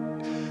statement,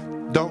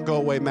 don't go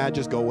away mad,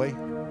 just go away.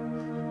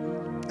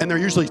 And they're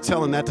usually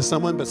telling that to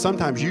someone, but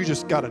sometimes you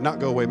just got to not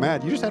go away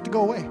mad. You just have to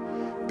go away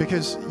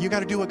because you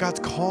got to do what God's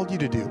called you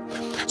to do.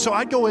 So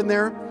I'd go in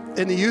there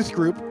in the youth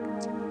group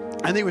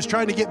And he was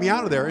trying to get me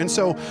out of there. And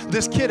so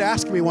this kid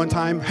asked me one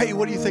time, hey,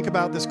 what do you think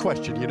about this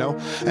question, you know?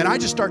 And I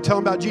just start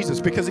telling about Jesus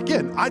because,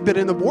 again, I've been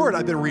in the Word.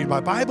 I've been reading my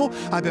Bible.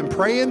 I've been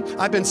praying.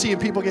 I've been seeing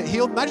people get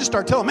healed. And I just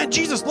start telling them, man,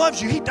 Jesus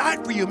loves you. He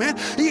died for you, man.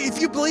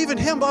 If you believe in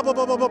him, blah, blah,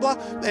 blah, blah, blah, blah.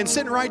 And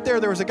sitting right there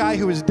was a guy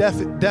who was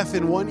deaf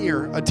in one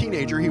ear, a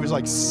teenager. He was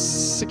like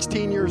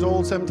 16 years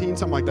old, 17,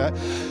 something like that.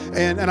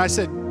 And I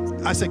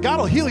said, God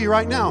will heal you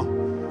right now.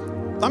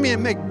 I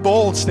mean, make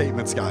bold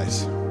statements,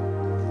 guys.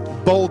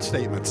 Bold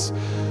statements.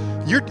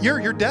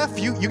 You're deaf.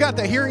 You got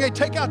that hearing aid.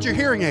 Take out your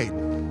hearing aid.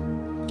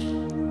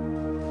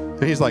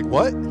 And he's like,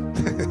 what?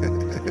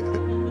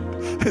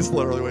 That's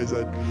literally what he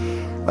said.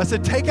 I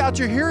said, take out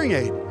your hearing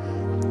aid.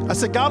 I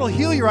said, God will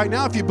heal you right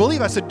now if you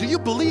believe. I said, do you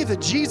believe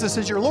that Jesus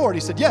is your Lord?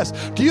 He said, yes.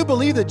 Do you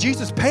believe that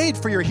Jesus paid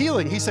for your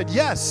healing? He said,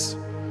 yes.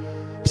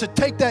 I said,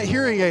 take that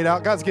hearing aid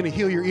out. God's going to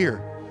heal your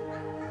ear.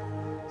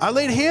 I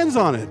laid hands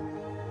on it.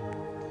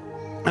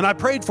 And I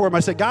prayed for him. I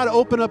said, God,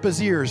 open up his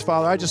ears,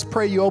 Father. I just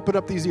pray you open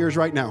up these ears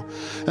right now.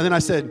 And then I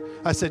said,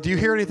 do you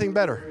hear anything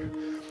better?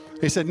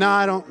 He said, no,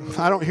 I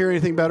don't hear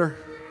anything better.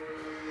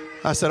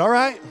 I said, all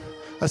right.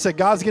 I said,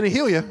 God's going to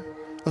heal you.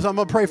 I said, I'm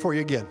going to pray for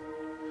you again.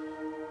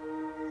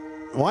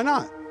 Why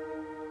not?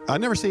 I've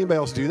never seen anybody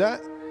else do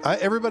that.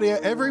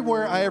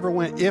 Everywhere I ever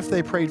went, if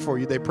they prayed for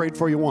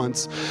you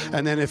once.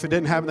 And then if it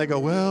didn't happen, they go,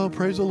 well,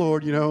 praise the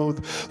Lord. You know,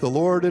 the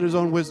Lord in his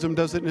own wisdom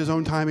does it in his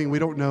own timing. We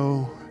don't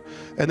know.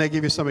 And they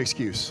give you some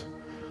excuse.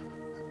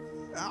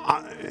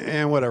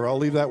 And whatever, I'll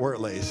leave that where it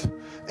lays.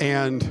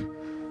 And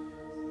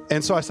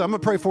so I said, I'm going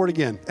to pray for it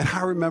again. And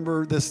I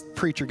remember this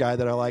preacher guy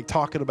that I like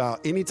talking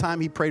about anytime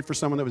he prayed for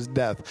someone that was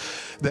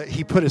deaf, that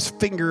he put his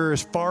finger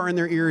as far in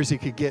their ear as he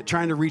could get,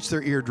 trying to reach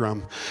their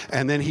eardrum.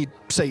 And then he'd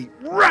say,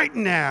 right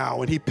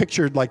now. And he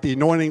pictured like the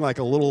anointing, like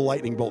a little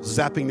lightning bolt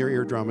zapping their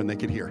eardrum and they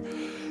could hear.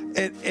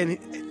 And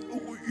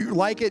you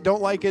like it,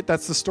 don't like it,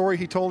 that's the story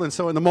he told. And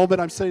so in the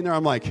moment I'm sitting there,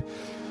 I'm like,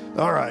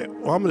 all right,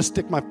 well, I'm going to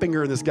stick my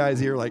finger in this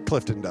guy's ear like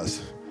Clifton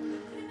does.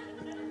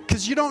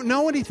 Because you don't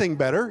know anything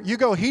better. You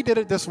go, he did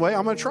it this way,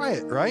 I'm going to try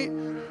it, right?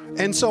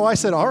 And so I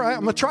said, all right,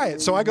 I'm going to try it.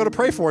 So I go to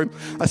pray for him.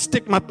 I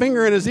stick my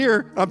finger in his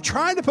ear. I'm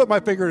trying to put my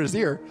finger in his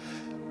ear.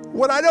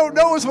 What I don't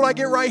know is when I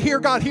get right here,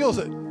 God heals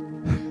it.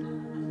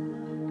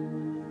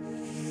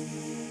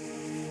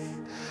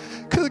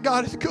 Because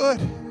God is good.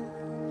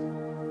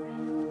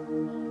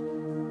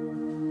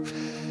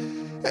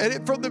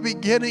 And from the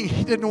beginning,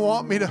 he didn't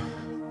want me to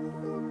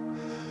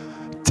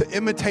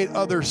imitate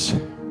others,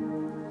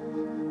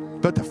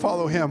 but to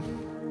follow him.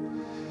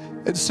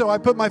 And so I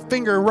put my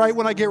finger right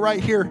when I get right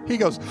here. He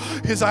goes,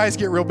 his eyes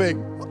get real big.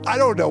 I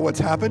don't know what's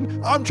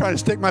happened. I'm trying to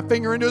stick my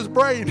finger into his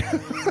brain.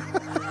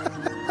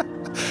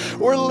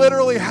 We're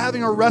literally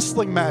having a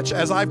wrestling match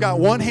as I've got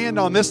one hand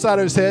on this side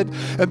of his head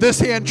and this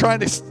hand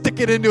trying to stick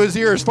it into his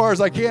ear as far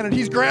as I can, and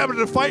he's grabbing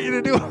it and fighting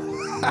to do it.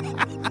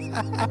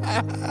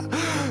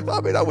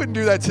 I mean, I wouldn't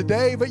do that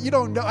today, but you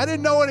don't know. I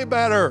didn't know any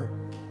better.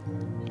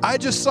 I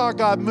just saw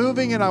God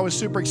moving, and I was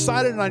super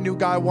excited, and I knew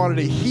God wanted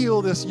to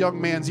heal this young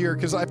man's ear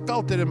because I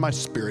felt it in my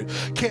spirit.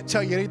 Can't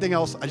tell you anything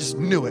else. I just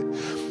knew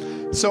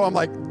it. So I'm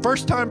like,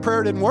 first time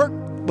prayer didn't work.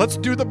 Let's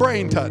do the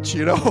brain touch,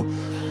 you know.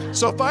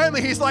 So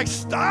finally he's like,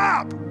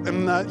 stop.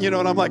 And,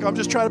 and I'm like, I'm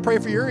just trying to pray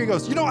for your ear. He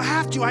goes, you don't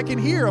have to. I can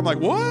hear. I'm like,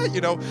 what?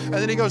 And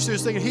then he goes through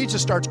this thing, and he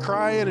just starts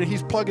crying, and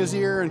he's plugged his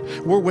ear, and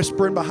we're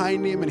whispering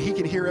behind him, and he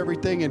can hear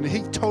everything, and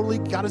he totally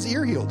got his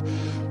ear healed.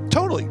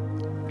 Totally.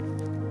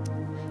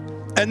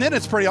 And then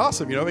it's pretty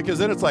awesome, because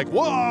then it's like,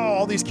 whoa,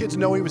 all these kids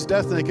know he was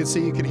deaf and they could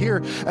see, you could hear.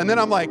 And then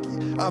I'm like,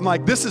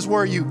 this is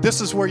where you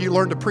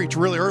learn to preach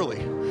really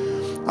early.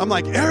 I'm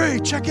like,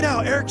 Eric, check it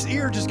out. Eric's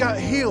ear just got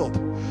healed.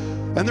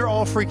 And they're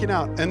all freaking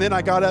out. And then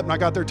I got up and I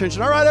got their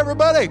attention. All right,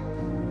 everybody.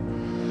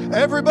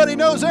 Everybody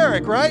knows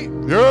Eric, right?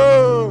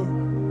 Yeah.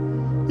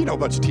 You know a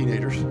bunch of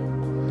teenagers.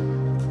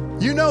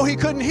 You know he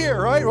couldn't hear,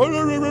 right?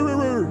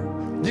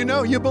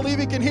 You believe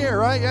he can hear,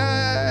 right?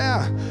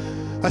 Yeah.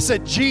 I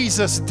said,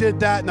 Jesus did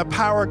that, and the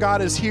power of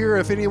God is here.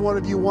 If any one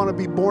of you want to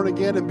be born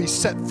again and be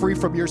set free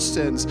from your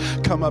sins,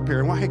 come up here.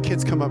 And why had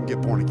kids come up and get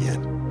born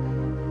again?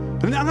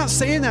 And I'm not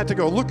saying that to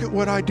go, look at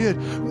what I did.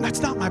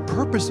 That's not my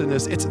purpose in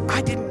this.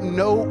 I didn't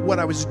know what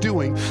I was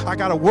doing. I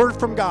got a word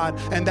from God,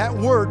 and that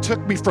word took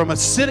me from a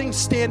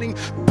standing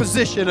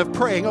position of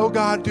praying, oh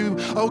God, do,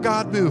 oh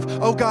God, move,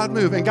 oh God,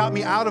 move, and got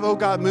me out of oh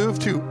God, move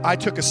to I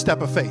took a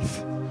step of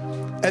faith.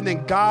 And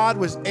then God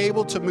was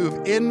able to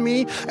move in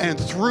me and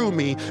through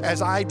me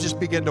as I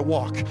just began to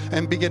walk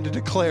and begin to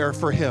declare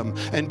for him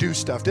and do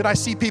stuff. Did I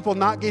see people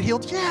not get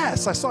healed?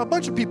 Yes, I saw a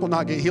bunch of people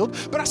not get healed,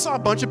 but I saw a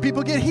bunch of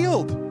people get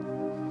healed.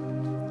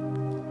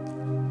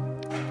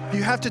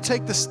 You have to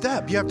take the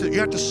step. You have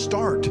to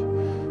start.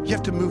 You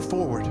have to move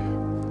forward.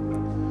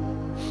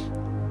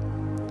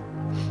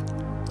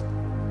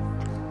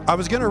 I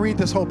was going to read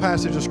this whole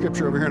passage of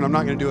scripture over here, and I'm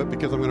not going to do it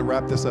because I'm going to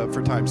wrap this up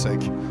for time's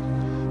sake.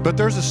 But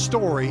there's a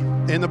story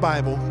in the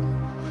Bible,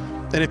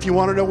 and if you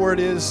want to know where it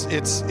is,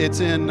 it's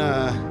in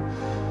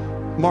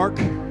Mark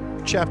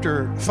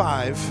chapter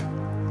 5,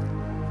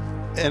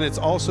 and it's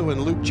also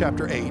in Luke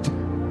chapter 8.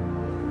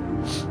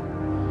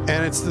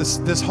 And it's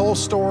this whole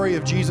story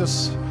of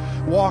Jesus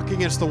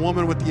walking. It's the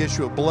woman with the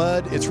issue of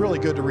blood. It's really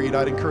good to read.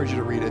 I'd encourage you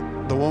to read it.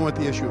 The woman with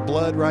the issue of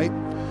blood, right?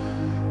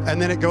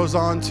 And then it goes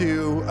on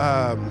to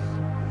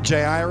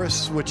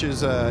Jairus, which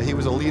is he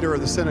was a leader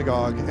of the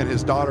synagogue, and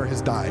his daughter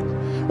has died,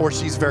 or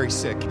she's very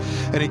sick.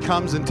 And he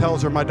comes and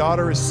tells her, my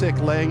daughter is sick,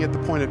 laying at the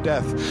point of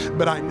death,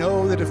 but I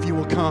know that if you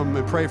will come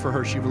and pray for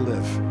her, she will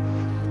live.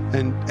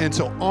 And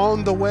so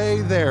on the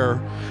way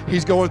there,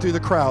 he's going through the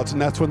crowds,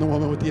 and that's when the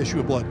woman with the issue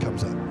of blood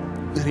comes up.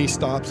 And he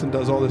stops and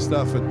does all this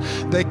stuff, and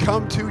they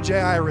come to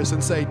Jairus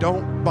and say,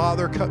 don't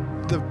bother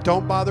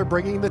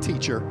bringing the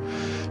teacher.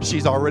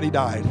 She's already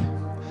died.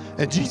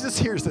 And Jesus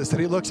hears this,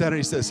 and he looks at her and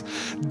he says,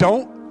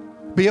 don't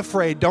be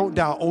afraid, don't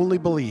doubt, only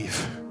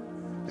believe.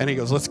 And he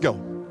goes, let's go.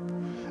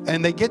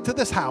 And they get to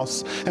this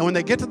house, and when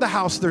they get to the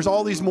house, there's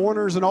all these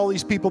mourners and all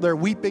these people there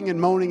weeping and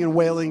moaning and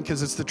wailing,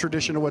 because it's the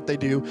tradition of what they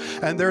do.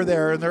 And they're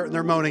there, and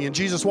they're moaning. And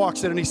Jesus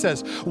walks in and he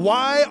says,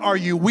 why are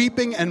you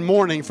weeping and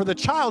mourning? For the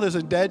child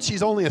isn't dead,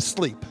 she's only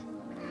asleep.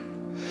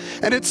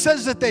 And it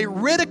says that they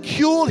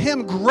ridiculed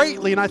him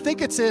greatly. And I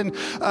think it's in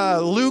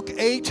Luke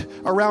 8,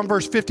 around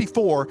verse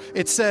 54.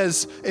 It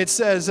says,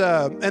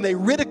 and they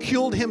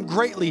ridiculed him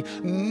greatly,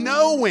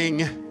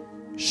 knowing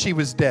she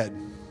was dead.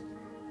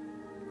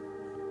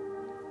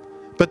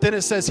 But then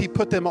it says he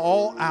put them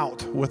all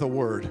out with a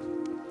word.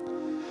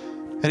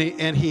 And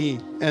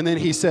then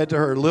he said to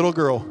her, little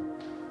girl,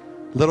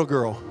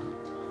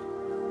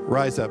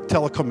 rise up,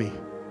 telekomi,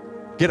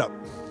 get up.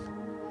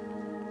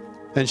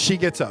 And she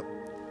gets up.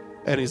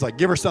 And he's like,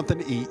 give her something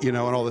to eat, and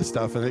all this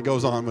stuff. And it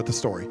goes on with the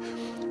story.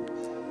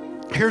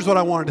 Here's what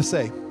I wanted to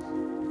say.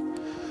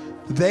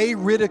 They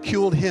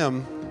ridiculed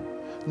him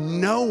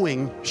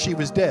knowing she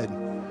was dead.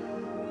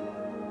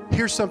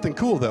 Here's something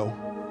cool, though.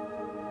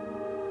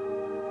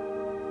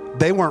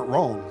 They weren't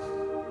wrong.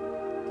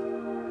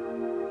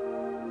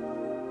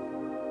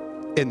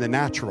 In the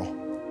natural.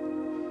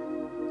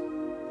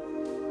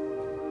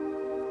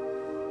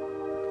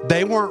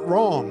 They weren't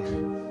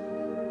wrong.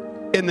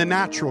 In the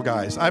natural,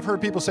 guys. I've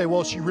heard people say,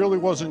 well, she really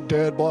wasn't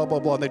dead, blah, blah,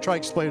 blah. And they try to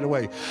explain it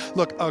away.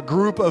 Look, a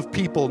group of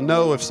people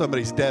know if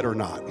somebody's dead or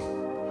not.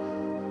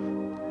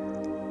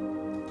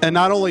 And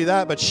not only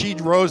that, but she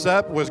rose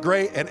up, was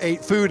great, and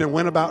ate food and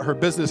went about her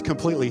business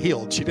completely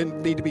healed. She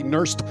didn't need to be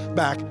nursed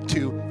back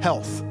to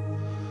health.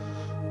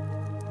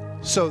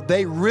 So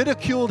they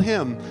ridiculed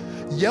him,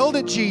 yelled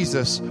at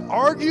Jesus,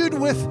 argued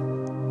with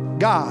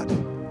God,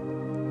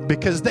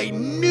 because they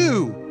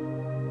knew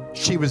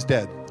she was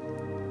dead.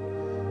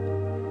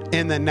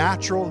 In the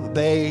natural,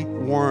 they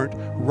weren't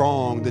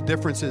wrong. The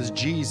difference is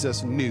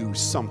Jesus knew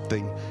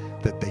something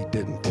that they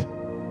didn't.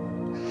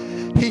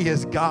 He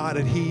is God,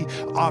 and he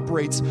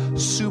operates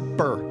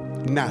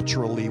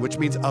supernaturally, which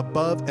means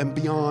above and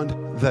beyond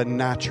the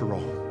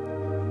natural.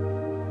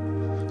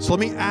 So let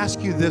me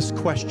ask you this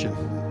question.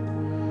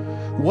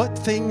 What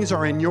things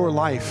are in your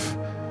life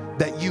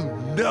that you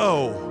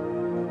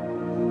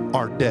know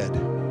are dead?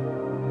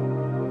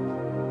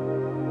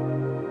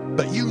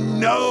 But you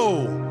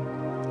know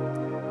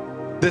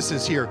this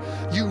is here.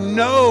 You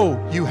know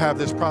you have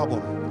this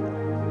problem.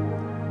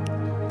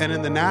 And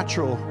in the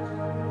natural,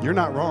 you're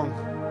not wrong.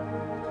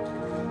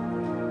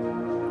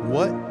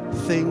 What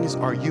things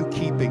are you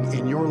keeping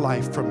in your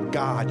life from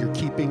God? You're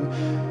keeping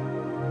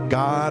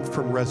God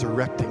from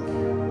resurrecting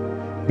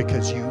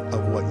because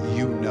of what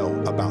you know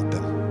about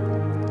them.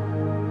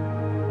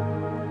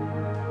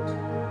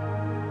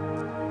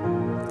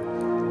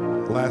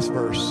 Last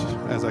verse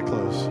as I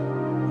close.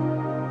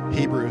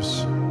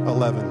 Hebrews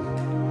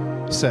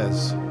 11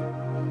 says,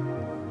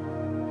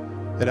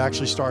 it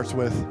actually starts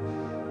with,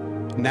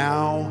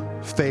 now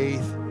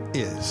faith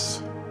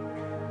is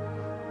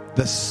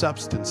the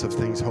substance of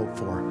things hoped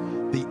for,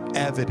 the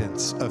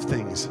evidence of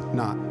things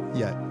not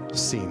yet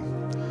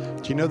seen.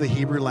 Do you know the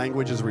Hebrew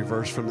language is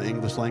reversed from the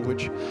English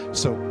language?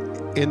 So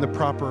in the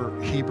proper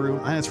Hebrew,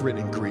 and it's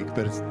written in Greek,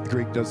 but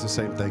Greek does the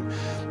same thing.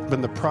 But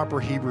in the proper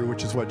Hebrew,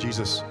 which is what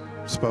Jesus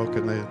spoke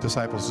and the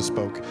disciples just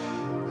spoke,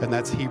 and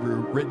that's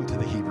Hebrew written to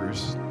the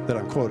Hebrews that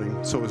I'm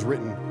quoting. So it was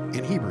written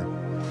in Hebrew.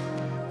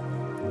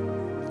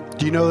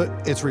 Do you know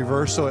that it's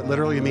reversed? So it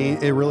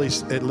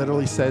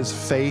literally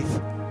says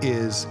faith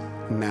is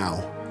now.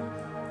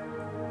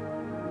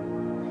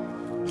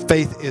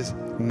 Faith is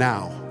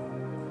now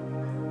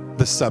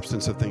the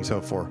substance of things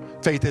hoped for.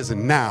 Faith is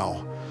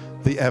now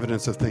the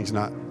evidence of things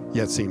not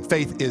yet seen.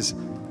 Faith is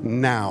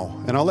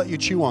now. And I'll let you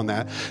chew on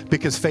that,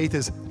 because faith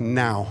is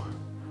now.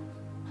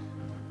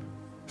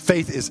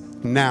 Faith is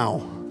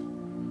now.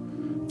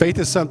 Faith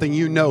is something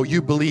you know,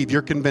 you believe,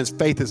 you're convinced.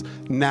 Faith is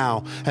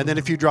now. And then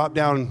if you drop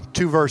down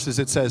 2 verses,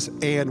 it says,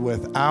 and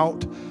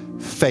without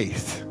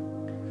faith,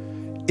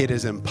 it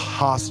is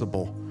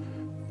impossible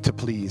to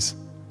please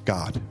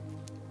God.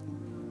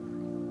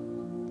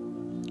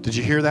 Did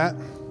you hear that?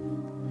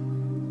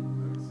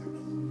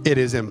 It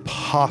is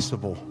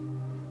impossible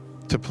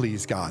to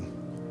please God.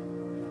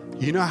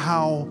 You know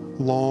how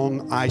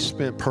long I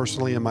spent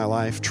personally in my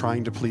life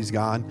trying to please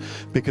God?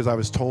 Because I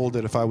was told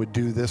that if I would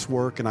do this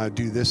work and I would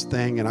do this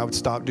thing and I would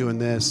stop doing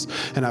this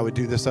and I would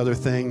do this other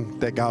thing,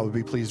 that God would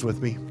be pleased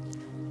with me.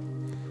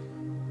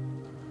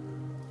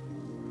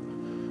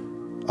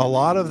 A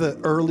lot of the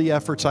early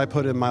efforts I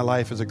put in my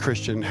life as a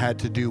Christian had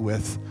to do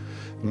with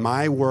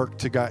my work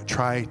to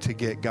try to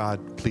get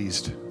God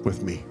pleased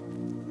with me.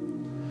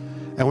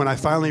 And when I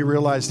finally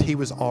realized he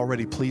was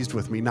already pleased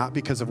with me, not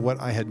because of what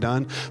I had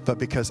done, but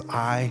because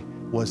I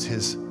was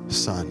his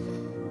son.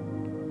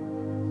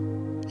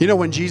 You know,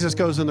 when Jesus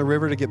goes in the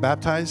river to get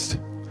baptized,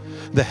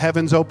 the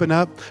heavens open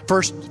up.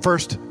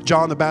 First,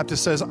 John the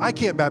Baptist says, I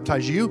can't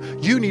baptize you.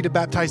 You need to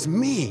baptize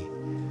me.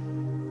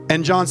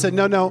 And John said,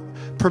 no,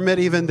 permit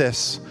even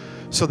this,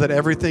 so that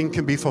everything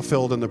can be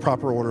fulfilled in the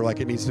proper order like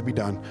it needs to be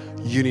done.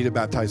 You need to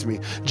baptize me.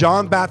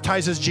 John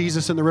baptizes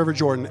Jesus in the River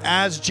Jordan.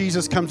 As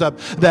Jesus comes up,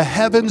 the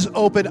heavens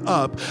open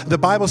up. The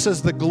Bible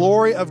says the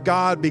glory of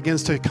God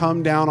begins to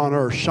come down on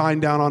earth, shine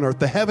down on earth.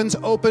 The heavens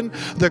open,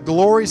 the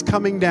glory's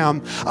coming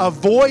down. A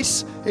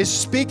voice is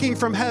speaking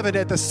from heaven.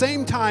 At the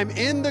same time,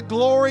 in the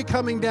glory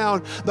coming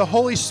down, the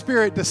Holy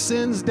Spirit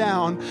descends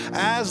down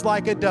as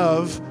like a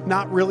dove,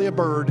 not really a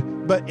bird,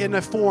 but in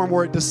a form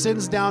where it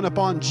descends down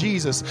upon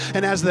Jesus.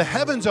 And as the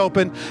heavens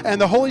open and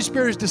the Holy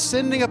Spirit is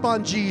descending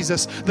upon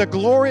Jesus, the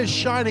glory is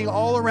shining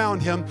all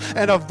around him,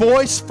 and a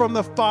voice from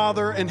the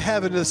Father in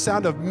heaven, the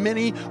sound of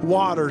many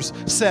waters,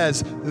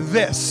 says,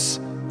 "This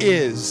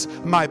is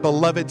my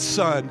beloved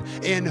Son,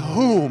 in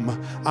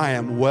whom I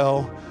am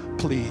well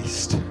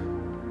pleased."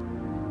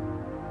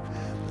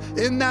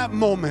 In that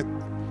moment,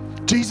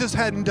 Jesus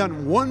hadn't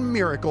done one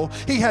miracle.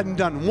 He hadn't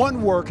done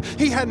one work.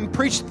 He hadn't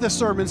preached the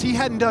sermons. He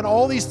hadn't done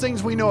all these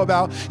things we know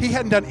about. He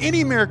hadn't done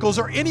any miracles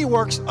or any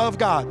works of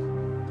God.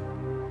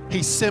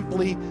 He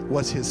simply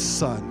was his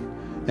son.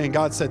 And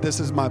God said, "This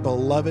is my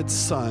beloved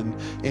Son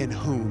in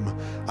whom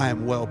I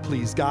am well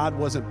pleased." God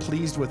wasn't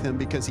pleased with him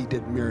because he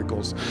did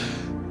miracles.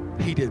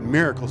 He did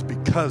miracles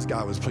because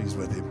God was pleased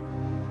with him.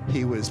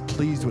 He was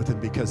pleased with him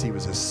because he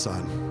was his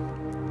son.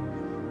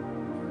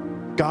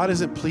 God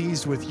isn't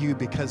pleased with you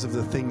because of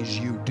the things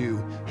you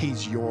do.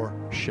 He's your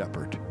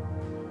shepherd.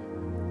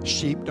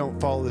 Sheep don't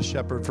follow the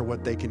shepherd for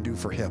what they can do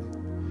for him.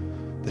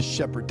 The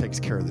shepherd takes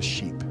care of the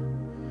sheep.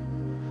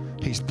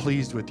 He's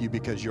pleased with you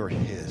because you're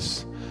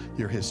his.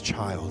 You're his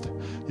child.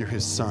 You're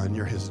his son.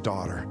 You're his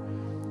daughter.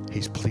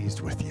 He's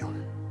pleased with you.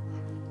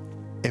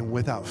 And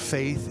without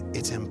faith,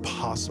 it's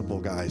impossible,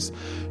 guys.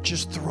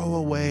 Just throw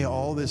away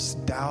all this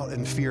doubt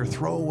and fear.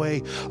 Throw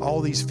away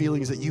all these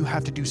feelings that you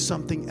have to do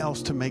something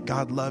else to make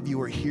God love you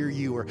or hear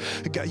you, or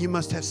God, you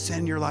must have sin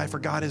in your life, or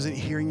God isn't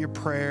hearing your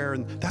prayer.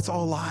 And that's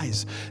all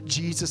lies.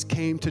 Jesus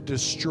came to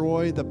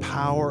destroy the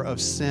power of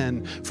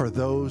sin for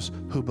those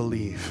who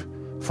believe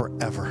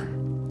forever.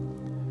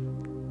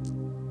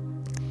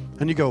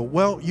 And you go,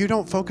 "Well, you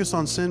don't focus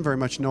on sin very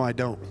much." No, I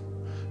don't.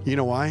 You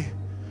know why?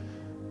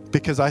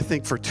 Because I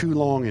think for too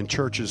long in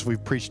churches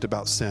we've preached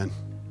about sin.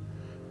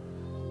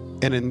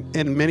 And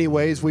in many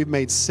ways we've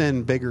made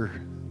sin bigger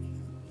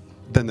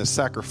than the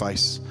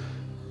sacrifice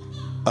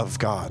of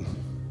God.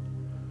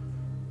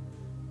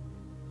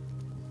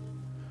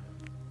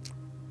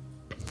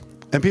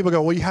 And people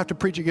go, "Well, you have to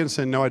preach against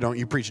sin." No, I don't.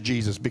 You preach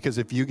Jesus, because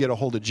if you get a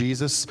hold of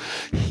Jesus,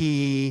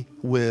 he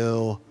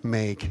will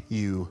make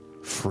you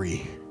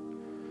free.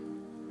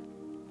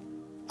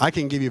 I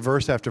can give you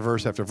verse after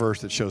verse after verse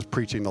that shows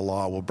preaching the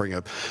law will bring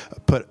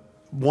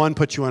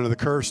put you under the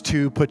curse,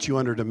 2, put you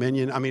under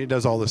dominion. I mean, it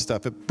does all this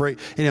stuff. It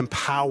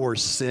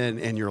empowers sin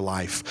in your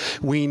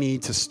life. We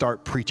need to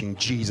start preaching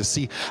Jesus.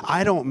 See,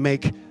 I don't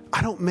make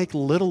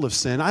little of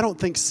sin. I don't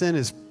think sin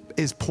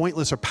is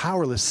pointless or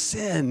powerless.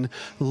 Sin,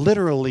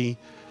 literally,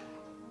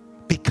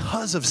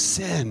 because of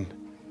sin,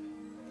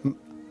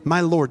 my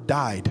Lord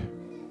died.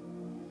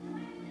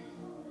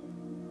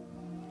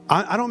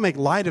 I don't make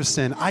light of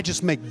sin. I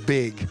just make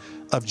big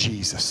of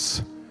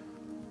Jesus.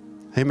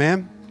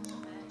 Amen?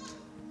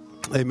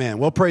 Amen.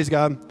 Well, praise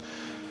God.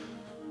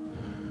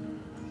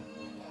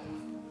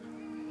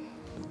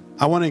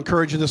 I want to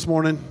encourage you this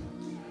morning.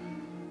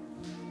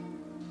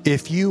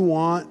 If you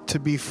want to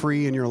be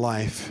free in your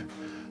life,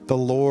 the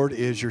Lord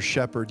is your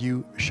shepherd.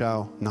 You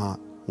shall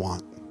not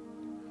want.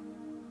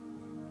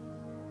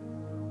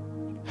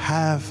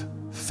 Have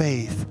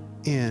faith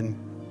in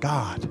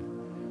God.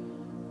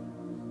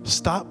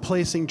 Stop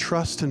placing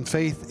trust and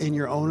faith in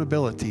your own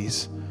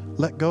abilities.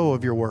 Let go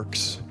of your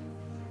works.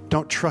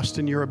 Don't trust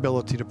in your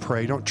ability to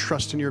pray. Don't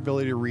trust in your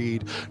ability to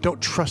read.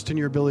 Don't trust in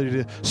your ability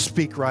to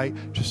speak right.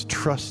 Just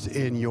trust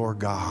in your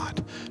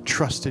God.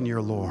 Trust in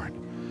your Lord.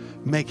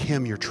 Make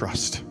him your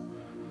trust.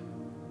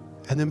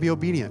 And then be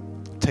obedient.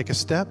 Take a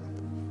step.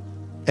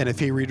 And if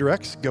he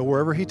redirects, go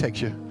wherever he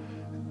takes you.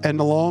 And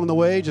along the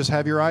way, just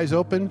have your eyes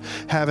open,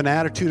 have an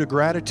attitude of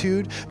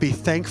gratitude, be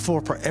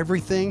thankful for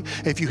everything.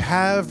 If you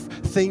have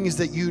things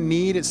that you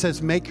need, it says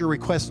make your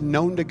requests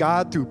known to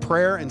God through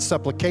prayer and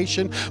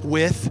supplication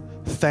with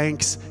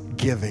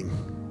thanksgiving.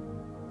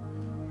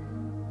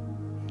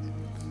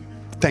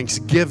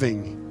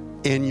 Thanksgiving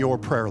in your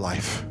prayer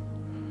life.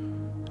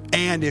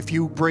 And if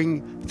you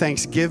bring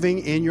thanksgiving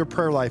in your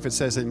prayer life, it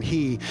says, and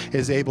he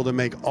is able to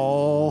make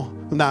all,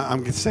 no, I'm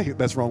going to say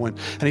that's the wrong one.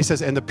 And he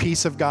says, and the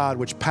peace of God,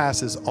 which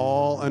passes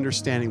all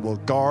understanding, will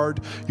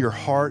guard your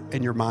heart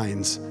and your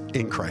minds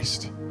in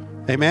Christ.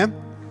 Amen?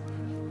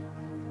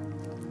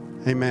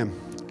 Amen.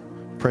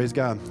 Praise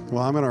God.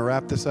 Well, I'm going to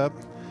wrap this up.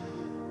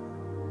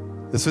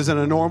 This isn't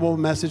a normal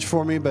message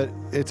for me, but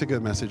it's a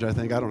good message, I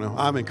think. I don't know.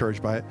 I'm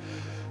encouraged by it.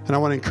 And I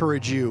want to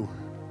encourage you.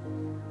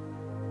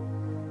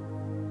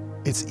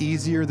 It's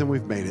easier than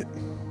we've made it.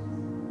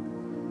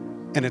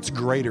 And it's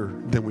greater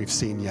than we've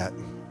seen yet.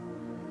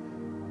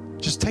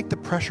 Just take the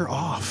pressure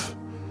off.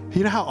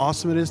 You know how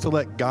awesome it is to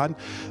let God...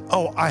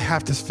 Oh, I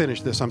have to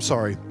finish this. I'm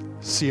sorry.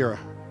 Sierra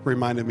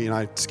reminded me, and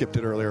I skipped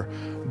it earlier.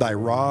 Thy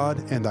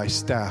rod and thy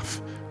staff,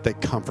 they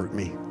comfort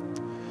me.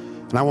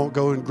 And I won't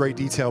go in great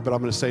detail, but I'm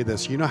going to say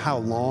this. You know how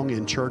long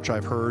in church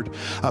I've heard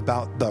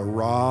about the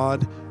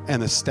rod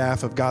and the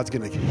staff of God's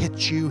going to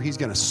hit you. He's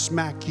going to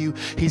smack you.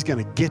 He's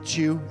going to get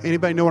you.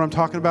 Anybody know what I'm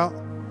talking about?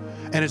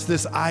 And it's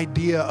this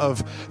idea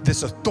of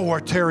this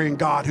authoritarian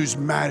God who's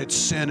mad at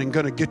sin and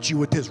going to get you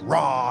with his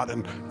rod,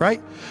 and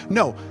right?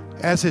 No,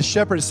 as his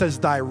shepherd, it says,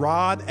 thy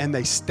rod and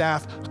thy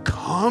staff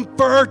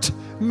comfort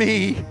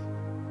me.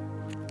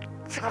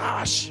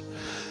 Gosh.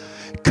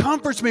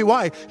 Comforts me.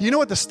 Why? You know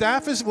what the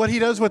staff is? What he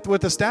does with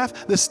the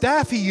staff? The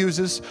staff he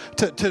uses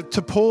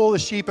to pull the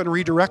sheep and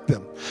redirect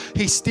them.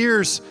 He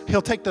steers,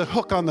 he'll take the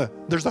hook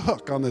there's a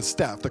hook on the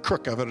staff, the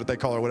crook of it, they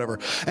call it, or whatever.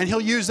 And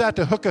he'll use that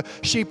to hook a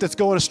sheep that's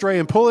going astray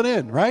and pull it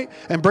in, right?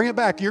 And bring it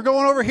back. You're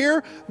going over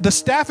here. The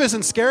staff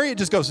isn't scary. It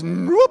just goes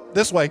whoop,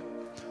 this way.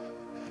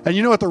 And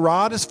you know what the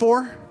rod is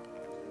for?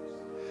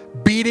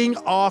 Beating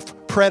off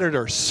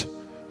predators.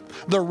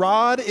 The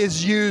rod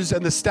is used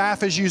and the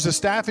staff is used. The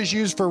staff is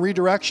used for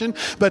redirection,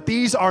 but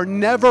these are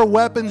never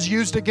weapons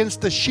used against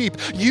the sheep.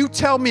 You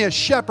tell me a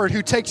shepherd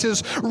who takes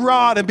his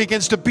rod and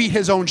begins to beat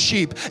his own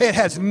sheep. It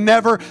has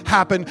never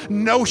happened.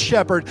 No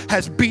shepherd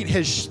has beat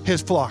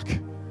his flock.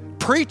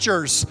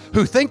 Preachers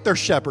who think they're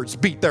shepherds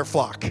beat their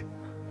flock.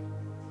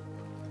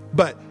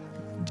 But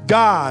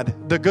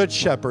God, the good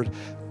shepherd,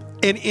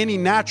 in any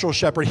natural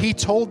shepherd, he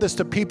told this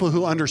to people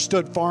who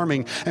understood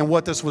farming and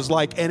what this was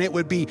like. And it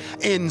would be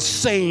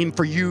insane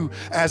for you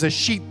as a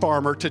sheep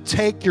farmer to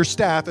take your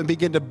staff and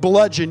begin to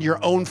bludgeon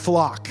your own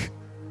flock.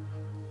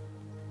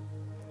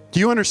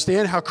 Do you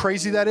understand how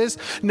crazy that is?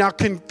 Now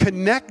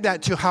connect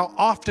that to how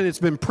often it's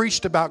been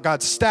preached about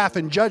God's staff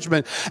and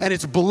judgment, and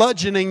it's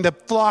bludgeoning the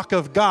flock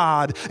of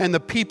God and the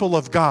people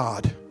of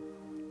God.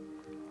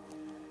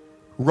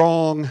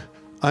 Wrong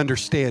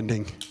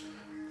understanding,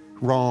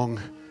 wrong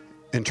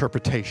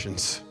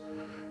interpretations,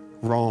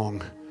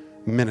 wrong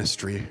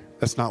ministry.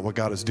 That's not what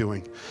God is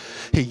doing.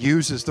 He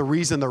uses the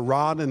reason the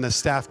rod and the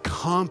staff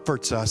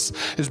comforts us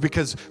is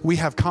because we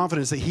have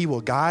confidence that he will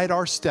guide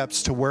our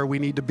steps to where we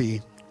need to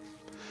be,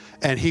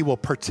 and he will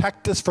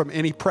protect us from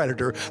any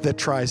predator that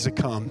tries to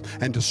come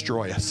and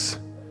destroy us.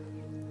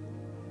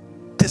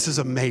 This is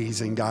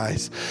amazing,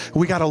 guys.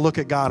 We got to look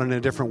at God in a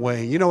different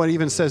way. You know, it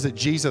even says that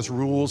Jesus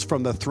rules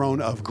from the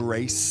throne of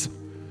grace.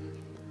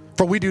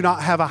 For we do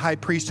not have a high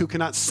priest who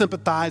cannot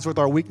sympathize with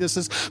our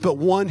weaknesses, but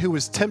one who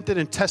is tempted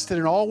and tested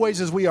in all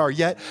ways as we are,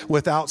 yet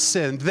without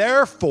sin.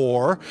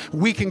 Therefore,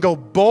 we can go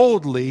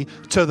boldly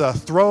to the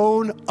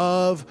throne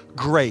of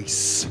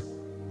grace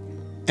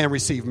and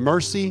receive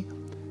mercy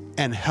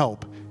and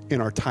help in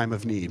our time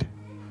of need.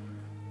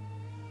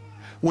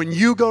 When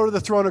you go to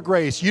the throne of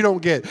grace, you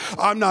don't get,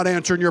 I'm not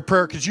answering your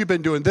prayer because you've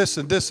been doing this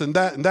and this and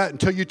that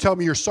until you tell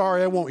me you're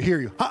sorry, I won't hear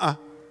you.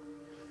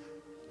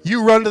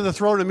 You run to the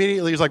throne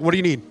immediately. He's like, what do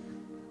you need?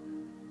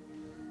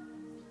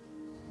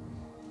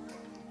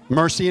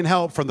 Mercy and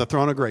help from the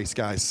throne of grace,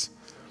 guys.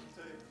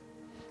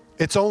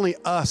 It's only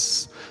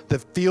us that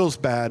feels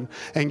bad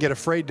and get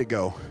afraid to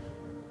go.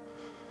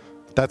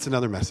 That's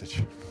another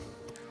message.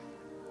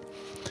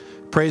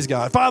 Praise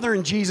God. Father,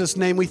 in Jesus'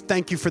 name, we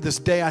thank you for this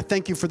day. I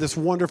thank you for this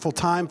wonderful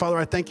time. Father,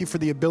 I thank you for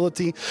the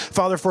ability,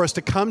 Father, for us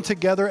to come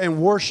together and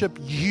worship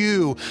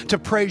you, to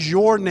praise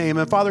your name.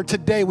 And Father,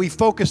 today we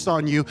focused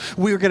on you.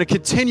 We are going to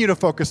continue to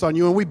focus on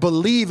you, and we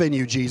believe in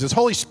you, Jesus.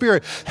 Holy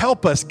Spirit,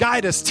 help us,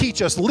 guide us,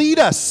 teach us, lead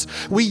us.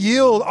 We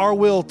yield our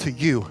will to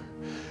you.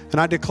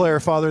 And I declare,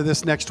 Father,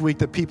 this next week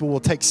that people will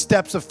take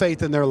steps of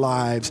faith in their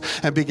lives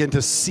and begin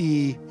to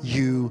see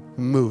you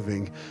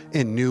moving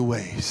in new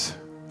ways.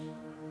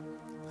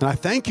 And I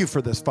thank you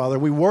for this, Father.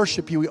 We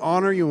worship you, we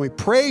honor you, and we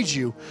praise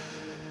you.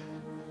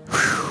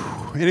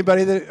 Whew.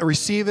 Anybody that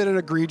receive it and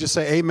agree, just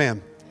say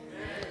amen.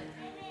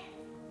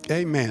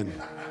 Amen.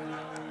 Amen.